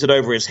America puts it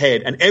over his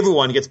head and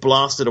everyone gets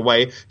blasted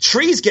away.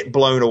 Trees get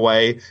blown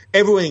away.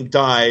 Everything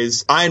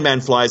dies. Iron Man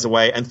flies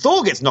away and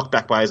Thor gets knocked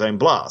back by his own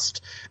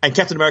blast. And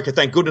Captain America,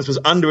 thank goodness, was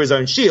under his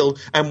own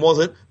shield and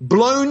wasn't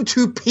blown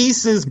to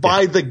pieces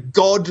by the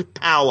god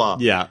power.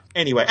 Yeah.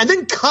 Anyway, and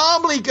then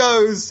calmly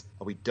goes,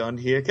 are we done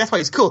here? That's why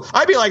he's cool.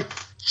 I'd be like,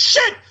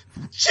 shit!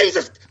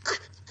 Jesus!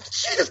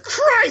 Jesus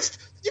Christ!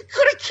 You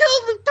could have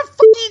killed him. The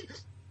fucking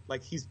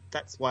like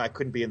that's why I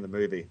couldn't be in the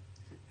movie.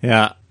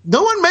 Yeah.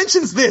 No one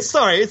mentions this.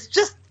 Sorry, it's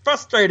just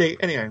frustrating.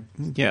 Anyway.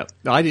 Yeah,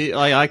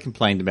 I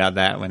complained about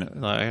that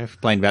when I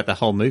complained about the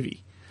whole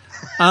movie.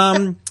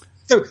 So,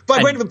 the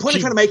point I'm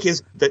trying to make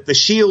is that the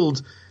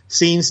shield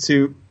seems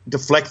to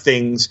deflect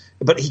things,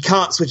 but he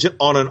can't switch it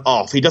on and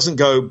off. He doesn't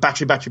go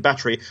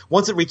battery.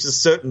 Once it reaches a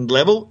certain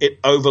level, it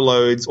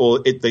overloads, or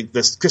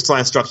the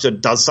crystalline structure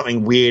does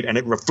something weird, and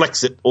it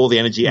reflects all the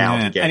energy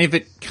out again. And if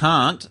it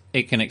can't,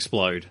 it can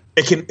explode.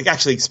 It can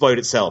actually explode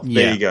itself.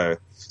 Yeah. There you go.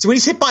 So when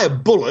he's hit by a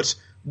bullet,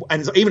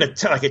 and even a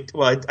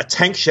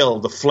tank shell,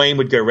 the flame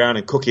would go around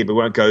and cook him, but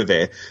won't go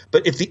there.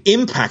 But if the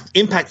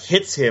impact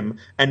hits him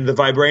and the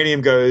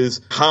vibranium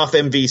goes half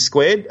mv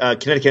squared,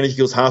 kinetic energy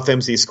equals half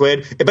mc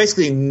squared, it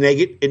basically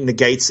it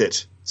negates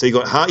it. So you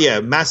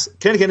got mass,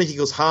 kinetic energy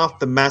equals half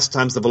the mass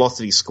times the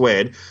velocity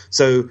squared.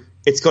 So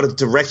it's got a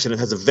direction, it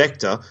has a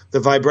vector. The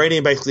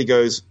vibranium basically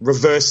goes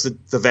reverse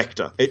the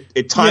vector.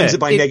 It times it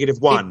by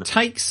 -1. It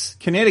takes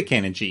kinetic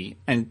energy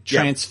and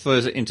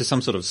transfers it into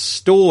some sort of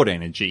stored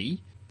energy.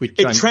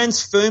 It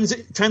transforms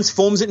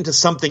it into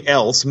something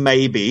else,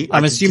 maybe.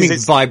 I'm assuming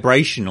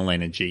vibrational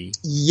energy.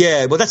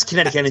 Yeah, well, that's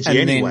kinetic energy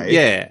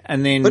anyway.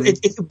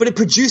 But it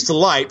produced the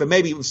light. But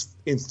maybe it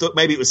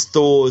was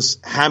Thor's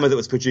hammer that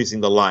was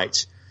producing the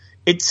light.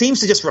 It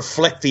seems to just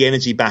reflect the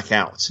energy back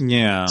out.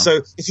 Yeah.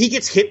 So if he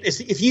gets hit,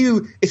 if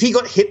he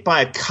got hit by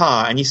a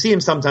car, and you see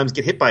him sometimes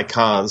get hit by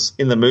cars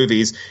in the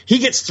movies, he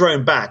gets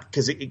thrown back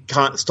because it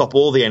can't stop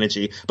all the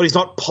energy, but he's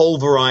not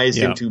pulverized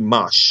into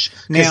mush.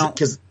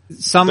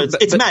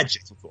 It's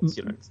magic, of course.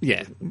 You know.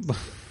 Yeah.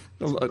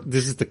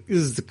 This is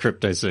the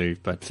crypto zoo,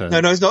 but no,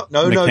 it's not.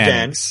 No,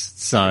 Dan.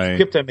 So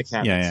crypto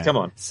mechanics. Yeah. Come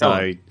on.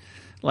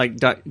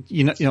 Like, I'm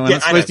not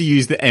supposed to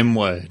use the M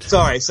word.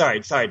 Sorry,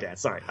 Dan.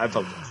 Sorry, I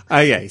apologize.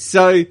 Okay,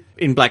 so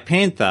in Black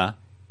Panther,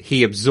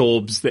 he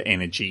absorbs the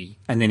energy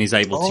and then is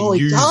able to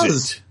use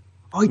it.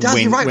 Oh, he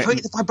does. You're right. He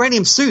has the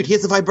vibranium suit. He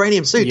has the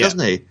vibranium suit, doesn't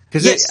he?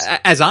 Because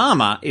as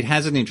armor, it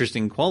has an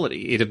interesting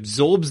quality. It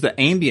absorbs the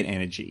ambient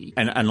energy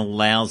and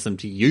allows them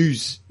to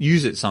use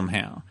it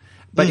somehow.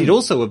 But it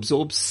also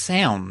absorbs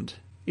sound.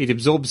 It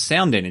absorbs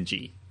sound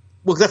energy.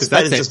 Well, that's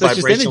just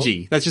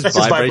energy. That's just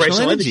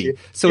vibrational energy.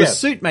 So a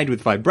suit made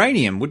with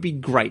vibranium would be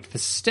great for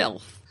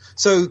stealth.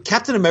 So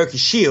Captain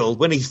America's shield,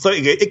 when he's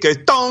floating, it goes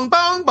dong,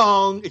 bong,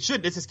 bong. It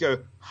shouldn't. It just go.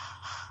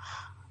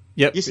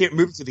 Yep. You see it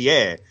move through the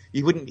air.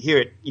 You wouldn't hear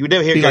it. You would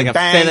never hear it going like a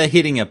bang. feather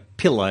hitting a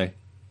pillow.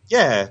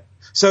 Yeah.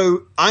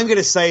 So I'm going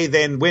to say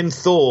then when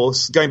Thor,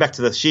 going back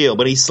to the shield,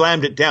 when he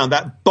slammed it down,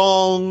 that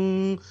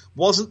bong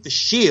wasn't the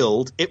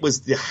shield, it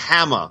was the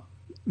hammer.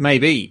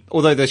 Maybe.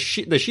 Although the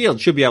shield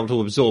should be able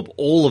to absorb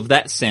all of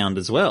that sound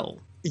as well.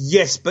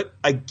 Yes, but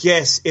I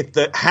guess if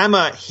the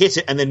hammer hit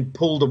it and then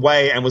pulled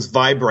away and was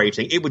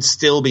vibrating, it would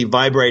still be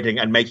vibrating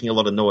and making a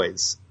lot of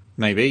noise.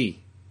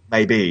 Maybe.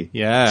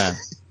 Yeah.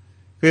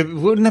 Yeah.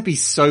 Wouldn't that be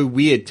so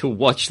weird to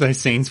watch those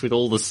scenes with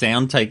all the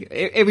sound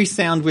every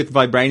sound with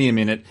vibranium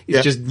in it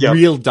is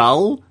real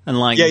dull and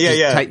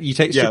you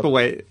strip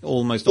away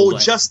almost all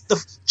that. Or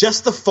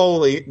just the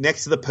Foley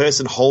next to the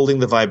person holding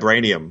the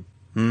vibranium.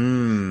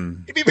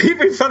 It'd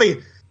be funny.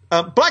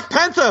 Black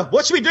Panther,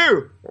 what should we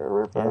do?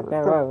 What's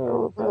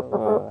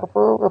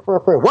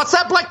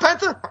that, Black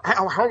Panther? Hang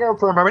on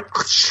for a moment.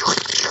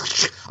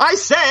 I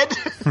said,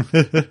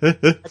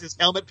 as his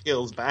helmet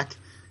peels back.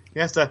 He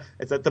has to.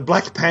 It's the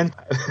Black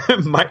Panther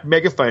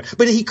megaphone,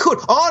 but he could.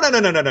 Oh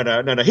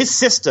no! His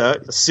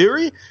sister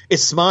Suri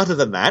is smarter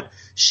than that.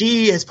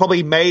 She has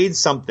probably made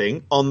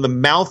something on the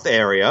mouth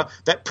area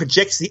that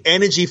projects the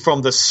energy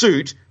from the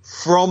suit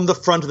from the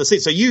front of the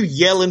suit. So you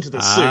yell into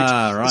the suit.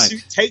 Right. The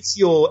suit takes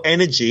your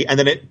energy and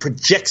then it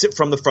projects it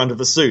from the front of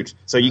the suit,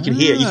 so you can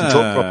hear. You can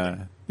talk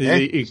properly. Yeah?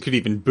 It could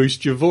even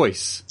boost your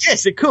voice.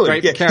 Yes, it could.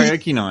 Great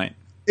karaoke night.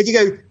 If you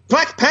go,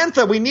 Black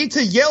Panther, we need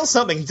to yell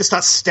something, he just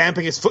starts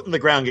stamping his foot in the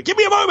ground. Give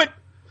me a moment.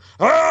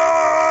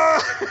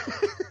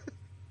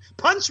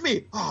 Punch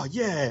me. Oh,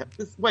 yeah.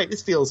 Wait,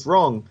 this feels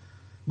wrong.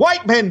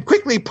 White men,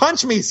 quickly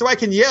punch me so I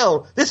can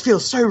yell. This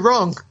feels so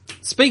wrong.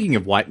 Speaking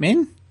of white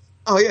men.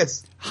 Oh,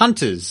 yes.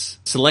 Hunters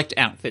select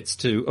outfits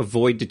to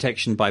avoid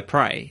detection by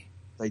prey.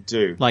 They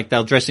do. Like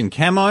they'll dress in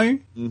camo,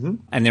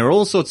 and there are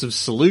all sorts of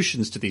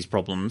solutions to these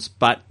problems,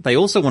 but they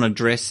also want to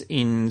dress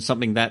in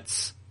something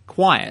that's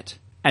quiet.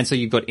 And so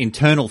you've got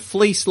internal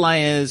fleece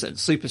layers and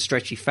super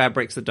stretchy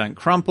fabrics that don't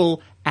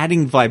crumple.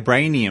 Adding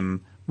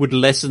vibranium would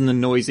lessen the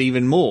noise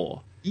even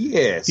more.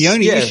 Yes. The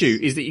only issue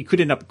is that you could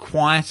end up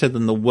quieter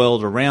than the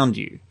world around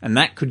you, and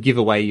that could give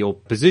away your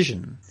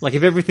position. Like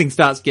if everything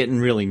starts getting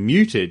really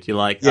muted, you're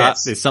like,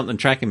 there's something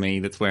tracking me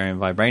that's wearing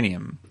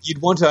vibranium.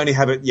 You'd want to only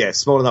have it,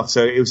 small enough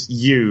so it was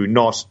you,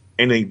 not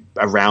anything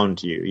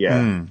around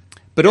you,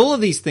 But all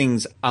of these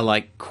things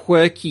are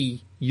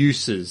quirky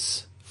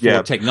uses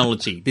for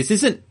technology. This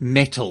isn't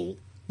metal.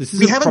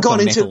 We haven't gone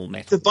into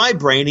the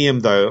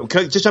vibranium, though.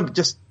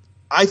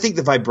 I think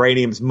the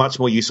vibranium is much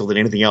more useful than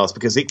anything else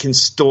because it can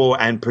store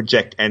and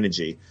project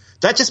energy.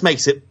 That just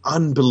makes it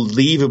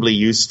unbelievably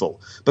useful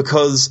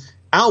because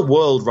our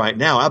world right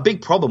now, our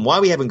big problem,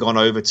 why we haven't gone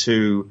over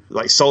to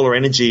like solar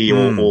energy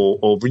or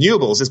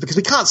renewables is because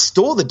we can't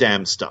store the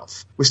damn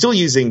stuff. We're still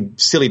using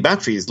silly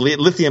batteries,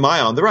 lithium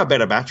ion. There are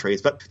better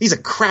batteries, but these are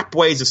crap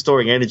ways of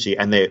storing energy,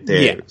 and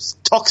they're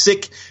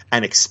toxic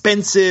and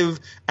expensive,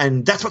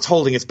 and that's what's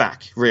holding us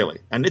back, really.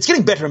 And it's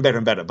getting better and better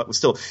and better, but we're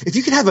still, if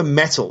you could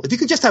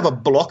just have a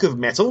block of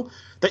metal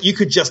that you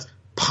could just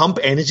pump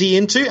energy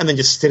into and then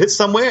just sit it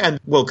somewhere, and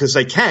because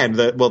they can,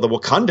 the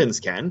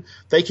Wakandans can,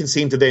 they can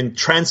seem to then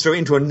transfer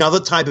into another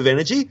type of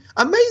energy.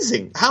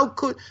 Amazing. How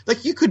could,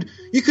 like, you could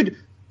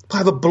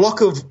have a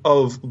block of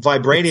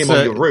vibranium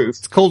on your roof.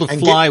 It's called a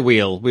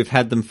flywheel. We've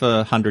had them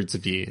for hundreds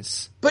of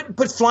years. But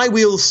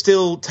flywheels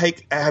still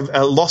have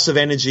a loss of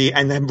energy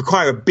and they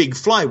require a big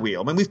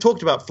flywheel. I mean, we've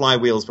talked about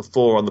flywheels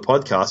before on the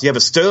podcast. You have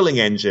a Stirling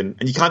engine,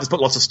 and you can't just put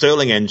lots of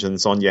Stirling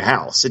engines on your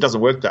house. It doesn't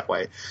work that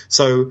way.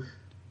 So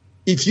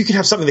if you could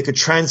have something that could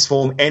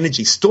transform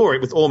energy, store it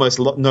with almost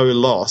no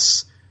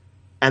loss,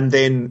 and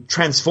then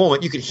transform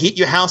it, you could heat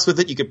your house with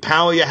it, you could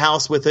power your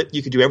house with it,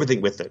 you could do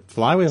everything with it.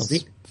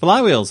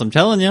 Flywheels, I'm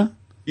telling you.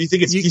 You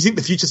think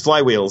the future's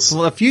flywheels?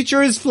 Well, the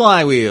future is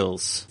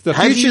flywheels. The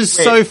future's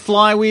so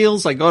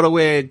flywheels, I gotta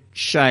wear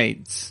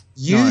shades.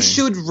 You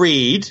should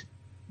read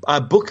a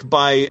book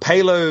by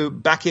Paolo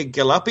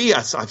Bacigalupi.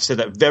 I've said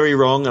that very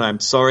wrong, and I'm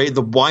sorry.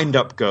 The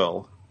Wind-Up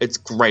Girl. It's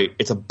great.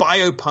 It's a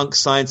biopunk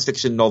science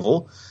fiction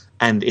novel,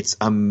 and it's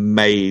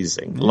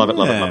amazing. Love it,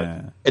 love it, love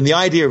it. And the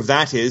idea of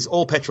that is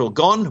all petrol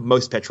gone,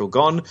 most petrol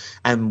gone,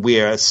 and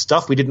we're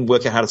stuffed. We didn't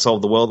work out how to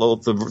solve the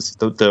world.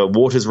 The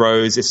waters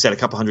rose. It's set a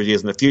couple hundred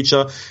years in the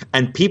future,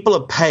 and people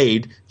are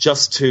paid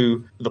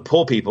the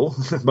poor people,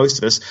 most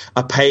of us,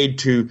 are paid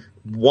to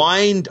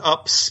wind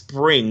up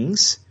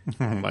springs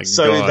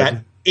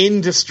that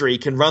industry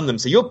can run them.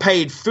 So you're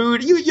paid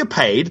food, you're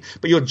paid,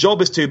 but your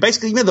job is to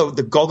basically, you know,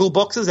 the goggle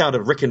boxes out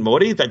of Rick and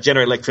Morty that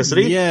generate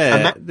electricity?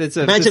 Yeah, there's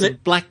a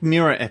Black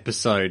Mirror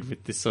episode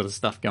with this sort of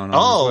stuff going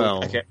on as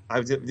well. Okay.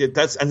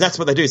 That's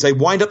what they do. So they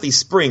wind up these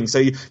springs.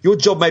 So your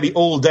job may be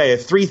all day.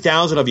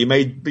 3,000 of you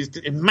made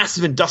a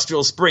massive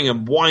industrial spring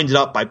and wind it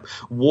up by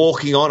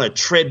walking on a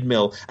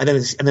treadmill, and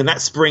then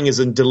that spring is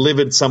then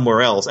delivered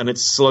somewhere else, and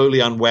it's slowly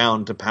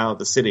unwound to power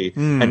the city.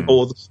 And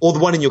or the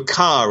one in your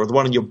car, or the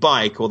one in your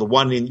bike, or the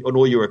one on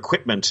all your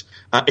equipment.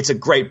 It's a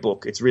great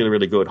book. It's really,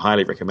 really good.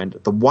 Highly recommend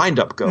it. The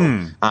Wind-Up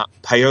Girl,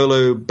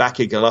 Paolo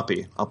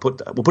Bacigalupi.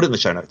 We'll put it in the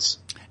show notes.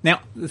 Now,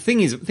 the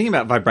thing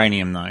about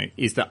vibranium, though,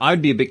 is that I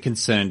would be a bit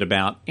concerned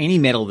about any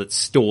metal that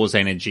stores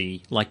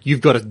energy. Like, you've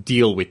got to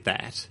deal with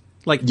that.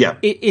 Like,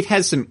 it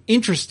has some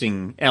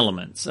interesting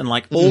elements, and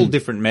like all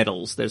different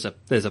metals, there's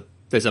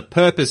a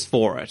purpose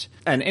for it.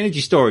 And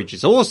energy storage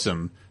is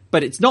awesome,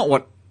 but it's not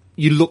what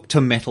you look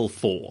to metal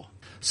for.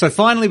 So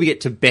finally we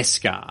get to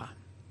Beskar.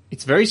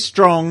 It's very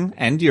strong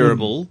and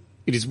durable.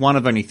 It is one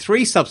of only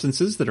 3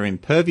 substances that are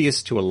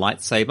impervious to a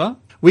lightsaber.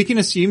 We can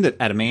assume that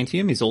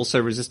adamantium is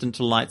also resistant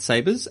to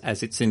lightsabers,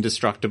 as it's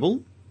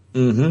indestructible.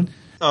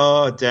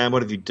 Oh, damn,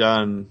 what have you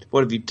done?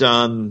 What have you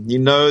done? You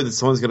know that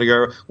someone's going to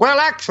go, well,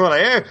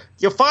 actually,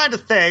 you'll find a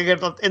thing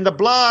in the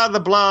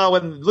blah,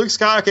 when Luke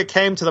Skywalker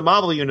came to the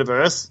Marvel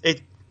Universe.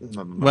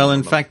 Well,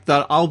 in fact,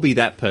 I'll be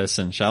that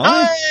person, shall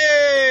I?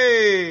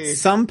 Hey!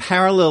 Some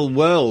parallel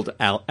world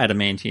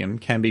adamantium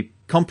can be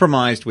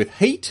compromised with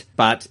heat,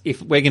 but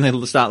if we're going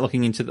to start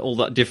looking into all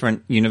the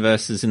different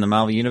universes in the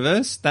Marvel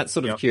Universe, that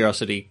sort of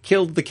curiosity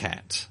killed the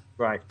cat.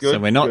 Right, good. So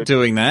we're not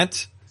doing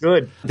that.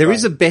 Good. There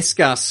is a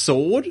Beskar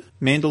sword.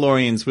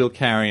 Mandalorians will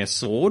carry a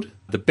sword.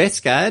 The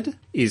Beskar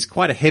is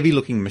quite a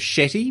heavy-looking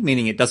machete,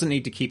 meaning it doesn't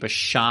need to keep a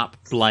sharp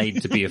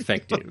blade to be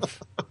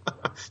effective.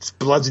 Just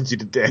bludgeons you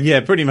to death.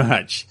 Yeah, pretty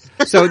much.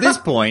 So at this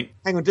point...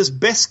 Hang on, does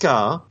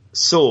Beskar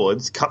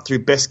swords cut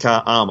through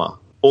Beskar armor?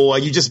 Or are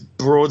you just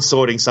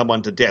broadswording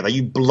someone to death? Are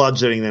you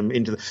bludgeoning them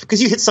into the...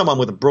 Because you hit someone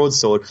with a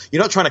broadsword,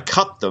 you're not trying to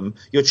cut them,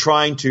 you're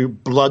trying to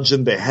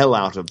bludgeon the hell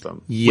out of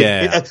them.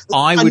 Yeah.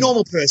 A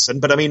normal person,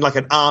 but I mean like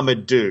an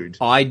armored dude.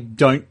 I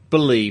don't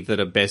believe that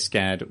a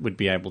Beskar would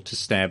be able to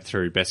stab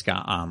through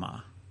Beskar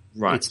armor.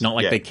 Right. It's not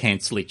like they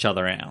cancel each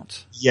other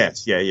out.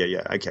 Yes, yeah.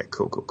 Okay,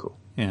 cool.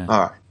 Yeah. All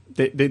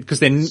right. Because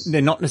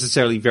they're not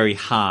necessarily very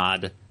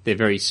hard. They're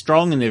very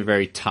strong and they're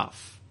very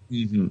tough.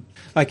 Mm-hmm.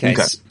 Okay.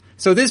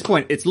 So at this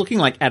point, it's looking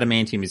like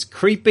adamantium is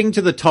creeping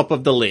to the top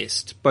of the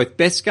list. Both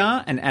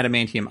Beskar and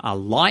adamantium are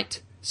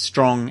light,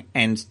 strong,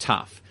 and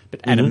tough.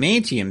 But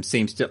adamantium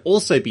seems to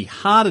also be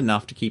hard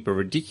enough to keep a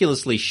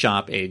ridiculously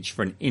sharp edge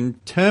for an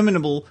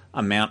interminable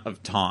amount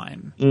of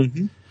time.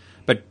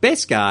 But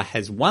Beskar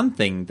has one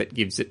thing that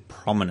gives it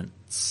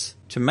prominence.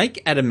 To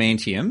make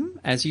adamantium,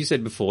 as you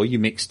said before, you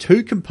mix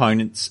 2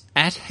 components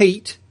at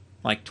heat,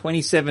 like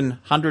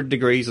 2700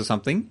 degrees or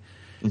something,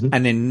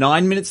 and then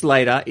 9 minutes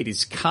later, it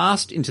is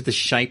cast into the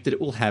shape that it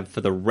will have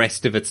for the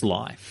rest of its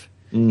life.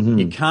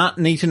 You can't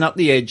neaten up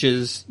the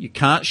edges, you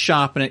can't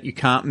sharpen it, you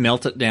can't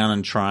melt it down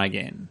and try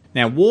again.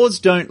 Now, wars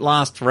don't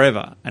last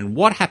forever, and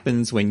what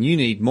happens when you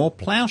need more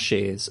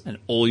plowshares and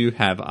all you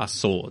have are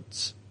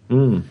swords?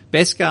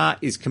 Beskar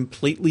is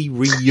completely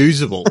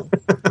reusable.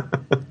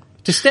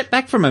 To step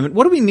back for a moment,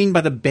 what do we mean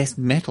by the best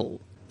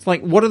metal? It's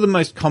like, what are the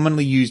most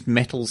commonly used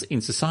metals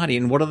in society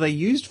and what are they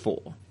used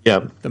for?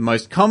 Yeah. The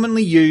most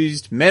commonly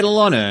used metal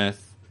on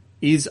Earth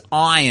is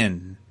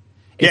iron.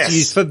 It's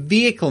used for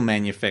vehicle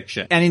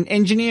manufacture and in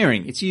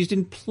engineering. It's used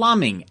in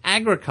plumbing,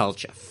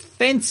 agriculture,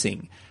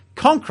 fencing.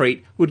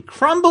 Concrete would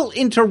crumble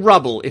into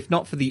rubble if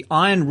not for the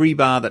iron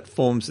rebar that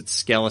forms its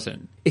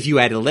skeleton. If you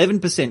add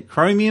 11%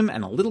 chromium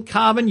and a little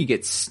carbon, you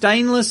get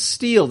stainless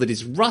steel that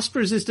is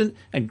rust-resistant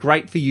and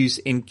great for use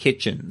in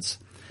kitchens.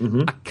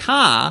 Mm-hmm. A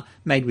car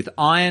made with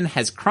iron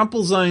has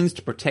crumple zones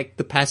to protect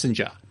the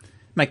passenger.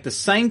 Make the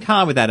same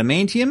car with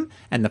adamantium,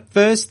 and the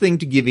first thing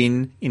to give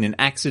in an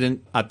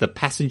accident are the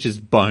passenger's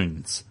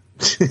bones.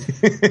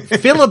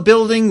 Fill a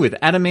building with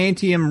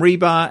adamantium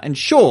rebar, and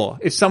sure,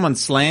 if someone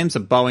slams a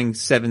Boeing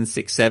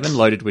 767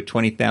 loaded with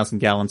 20,000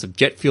 gallons of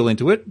jet fuel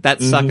into it, that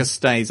sucker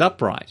stays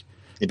upright.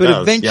 But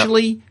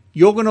eventually,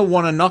 you're going to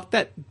want to knock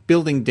that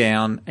building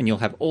down, and you'll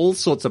have all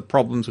sorts of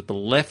problems with the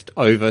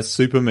leftover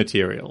super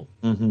material.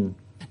 Mm-hmm.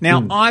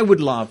 Now, I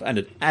would love an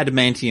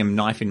adamantium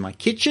knife in my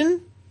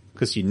kitchen,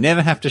 because you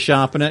never have to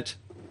sharpen it.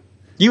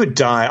 You would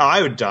die.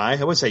 I would die. I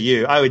wouldn't say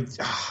you.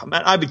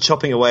 I'd be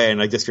chopping away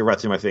and I'd just go right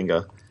through my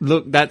finger.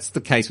 Look, that's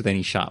the case with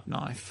any sharp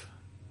knife.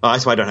 Oh,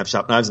 that's why I don't have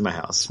sharp knives in my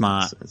house.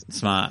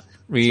 Smart.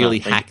 Really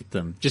hack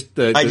them. Just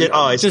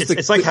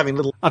it's like having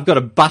little. I've got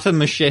a butter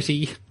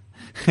machete.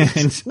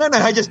 And No,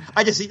 I just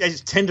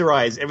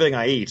tenderize everything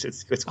I eat.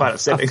 It's quite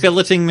upsetting. A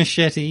filleting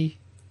machete.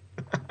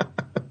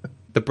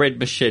 The bread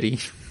machete.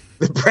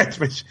 The bread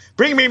machete.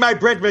 Bring me my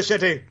bread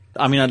machete.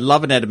 I mean, I'd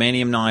love an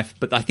adamantium knife,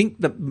 but I think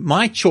that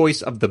my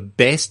choice of the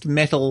best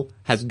metal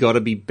has got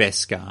to be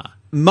Beskar.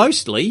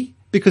 Mostly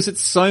because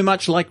it's so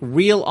much like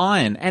real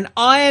iron, and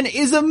iron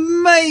is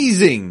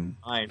amazing.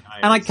 And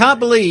I can't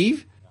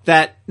believe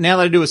that now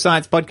that I do a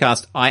science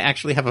podcast, I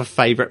actually have a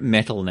favourite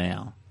metal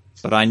now.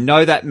 But I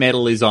know that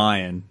metal is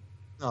iron.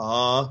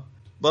 Well,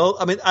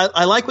 I mean,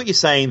 I like what you're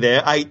saying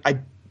there.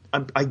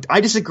 I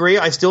disagree.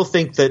 I still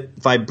think that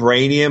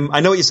vibranium.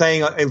 I know what you're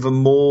saying.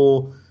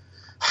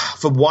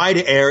 For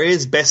wider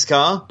areas,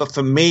 Beskar, but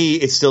for me,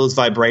 it still is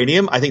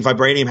vibranium. I think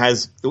vibranium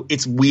has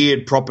its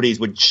weird properties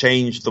would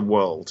change the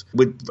world.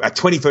 A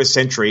 21st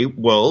century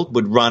world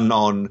would run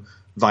on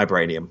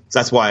vibranium. So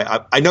that's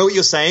why I know what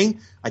you're saying.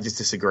 I just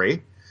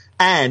disagree.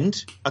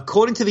 And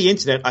according to the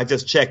internet, I've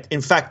just checked. In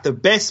fact, the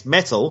best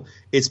metal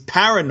is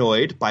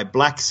Paranoid by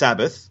Black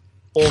Sabbath,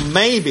 or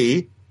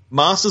maybe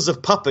Masters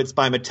of Puppets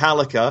by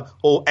Metallica,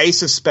 or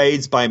Ace of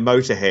Spades by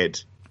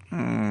Motorhead.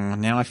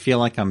 Now I feel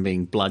like I'm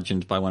being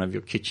bludgeoned by one of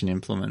your kitchen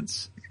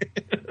implements.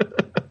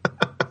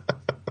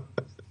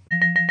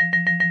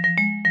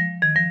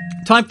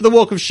 Time for the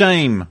Walk of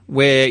Shame,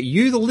 where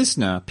you, the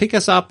listener, pick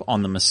us up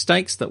on the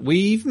mistakes that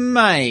we've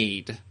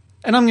made.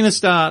 And I'm going to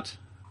start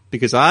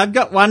because I've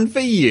got one for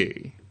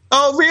you.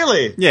 Oh,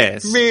 really?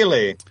 Yes.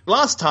 Really?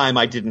 Last time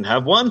I didn't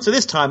have one, so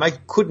this time I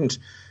couldn't.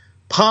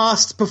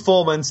 Past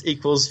performance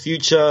equals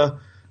future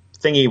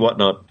thingy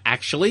whatnot.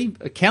 Actually,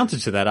 counter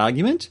to that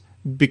argument,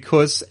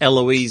 because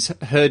Eloise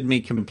heard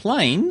me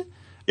complain,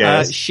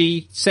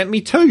 she sent me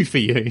 2 for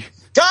you.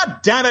 God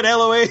damn it,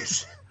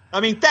 Eloise!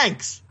 I mean,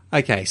 thanks.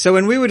 Okay, so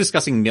when we were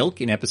discussing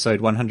milk in episode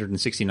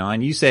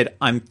 169, you said,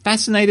 I'm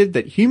fascinated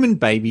that human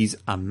babies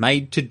are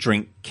made to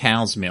drink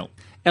cow's milk.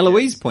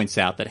 Eloise points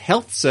out that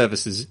health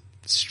services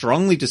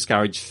strongly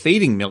discourage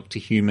feeding milk to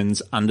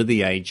humans under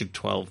the age of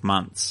 12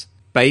 months.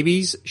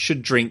 Babies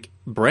should drink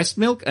breast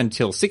milk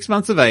until 6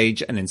 months of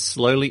age and then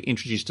slowly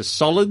introduced to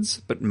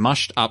solids, but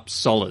mushed up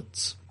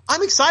solids.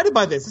 I'm excited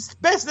by this. It's the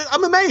best.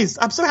 I'm amazed.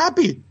 I'm so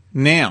happy.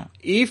 Now,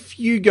 if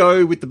you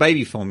go with the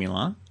baby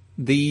formula,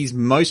 these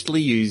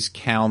mostly use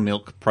cow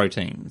milk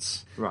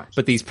proteins. Right.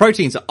 But these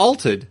proteins are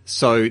altered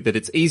so that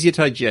it's easier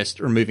to digest,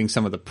 removing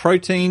some of the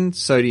protein,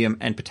 sodium,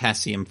 and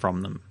potassium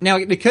from them. Now,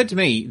 it occurred to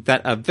me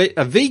that a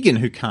vegan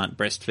who can't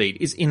breastfeed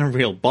is in a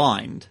real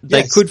bind.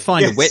 They could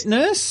find a wet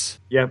nurse.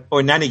 Yeah, or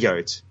a nanny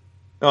goat.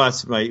 Oh,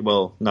 that's right.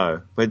 Well,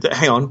 no. But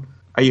hang on.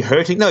 Are you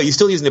hurting? No, you're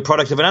still using the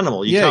product of an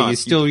animal. You're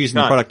still using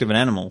the product of an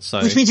animal.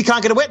 So, which means you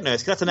can't get a wet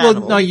nurse because that's an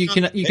animal. No, you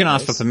can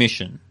ask for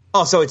permission.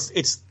 Oh, so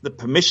it's the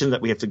permission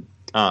that we have to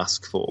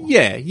ask for.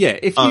 Yeah.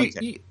 If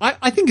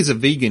I think as a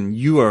vegan,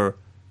 you are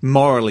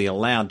morally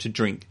allowed to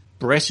drink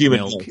breast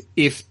milk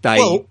if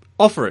they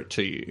offer it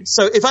to you.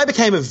 So if I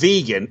became a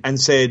vegan and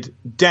said,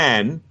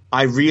 Dan,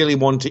 I really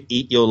want to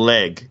eat your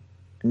leg,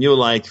 and you're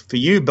like, for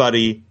you,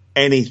 buddy,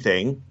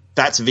 anything.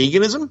 That's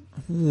veganism?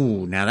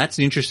 Ooh, now that's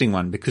an interesting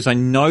one because I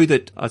know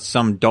that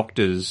some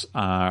doctors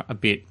are a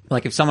bit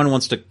like if someone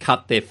wants to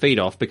cut their feet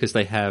off because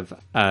they have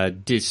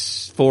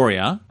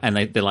dysphoria and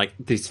they're like,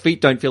 these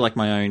feet don't feel like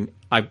my own.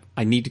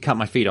 I need to cut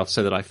my feet off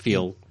so that I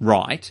feel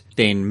right.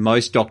 Then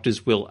most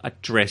doctors will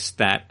address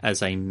that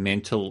as a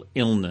mental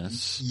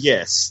illness.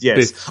 Yes.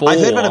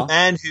 I've heard about a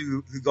man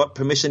who got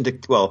permission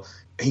to,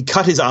 he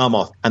cut his arm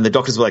off and the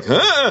doctors were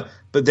like,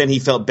 but then he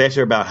felt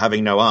better about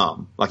having no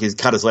arm. Like he's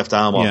cut his left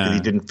arm off because he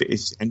didn't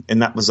fit.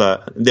 And that was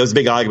there was a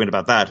big argument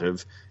about that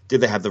of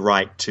did they have the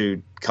right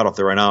to cut off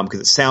their own arm? Because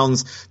it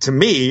sounds to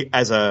me,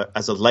 as a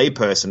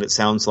layperson, it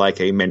sounds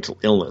like a mental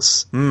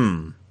illness.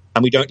 And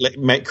we don't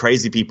make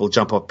crazy people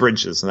jump off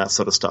bridges and that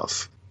sort of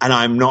stuff. And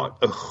I'm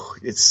not,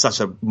 it's such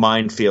a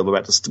minefield we're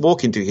about to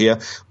walk into here,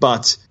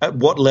 but at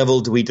what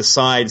level do we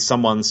decide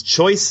someone's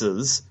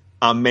choices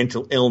are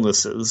mental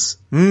illnesses?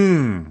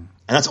 And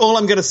that's all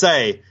I'm going to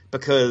say,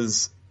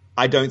 because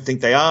I don't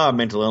think they are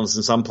mental illnesses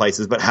in some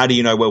places, but how do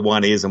you know where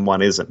one is and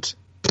one isn't?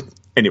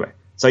 Anyway,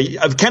 so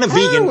can a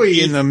vegan... How are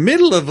we in the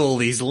middle of all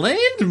these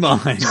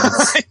landmines?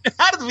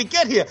 How did we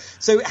get here?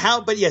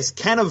 But yes,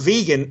 can a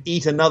vegan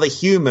eat another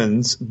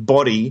human's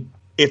body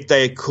if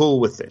they're cool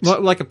with it?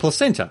 Like a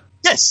placenta?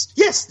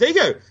 Yes, there you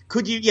go.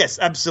 Could you? Yes,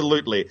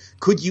 absolutely.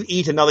 Could you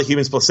eat another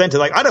human's placenta?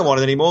 Like, I don't want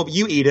it anymore, but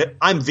you eat it.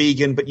 I'm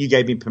vegan, but you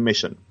gave me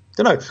permission.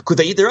 Don't know. Could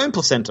they eat their own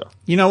placenta?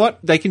 You know what?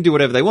 They can do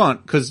whatever they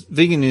want, because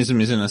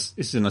veganism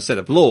isn't a set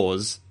of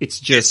laws. It's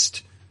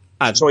just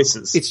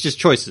choices. It's just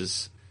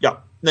choices. Yeah,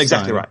 no,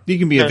 exactly right. You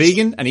can be a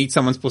vegan and eat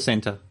someone's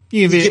placenta.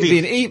 You can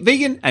be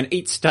vegan and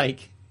eat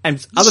steak.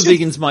 And other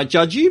vegans might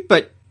judge you,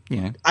 but...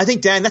 Yeah. I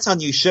think, Dan, that's our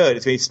new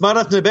shirt. It's smart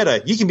enough to know better.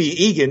 You can be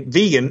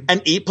vegan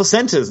and eat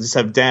placentas, and just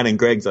have Dan and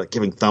Greg like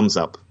giving thumbs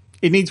up.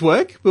 It needs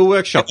work. We'll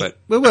workshop it.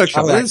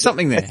 There's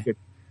something there.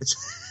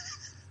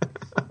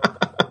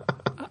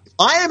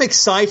 I am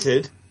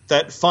excited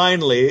that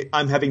finally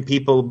I'm having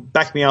people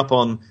back me up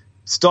on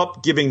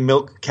stop giving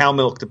cow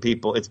milk to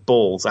people. It's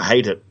balls. I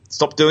hate it.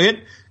 Stop doing it,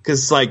 because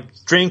it's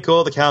like, drink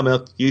all the cow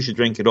milk. You should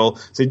drink it all.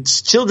 So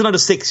children under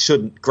 6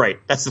 shouldn't. Great.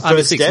 That's the first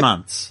under step. 6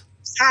 months.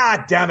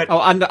 Ah, damn it! Oh,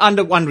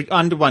 under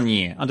 1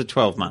 year, under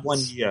 12 months. 1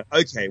 year.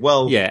 Okay,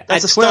 well, yeah.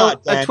 That's a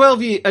start. At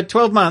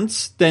 12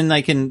 months, then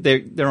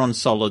they're on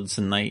solids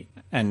and they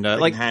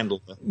like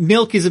handle it.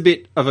 Milk is a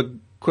bit of a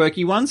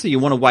quirky one, so you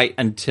want to wait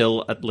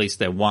until at least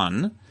they're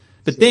 1.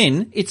 But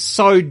then it's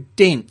so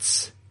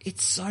dense.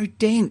 It's so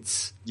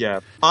dense. Yeah.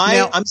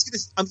 I'm going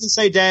to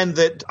say, Dan,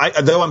 that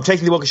though I'm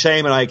taking the walk of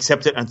shame and I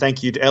accept it, and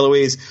thank you to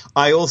Eloise,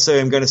 I also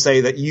am going to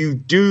say that you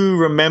do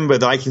remember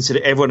that I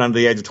consider everyone under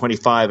the age of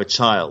 25 a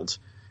child.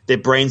 Their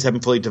brains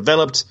haven't fully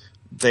developed.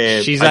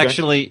 She's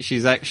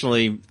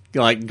actually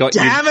like got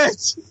you. Damn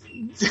it!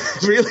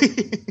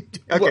 Really?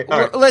 Okay.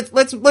 Well,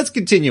 let's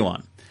continue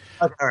on.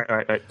 Okay, all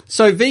right.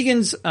 So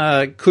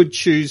vegans could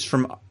choose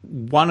from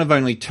one of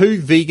only 2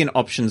 vegan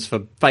options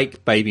for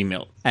fake baby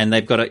milk, and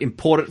they've got to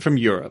import it from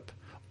Europe.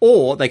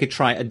 Or they could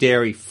try a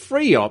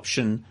dairy-free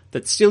option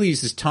that still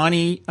uses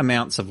tiny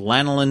amounts of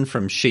lanolin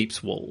from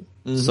sheep's wool.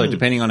 So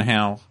depending on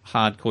how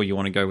hardcore you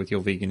want to go with your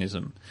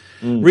veganism.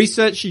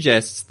 Research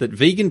suggests that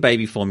vegan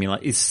baby formula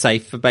is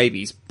safe for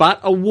babies,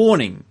 but a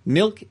warning,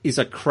 milk is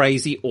a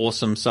crazy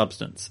awesome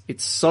substance.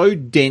 It's so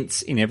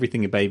dense in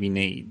everything a baby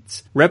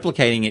needs.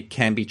 Replicating it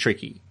can be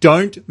tricky.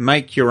 Don't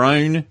make your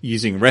own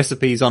using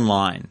recipes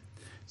online.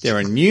 There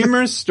are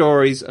numerous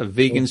stories of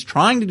vegans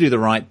trying to do the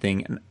right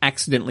thing and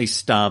accidentally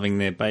starving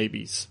their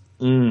babies.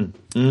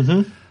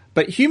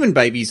 But human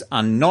babies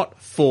are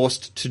not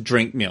forced to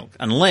drink milk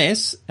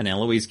unless, and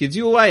Eloise gives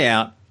you a way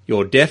out,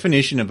 your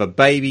definition of a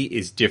baby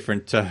is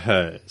different to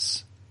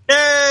hers.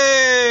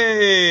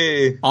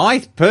 Yay!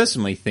 I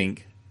personally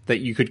think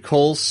that you could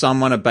call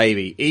someone a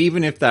baby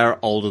even if they're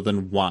older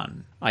than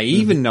 1. I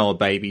even know a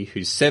baby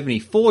who's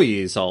 74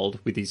 years old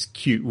with his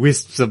cute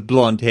wisps of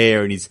blonde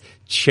hair and his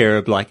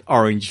cherub-like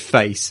orange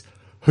face.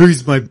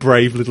 Who's my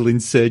brave little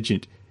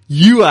insurgent?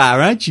 You are,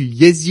 aren't you?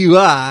 Yes, you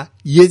are.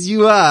 Yes,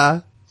 you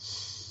are.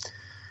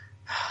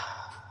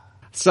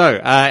 So,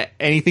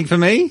 anything for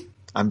me?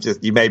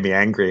 You made me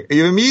angry.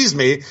 You amused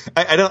me.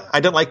 I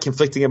don't like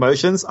conflicting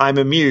emotions. I'm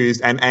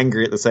amused and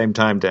angry at the same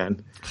time,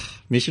 Dan.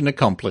 Mission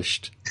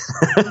accomplished.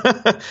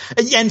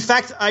 In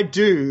fact, I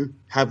do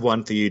have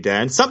one for you,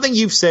 Dan. Something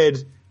you've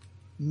said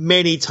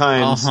many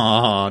times.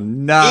 Oh,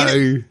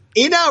 no.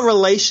 In our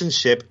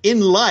relationship,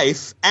 in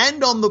life,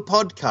 and on the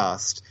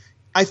podcast.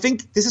 I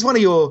think this is one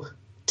of your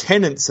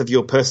tenets of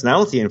your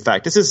personality, in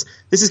fact. This is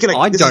going to...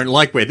 I don't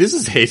like where this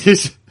is headed.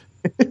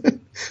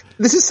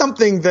 This is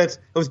something that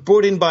was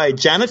brought in by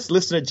Janet,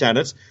 listener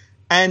Janet,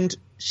 and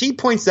she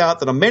points out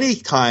that on many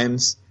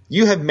times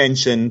you have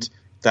mentioned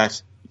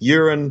that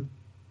urine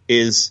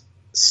is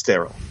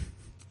sterile.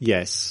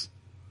 Yes.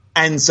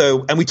 And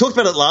we talked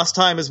about it last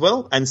time as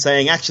well, and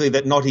saying actually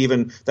that not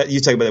even that you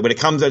talk about it, when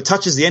it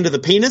touches the end of the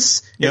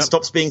penis, it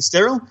stops being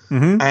sterile.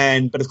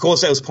 But of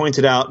course, that was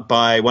pointed out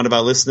by one of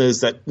our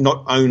listeners that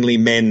not only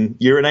men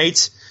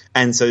urinate,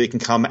 and so it can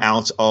come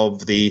out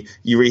of the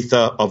urethra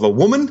of a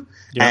woman,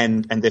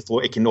 and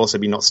therefore it can also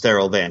be not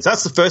sterile then. So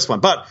that's the first one.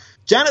 But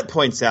Janet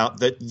points out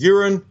that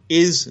urine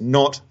is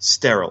not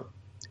sterile.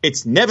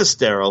 It's never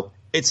sterile.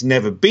 It's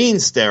never been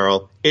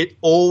sterile. It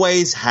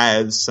always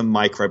has some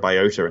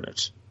microbiota in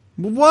it.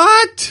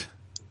 What?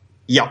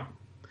 Yeah.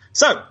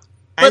 So,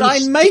 but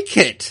I make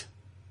it.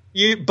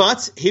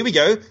 But here we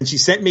go. And she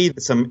sent me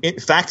some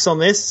facts on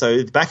this.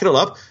 So to back it all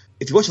up,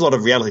 if you watch a lot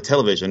of reality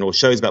television or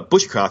shows about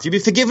bushcraft, you'd be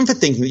forgiven for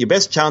thinking that your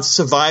best chance of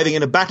surviving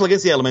in a battle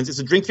against the elements is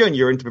to drink your own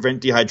urine to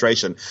prevent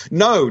dehydration.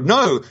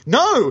 No.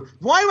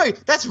 Why?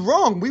 That's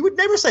wrong. We would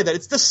never say that.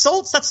 It's the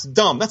salts. That's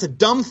dumb. That's a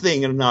dumb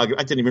thing in an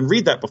argument. I didn't even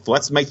read that before.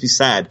 That makes me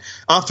sad.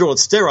 After all,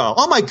 it's sterile.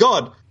 Oh my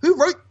God. Who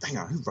wrote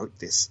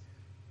this?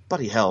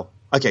 Bloody hell.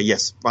 Okay,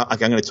 yes.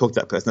 Okay, I'm going to talk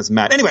to that person. That's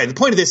mad. Anyway, the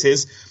point of this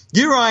is,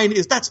 urine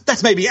is,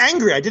 that's made me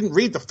angry. I didn't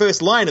read the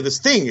first line of this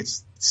thing.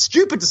 It's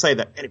stupid to say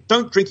that.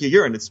 Don't drink your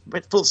urine. It's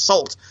full of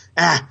salt.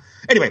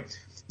 Anyway,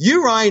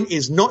 urine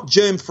is not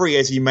germ-free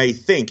as you may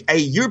think. A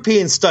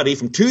European study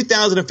from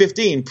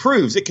 2015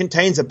 proves it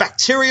contains a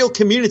bacterial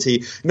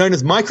community known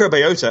as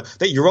microbiota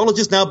that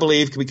urologists now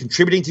believe can be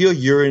contributing to your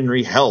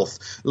urinary health.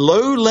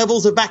 Low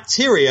levels of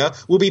bacteria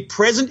will be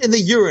present in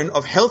the urine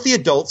of healthy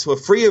adults who are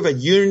free of a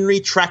urinary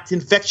tract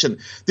infection.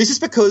 This is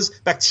because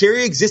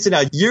bacteria exist in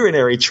our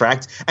urinary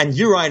tract and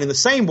urine in the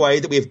same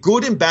way that we have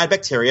good and bad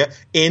bacteria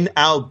in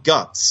our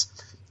guts.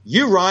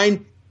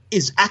 Urine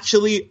is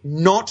actually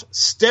not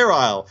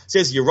sterile,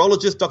 says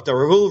urologist Dr.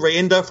 Rahul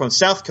Rayenda from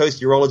South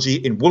Coast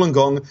Urology in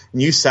Wollongong,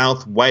 New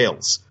South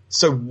Wales.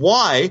 So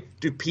why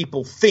do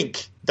people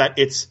think that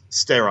it's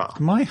sterile?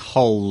 My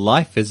whole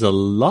life is a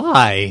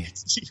lie.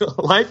 Your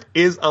life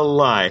is a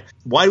lie.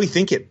 Why do we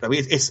think it? I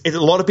mean, it's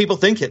a lot of people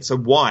think it, so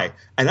why?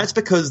 And that's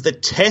because the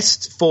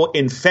test for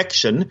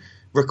infection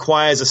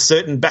requires a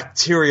certain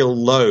bacterial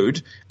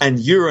load, and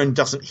urine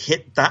doesn't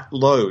hit that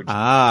load.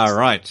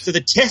 Right. So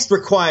the test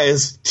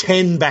requires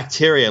 10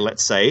 bacteria,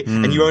 let's say,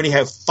 and you only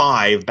have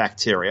 5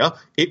 bacteria.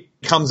 It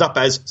comes up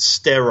as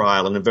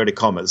sterile in inverted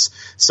commas.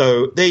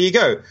 So there you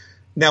go.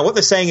 Now, what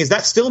they're saying is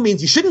that still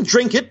means you shouldn't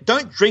drink it.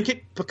 Don't drink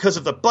it because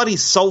of the bloody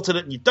salt in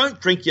it. And you don't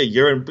drink your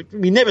urine.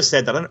 We never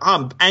said that.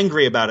 I'm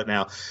angry about it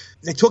now.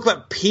 They talk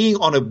about peeing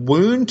on a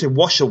wound to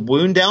wash a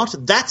wound out.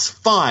 That's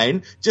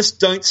fine. Just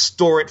don't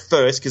store it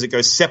first because it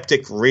goes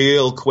septic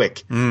real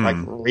quick, like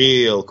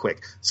real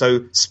quick.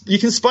 So you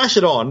can splash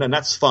it on and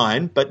that's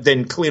fine, but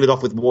then clean it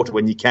off with water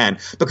when you can,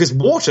 because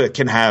water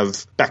can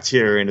have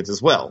bacteria in it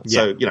as well.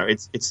 Yeah. So,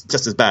 it's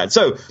just as bad.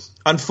 So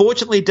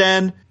unfortunately,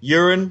 Dan,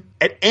 urine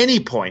at any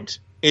point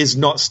is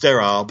not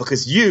sterile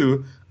because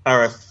you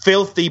are a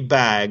filthy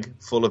bag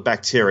full of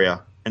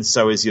bacteria, and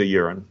so is your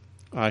urine.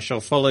 I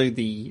shall follow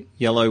the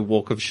yellow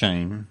walk of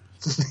shame.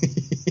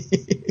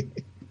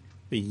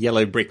 The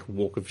yellow brick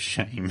walk of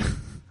shame.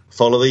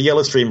 Follow the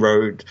yellow stream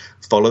road.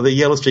 Follow the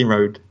yellow stream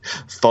road.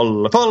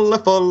 Follow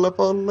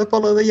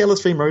the yellow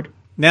stream road.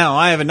 Now,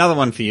 I have another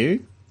one for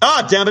you.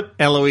 Ah, damn it.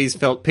 Eloise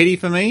felt pity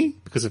for me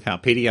because of how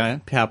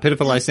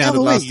pitiful I sounded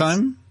last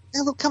time.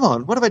 Look, come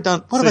on. What have I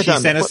done? She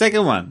sent a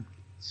second one.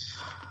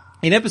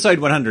 In episode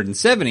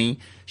 170,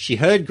 she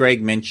heard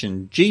Greg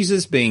mention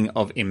Jesus being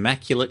of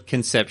immaculate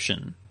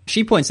conception.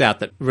 She points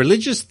out that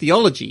religious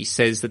theology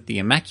says that the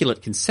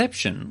Immaculate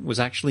Conception was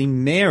actually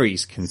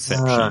Mary's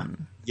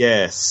conception.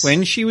 Yes.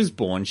 When she was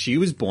born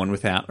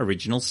without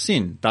original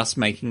sin, thus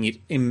making it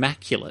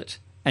immaculate.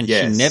 And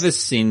she never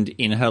sinned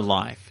in her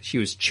life. She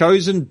was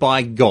chosen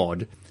by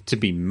God to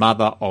be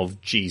mother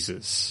of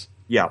Jesus.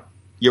 Yeah,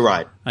 you're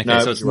right. Okay,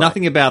 so it's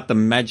nothing about the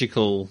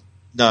magical...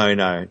 No.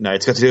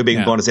 It's got to do with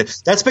being born as sin.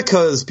 That's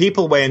because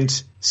people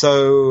went,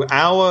 so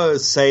our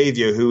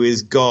Savior, who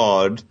is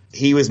God,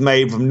 he was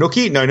made from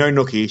Nookie? No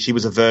Nookie. She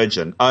was a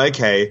virgin. Oh,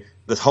 okay.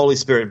 The Holy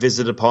Spirit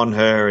visited upon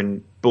her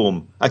and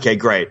boom. Okay,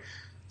 great.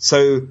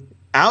 So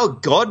our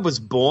God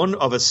was born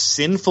of a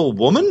sinful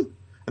woman?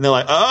 And they're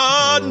like,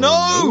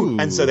 no.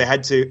 And so they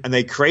had to, and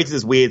they created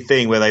this weird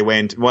thing where they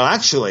went, well,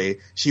 actually,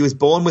 she was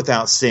born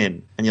without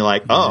sin. And you're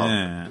like,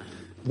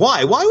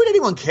 Why? Why would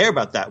anyone care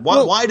about that?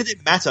 Why did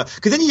it matter?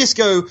 Because then you just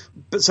go,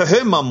 so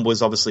her mum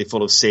was obviously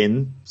full of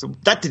sin, so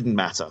that didn't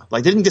matter.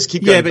 Like, they didn't just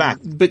keep going back.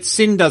 But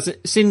sin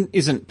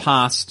isn't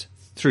passed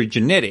through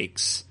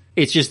genetics.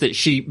 It's just that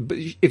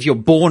if you're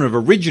born of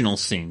original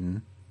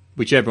sin,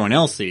 which everyone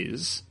else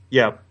is.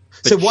 Yeah.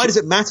 So why does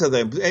it matter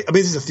then? I mean,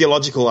 this is a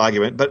theological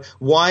argument, but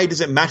why does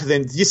it matter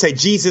then? You say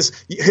Jesus,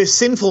 her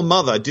sinful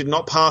mother did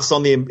not pass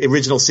on the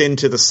original sin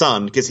to the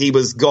son because he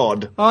was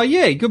God. Oh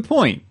yeah, good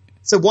point.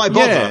 So why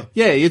bother?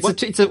 Yeah,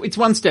 it's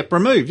one step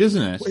removed,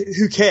 isn't it?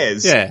 Who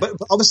cares? Yeah. But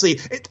obviously,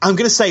 I'm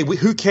going to say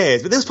who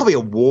cares, but there's probably a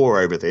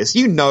war over this.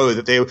 You know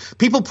that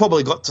people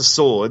probably got to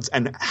swords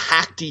and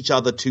hacked each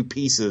other to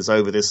pieces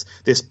over this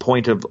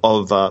point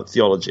of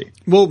theology.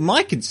 Well,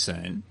 my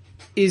concern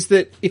is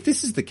that if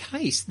this is the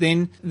case,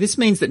 then this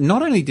means that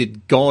not only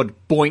did God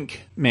boink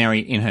Mary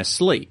in her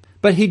sleep,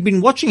 but he'd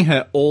been watching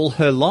her all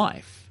her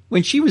life.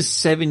 When she was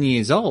 7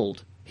 years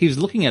old, he was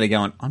looking at her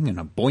going, I'm going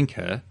to boink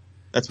her.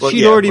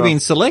 She'd already been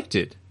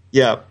selected.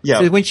 Yeah.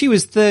 So when she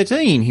was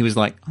 13, he was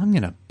like, I'm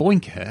going to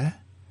boink her.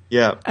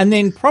 Yeah. And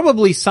then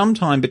probably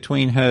sometime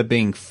between her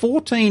being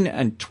 14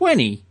 and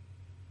 20,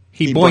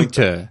 he boinked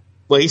her.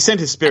 Well, he sent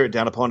his spirit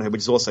down upon her,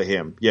 which is also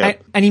him. Yeah.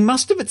 And he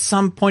must have at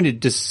some point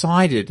had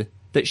decided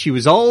that she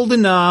was old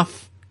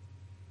enough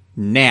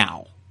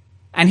now.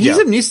 And he's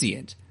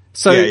omniscient.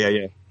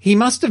 So he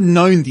must have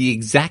known the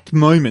exact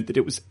moment that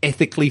it was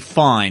ethically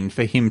fine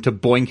for him to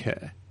boink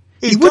her.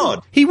 He's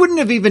God. He wouldn't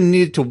have even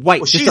needed to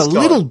wait just a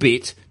little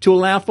bit to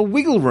allow for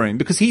wiggle room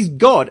because he's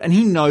God and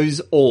he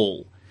knows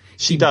all.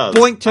 She does.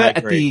 Boinked her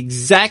at the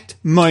exact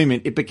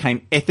moment it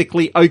became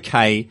ethically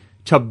okay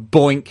to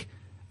boink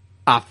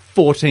a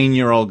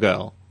 14-year-old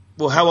girl.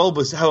 Well, how old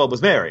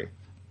was Mary?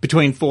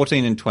 Between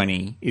 14 and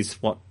 20 is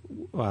what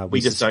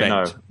we just suspect.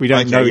 don't know. We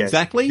don't know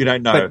exactly. You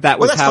don't know. But that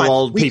was how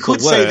old people were. We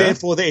could say,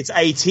 therefore, that it's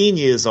 18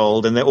 years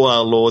old and that all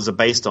our laws are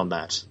based on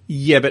that.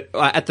 Yeah, but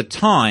at the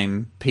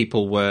time,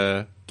 people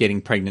were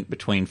getting pregnant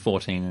between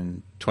 14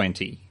 and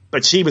 20.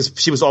 But she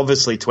was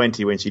obviously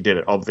 20 when she did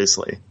it,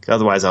 obviously.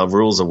 Otherwise, our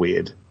rules are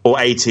weird. Or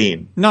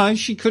 18. No,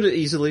 she could have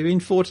easily been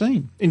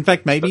 14. In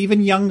fact, maybe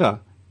even younger.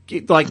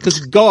 Like,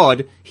 because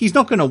God, he's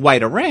not going to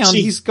wait around.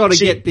 He's got to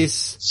get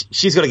this.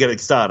 She's got to get it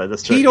started.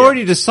 That's true. He'd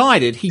already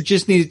decided he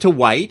just needed to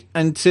wait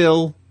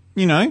until,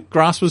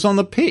 grass was on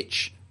the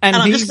pitch. And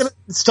I'm just going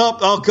to stop.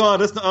 Oh,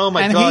 God. Oh,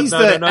 my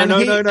God.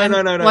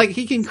 No. Like,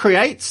 he can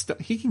create.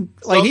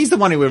 He's the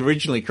one who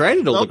originally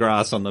created all the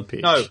grass on the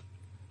pitch.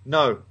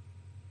 No,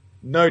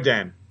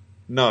 Dan.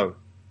 No.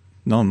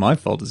 Not my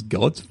fault. It's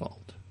God's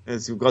fault.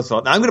 It's God's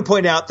fault. Now, I'm going to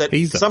point out that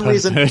for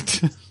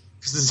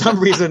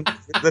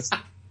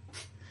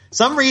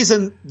some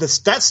reason,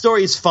 that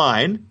story is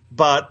fine,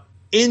 but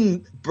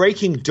in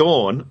Breaking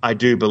Dawn, I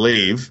do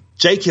believe,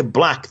 Jacob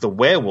Black, the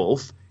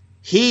werewolf,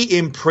 he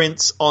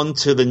imprints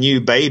onto the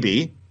new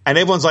baby, and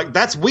everyone's like,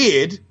 that's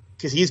weird,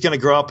 because he's going to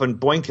grow up and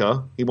boink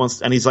her.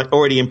 And he's like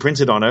already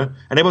imprinted on her,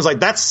 and everyone's like,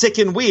 that's sick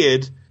and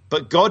weird,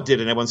 but God did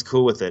it, and everyone's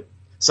cool with it.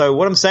 So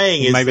what I'm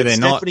saying is maybe they're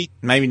not.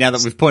 Maybe now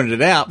that we've pointed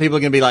it out, people are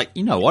going to be like,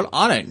 you know what?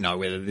 I don't know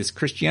whether this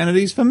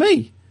Christianity is for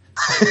me.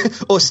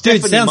 Or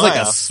Stephanie Dude, sounds Meyer.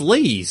 like a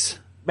sleaze.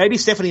 Maybe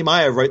Stephanie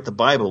Meyer wrote the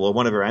Bible or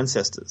one of her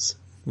ancestors.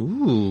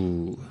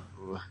 Ooh.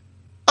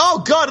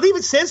 Oh, God, it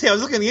even says here, I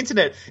was looking on the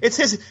internet, it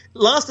says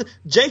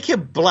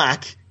Jacob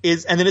Black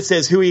is, and then it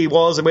says who he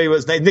was and where he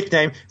was,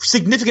 nickname,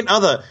 significant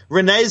other,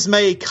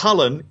 Renesmee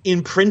Cullen,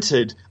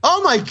 imprinted.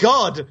 Oh, my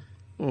God.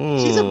 Ooh.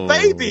 She's a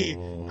baby.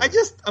 I'm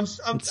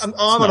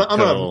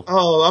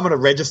gonna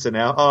register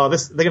now. Oh,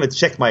 they're gonna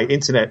check my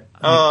internet.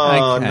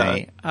 Oh,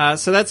 okay. No.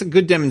 So that's a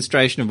good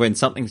demonstration of when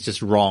something's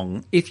just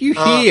wrong. If you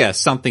hear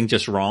something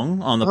just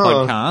wrong on the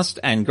podcast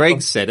and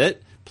Greg said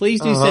it, please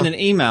do send an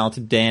email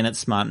to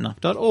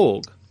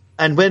dan@smartenough.org.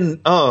 And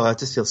I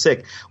just feel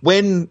sick.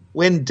 When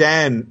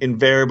Dan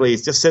invariably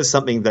just says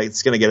something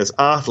that's going to get us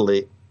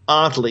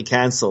utterly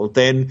cancelled,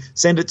 then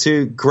send it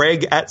to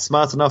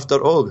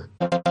greg@smartenough.org.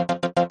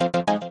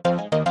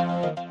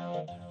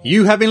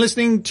 You have been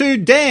listening to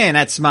Dan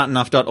at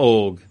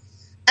smartenough.org.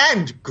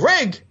 And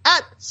Greg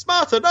at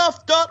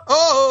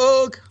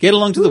smartenough.org. Get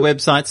along to the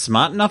website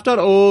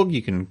smartenough.org.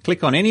 You can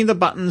click on any of the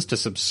buttons to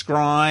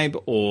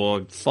subscribe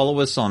or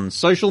follow us on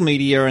social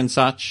media and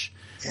such.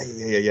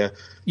 Yeah.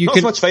 Not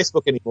so much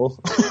Facebook anymore.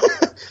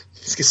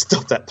 Just gonna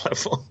stop that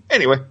platform.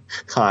 Anyway,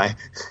 hi.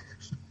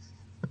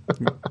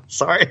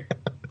 Sorry.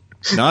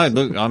 No,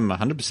 look, I'm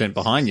 100%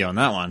 behind you on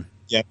that one.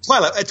 Yeah,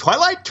 Twilight,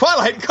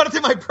 got it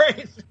in my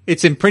brain.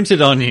 It's imprinted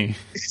on you.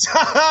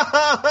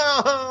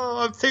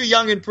 I'm too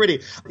young and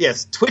pretty.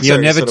 Yes, Twitter.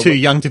 You're never too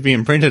young to be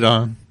imprinted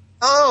on.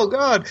 Oh,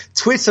 God.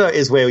 Twitter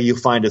is where you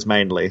find us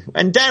mainly.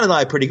 And Dan and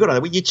I are pretty good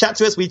on it. You chat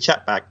to us, we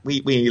chat back.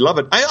 We love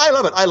it. I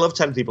love it. I love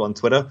chatting to people on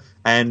Twitter,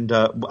 and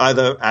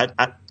either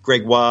at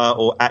Gregoire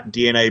or at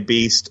DNA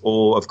Beast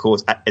or, of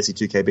course, at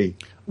SE2KB.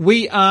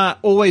 We are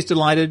always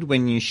delighted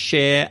when you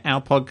share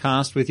our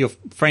podcast with your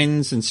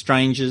friends and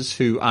strangers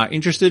who are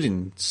interested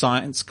in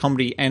science,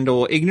 comedy, and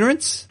or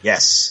ignorance.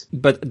 Yes.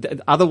 But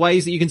other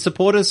ways that you can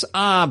support us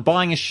are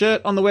buying a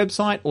shirt on the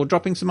website or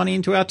dropping some money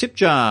into our tip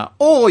jar.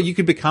 Or you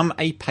could become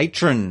a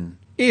patron.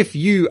 If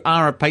you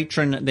are a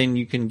patron, then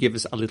you can give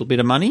us a little bit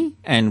of money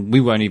and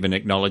we won't even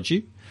acknowledge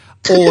you.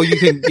 Or you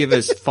can give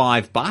us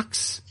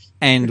 $5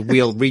 and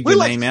we'll read your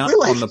name out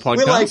on the podcast.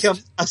 We're like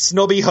a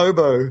snobby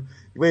hobo.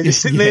 Where you're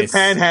sitting there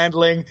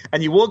panhandling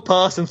and you walk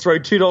past and throw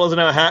 $2 in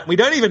our hat. We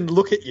don't even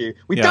look at you.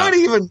 We don't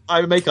even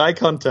make eye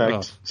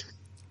contact.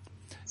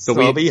 Oh.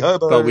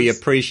 But we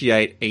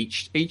appreciate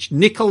each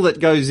nickel that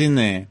goes in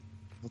there.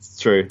 That's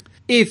true.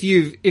 If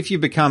you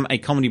become a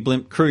Comedy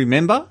Blimp crew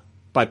member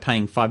by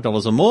paying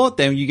 $5 or more,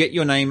 then you get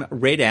your name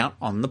read out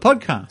on the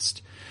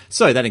podcast.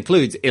 So that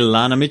includes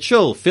Ilana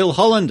Mitchell, Phil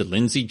Holland,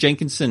 Lindsay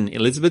Jenkinson,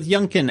 Elizabeth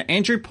Youngkin,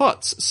 Andrew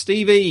Potts,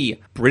 Steve E.,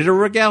 Britta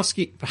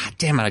Rogowski, I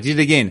did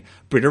it again,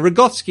 Britta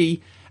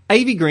Rogowski,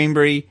 Avi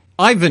Greenberry,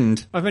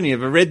 Ivand, I've only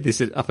ever read this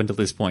up until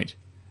this point,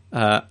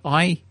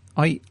 Ivand,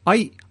 I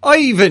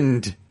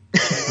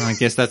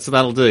guess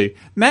that'll do,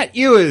 Matt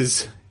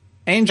Ewers,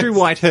 Andrew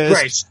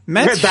Whitehurst,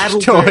 Matt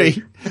Toy,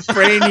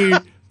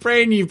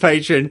 brand new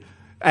patron,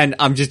 and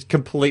I'm just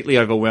completely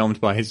overwhelmed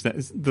by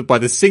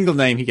the single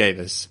name he gave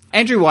us.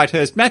 Andrew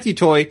Whitehurst, Matthew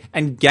Toy,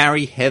 and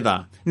Gary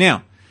Heather.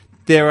 Now,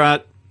 there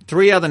are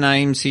 3 other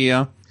names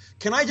here.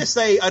 Can I just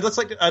say, I'd like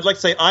to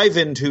say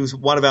Ivan, who's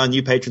one of our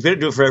new patrons. We don't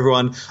do it for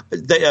everyone.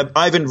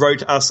 Ivan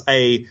wrote us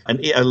a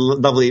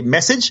lovely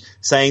message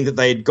saying that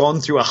they'd gone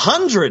through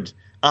 100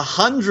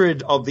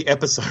 100 of the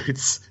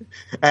episodes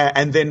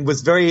and then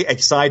was very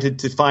excited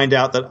to find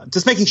out that,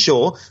 just making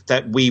sure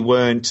that we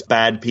weren't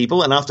bad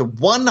people. And after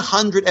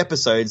 100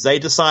 episodes, they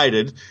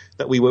decided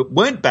that we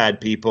weren't bad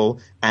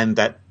people and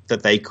that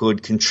they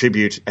could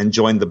contribute and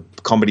join the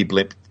Comedy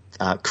Blimp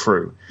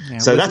crew. Yeah,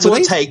 so that's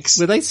what it takes.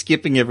 Were they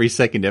skipping every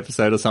second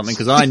episode or something?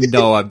 Because I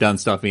know I've done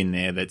stuff in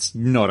there that's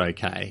not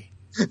okay.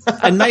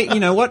 And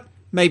you know what?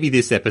 Maybe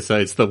this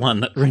episode's the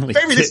one that really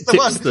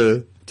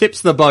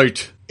tips the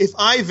boat. If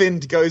Ivan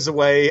goes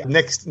away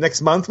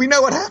next month, we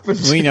know what happened.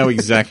 We know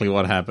exactly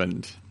what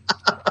happened.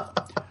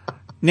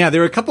 Now,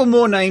 there are a couple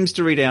more names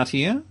to read out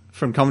here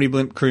from Comedy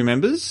Blimp crew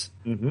members.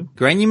 Mm-hmm.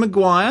 Grania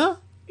Maguire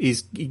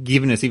is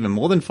giving us even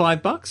more than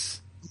 $5,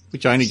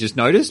 which I only just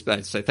noticed,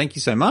 but so thank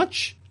you so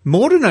much.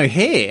 Morden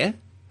O'Hare,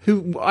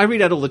 who I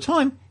read out all the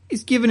time,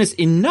 is giving us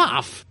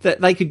enough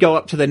that they could go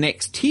up to the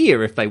next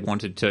tier if they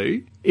wanted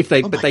to.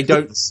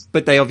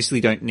 But they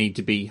obviously don't need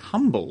to be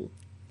humble.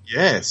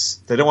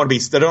 Yes, they don't want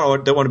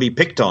to be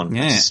picked on.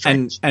 Yeah,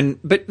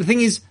 but the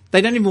thing is,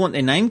 they don't even want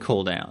their name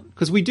called out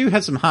because we do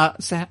have some How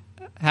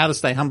to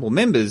Stay Humble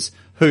members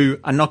who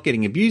are not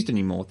getting abused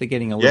anymore. They're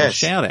getting a little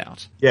shout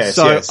out. Yes,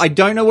 so I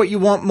don't know what you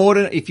want,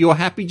 Morden. If you're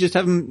happy just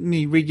having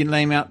me read your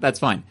name out, that's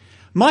fine.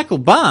 Michael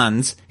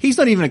Barnes, he's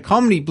not even a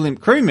Comedy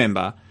Blimp crew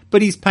member,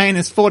 but he's paying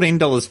us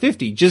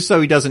 $14.50 just so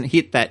he doesn't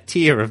hit that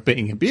tier of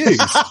being abused.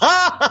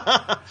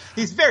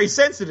 He's very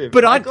sensitive.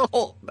 But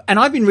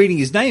I've been reading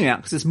his name out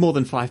because it's more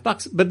than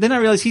 $5. But then I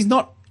realised he's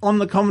not on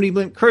the Comedy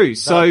Blimp crew.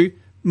 So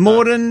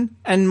Morden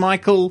and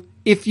Michael,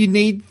 if you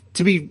need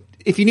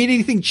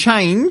anything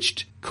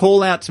changed,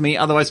 call out to me.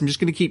 Otherwise, I'm just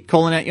going to keep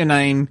calling out your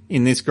name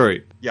in this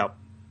group. Yep,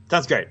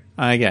 that's great.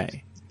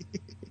 Okay.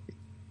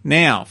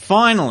 Now,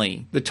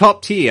 finally, the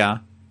top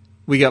tier,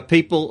 we got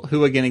people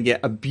who are going to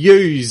get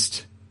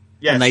abused.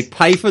 Yes. And they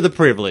pay for the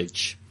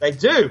privilege. They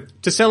do.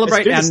 To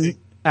celebrate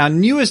our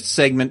newest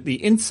segment,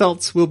 the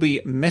insults will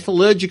be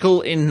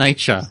metallurgical in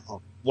nature.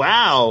 Oh,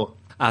 wow.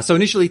 So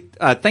initially,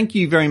 thank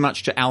you very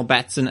much to Al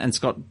Batson and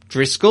Scott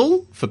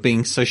Driscoll for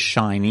being so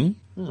shiny.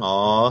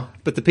 Aww.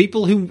 But the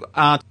people who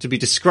are to be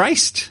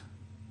disgraced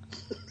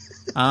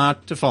are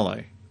to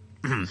follow.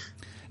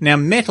 Now,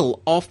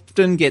 metal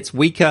often gets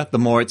weaker the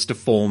more it's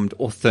deformed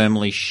or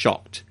thermally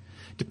shocked.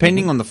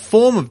 Depending on the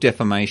form of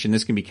deformation,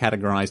 this can be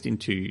categorized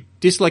into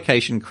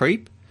dislocation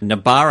creep,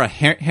 Nabara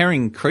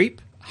herring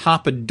creep,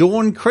 Harper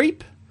Dawn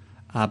creep,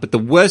 but the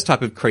worst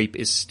type of creep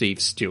is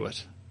Steve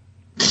Stewart.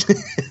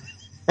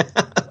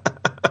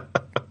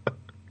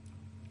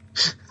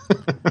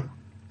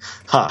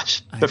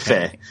 Harsh, but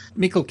fair.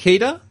 Mikkel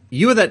Keita,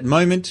 you are that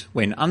moment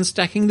when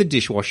unstacking the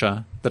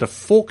dishwasher that a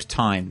fork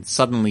tine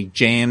suddenly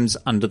jams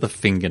under the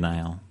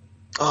fingernail.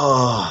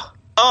 Oh,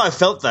 I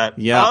felt that.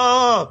 Yeah.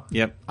 Oh.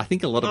 Yep. I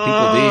think a lot of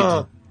people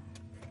did.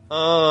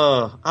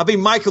 Oh, I'll be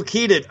Michael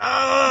Keaton.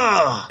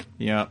 Oh.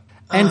 Yeah.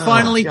 And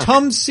finally,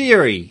 Tom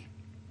Seary.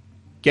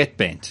 Get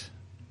bent.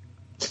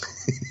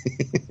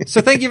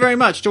 So thank you very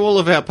much to all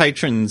of our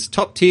patrons,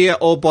 top tier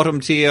or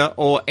bottom tier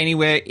or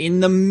anywhere in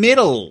the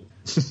middle.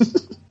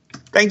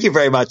 Thank you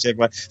very much,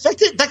 everyone.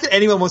 The fact that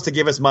anyone wants to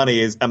give us money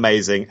is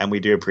amazing, and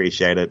we do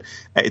appreciate it.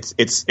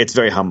 It's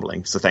very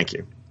humbling, so thank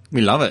you.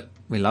 We love it.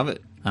 We love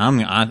it.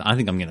 I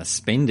think I'm going to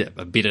spend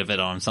a bit of it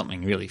on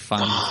something really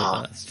fun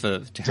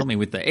to help me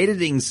with the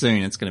editing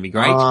soon. It's going to be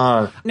great.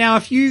 Now,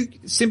 if you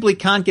simply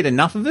can't get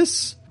enough of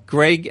us,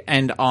 Greg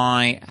and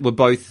I were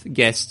both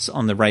guests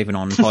on the Raven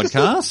On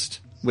podcast,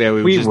 where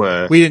we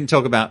didn't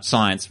talk about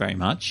science very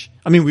much.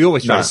 I mean, we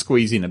always try to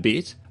squeeze in a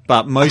bit,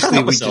 but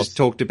mostly we just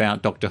talked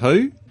about Doctor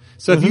Who.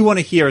 So if you want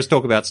to hear us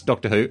talk about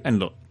Doctor Who, and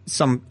look,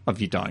 some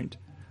of you don't,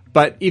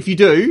 but if you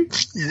do,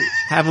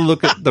 have a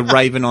look at the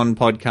Raven On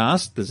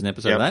podcast. There's an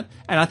episode of that.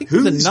 And I think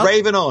Who's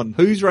Raven On?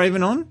 Who's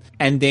Raven On?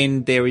 And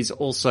then there is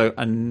also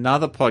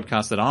another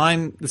podcast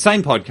the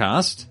same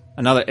podcast,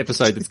 another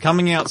episode that's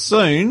coming out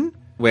soon,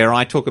 where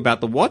I talk about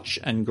The Watch,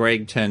 and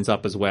Greg turns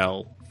up as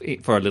well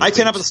for a little bit. I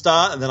turn up at the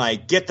start, and then I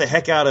get the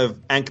heck out of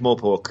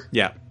Ankh-Morpork.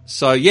 Yeah.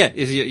 So, yeah,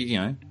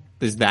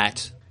 there's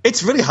that.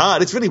 It's really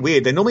hard. It's really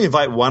weird. They normally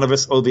invite one of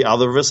us or the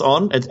other of us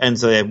on, and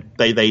so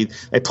they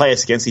play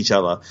us against each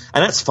other,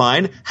 and that's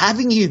fine.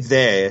 Having you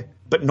there,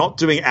 but not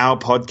doing our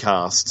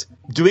podcast,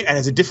 and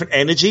it's a different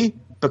energy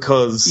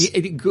because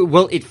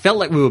it felt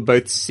like we were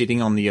both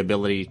sitting on the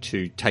ability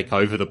to take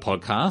over the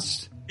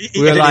podcast.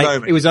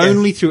 It was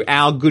only through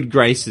our good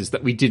graces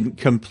that we didn't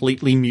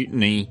completely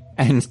mutiny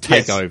and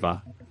take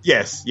over.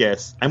 Yes,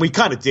 and we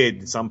kind of did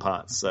in some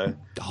parts. So,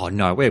 oh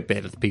no, we're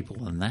better people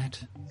than that.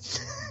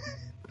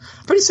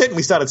 Pretty certain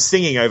we started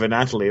singing over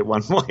Natalie at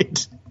one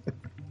point.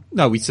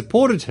 No, we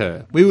supported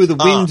her. We were the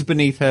wind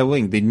beneath her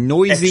wing, the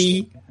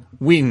noisy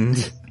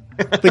wind,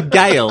 the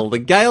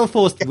gale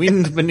forced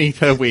wind beneath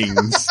her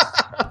wings.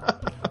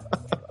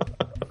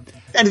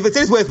 And if it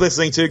is worth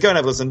listening to, go and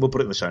have a listen. We'll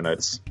put it in the show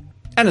notes.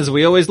 And as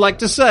we always like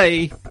to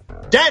say,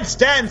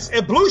 dance,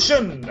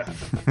 evolution!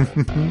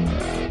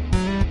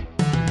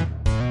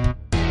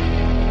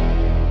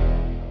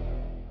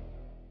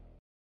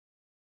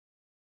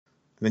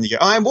 then you go,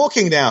 I'm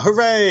walking now.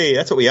 Hooray.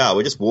 That's what we are.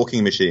 We're just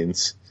walking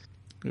machines.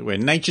 We're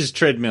nature's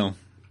treadmill.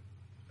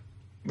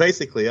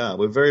 Basically, yeah.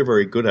 We're very,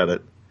 very good at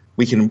it.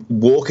 We can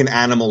walk an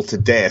animal to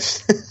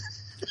death.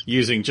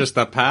 Using just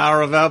the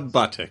power of our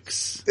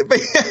buttocks.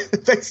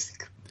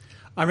 Basically.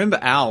 I remember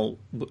Al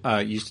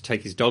used to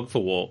take his dog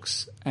for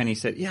walks, and he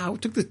said, "Yeah, I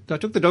took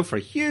the dog for a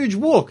huge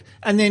walk,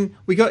 and then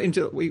we got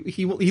into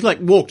he like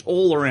walked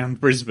all around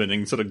Brisbane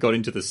and sort of got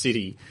into the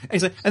city, and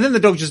he's like, and then the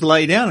dog just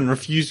lay down and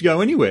refused to go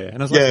anywhere,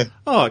 and I was like,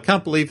 oh, I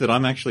can't believe that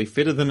I'm actually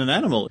fitter than an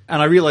animal,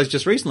 and I realized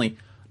just recently,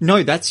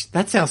 no, that's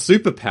our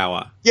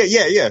superpower.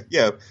 Yeah.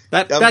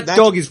 That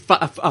dog is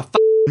a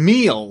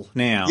meal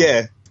now.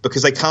 Yeah,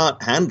 because they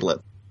can't handle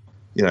it.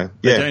 You know,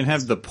 they don't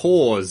have the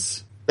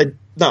paws. It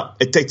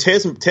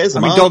tears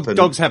them I up. mean,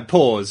 dogs have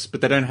paws,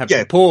 but they don't have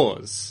the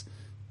paws.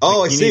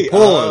 Oh, like, I see. Need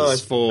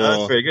paws for...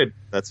 That's very good.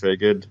 That's very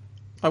good.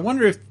 I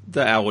wonder if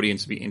our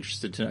audience would be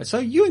interested to know. So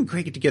you and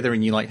Greg get together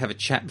and you like have a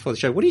chat before the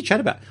show. What do you chat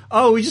about?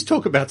 Oh, we just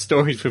talk about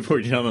stories we've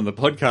already done on the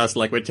podcast,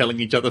 like we're telling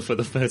each other for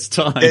the first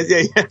time.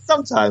 Yeah.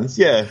 Sometimes,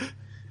 yeah.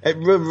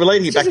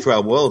 Relating it back to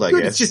our world, I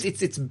guess.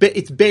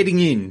 It's bedding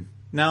in.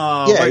 No,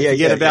 I won't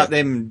forget about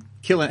them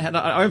killing.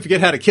 I won't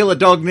forget how to kill a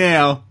dog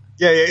now.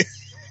 Yeah.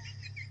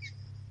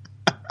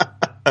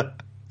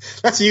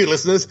 That's you,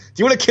 listeners. Do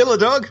you want to kill a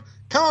dog?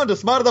 Come on to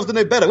Smart Enough to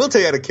Know Better. We'll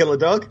tell you how to kill a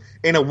dog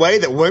in a way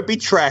that won't be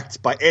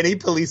tracked by any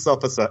police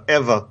officer,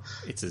 ever.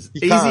 It's as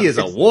easy as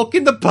a walk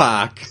in the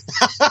park.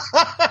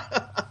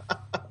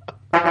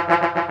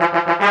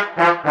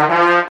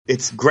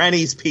 It's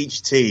Granny's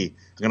peach tea.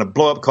 I'm going to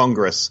blow up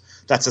Congress.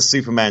 That's a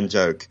Superman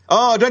joke.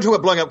 Oh, don't talk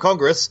about blowing up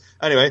Congress.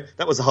 Anyway,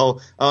 that was a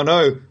whole... Oh,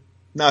 no.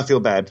 Now I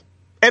feel bad.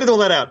 Edit all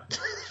that out.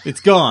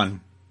 It's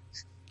gone.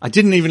 I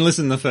didn't even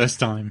listen the first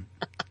time.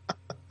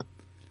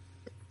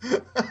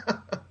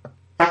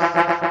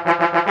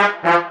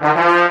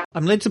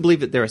 I'm led to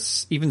believe that there are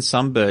even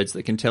some birds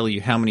that can tell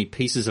you how many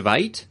pieces of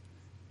 8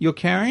 you're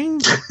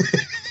carrying.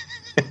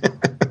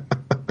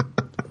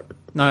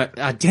 No,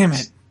 damn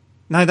it.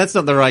 No, that's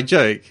not the right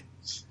joke.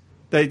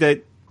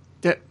 It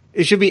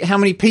should be how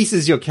many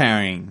pieces you're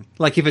carrying.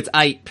 Like if it's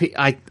 8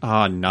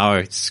 oh no,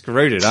 it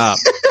screwed it up.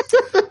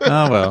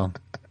 Oh well.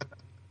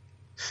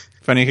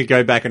 If only I could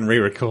go back and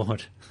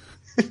re-record.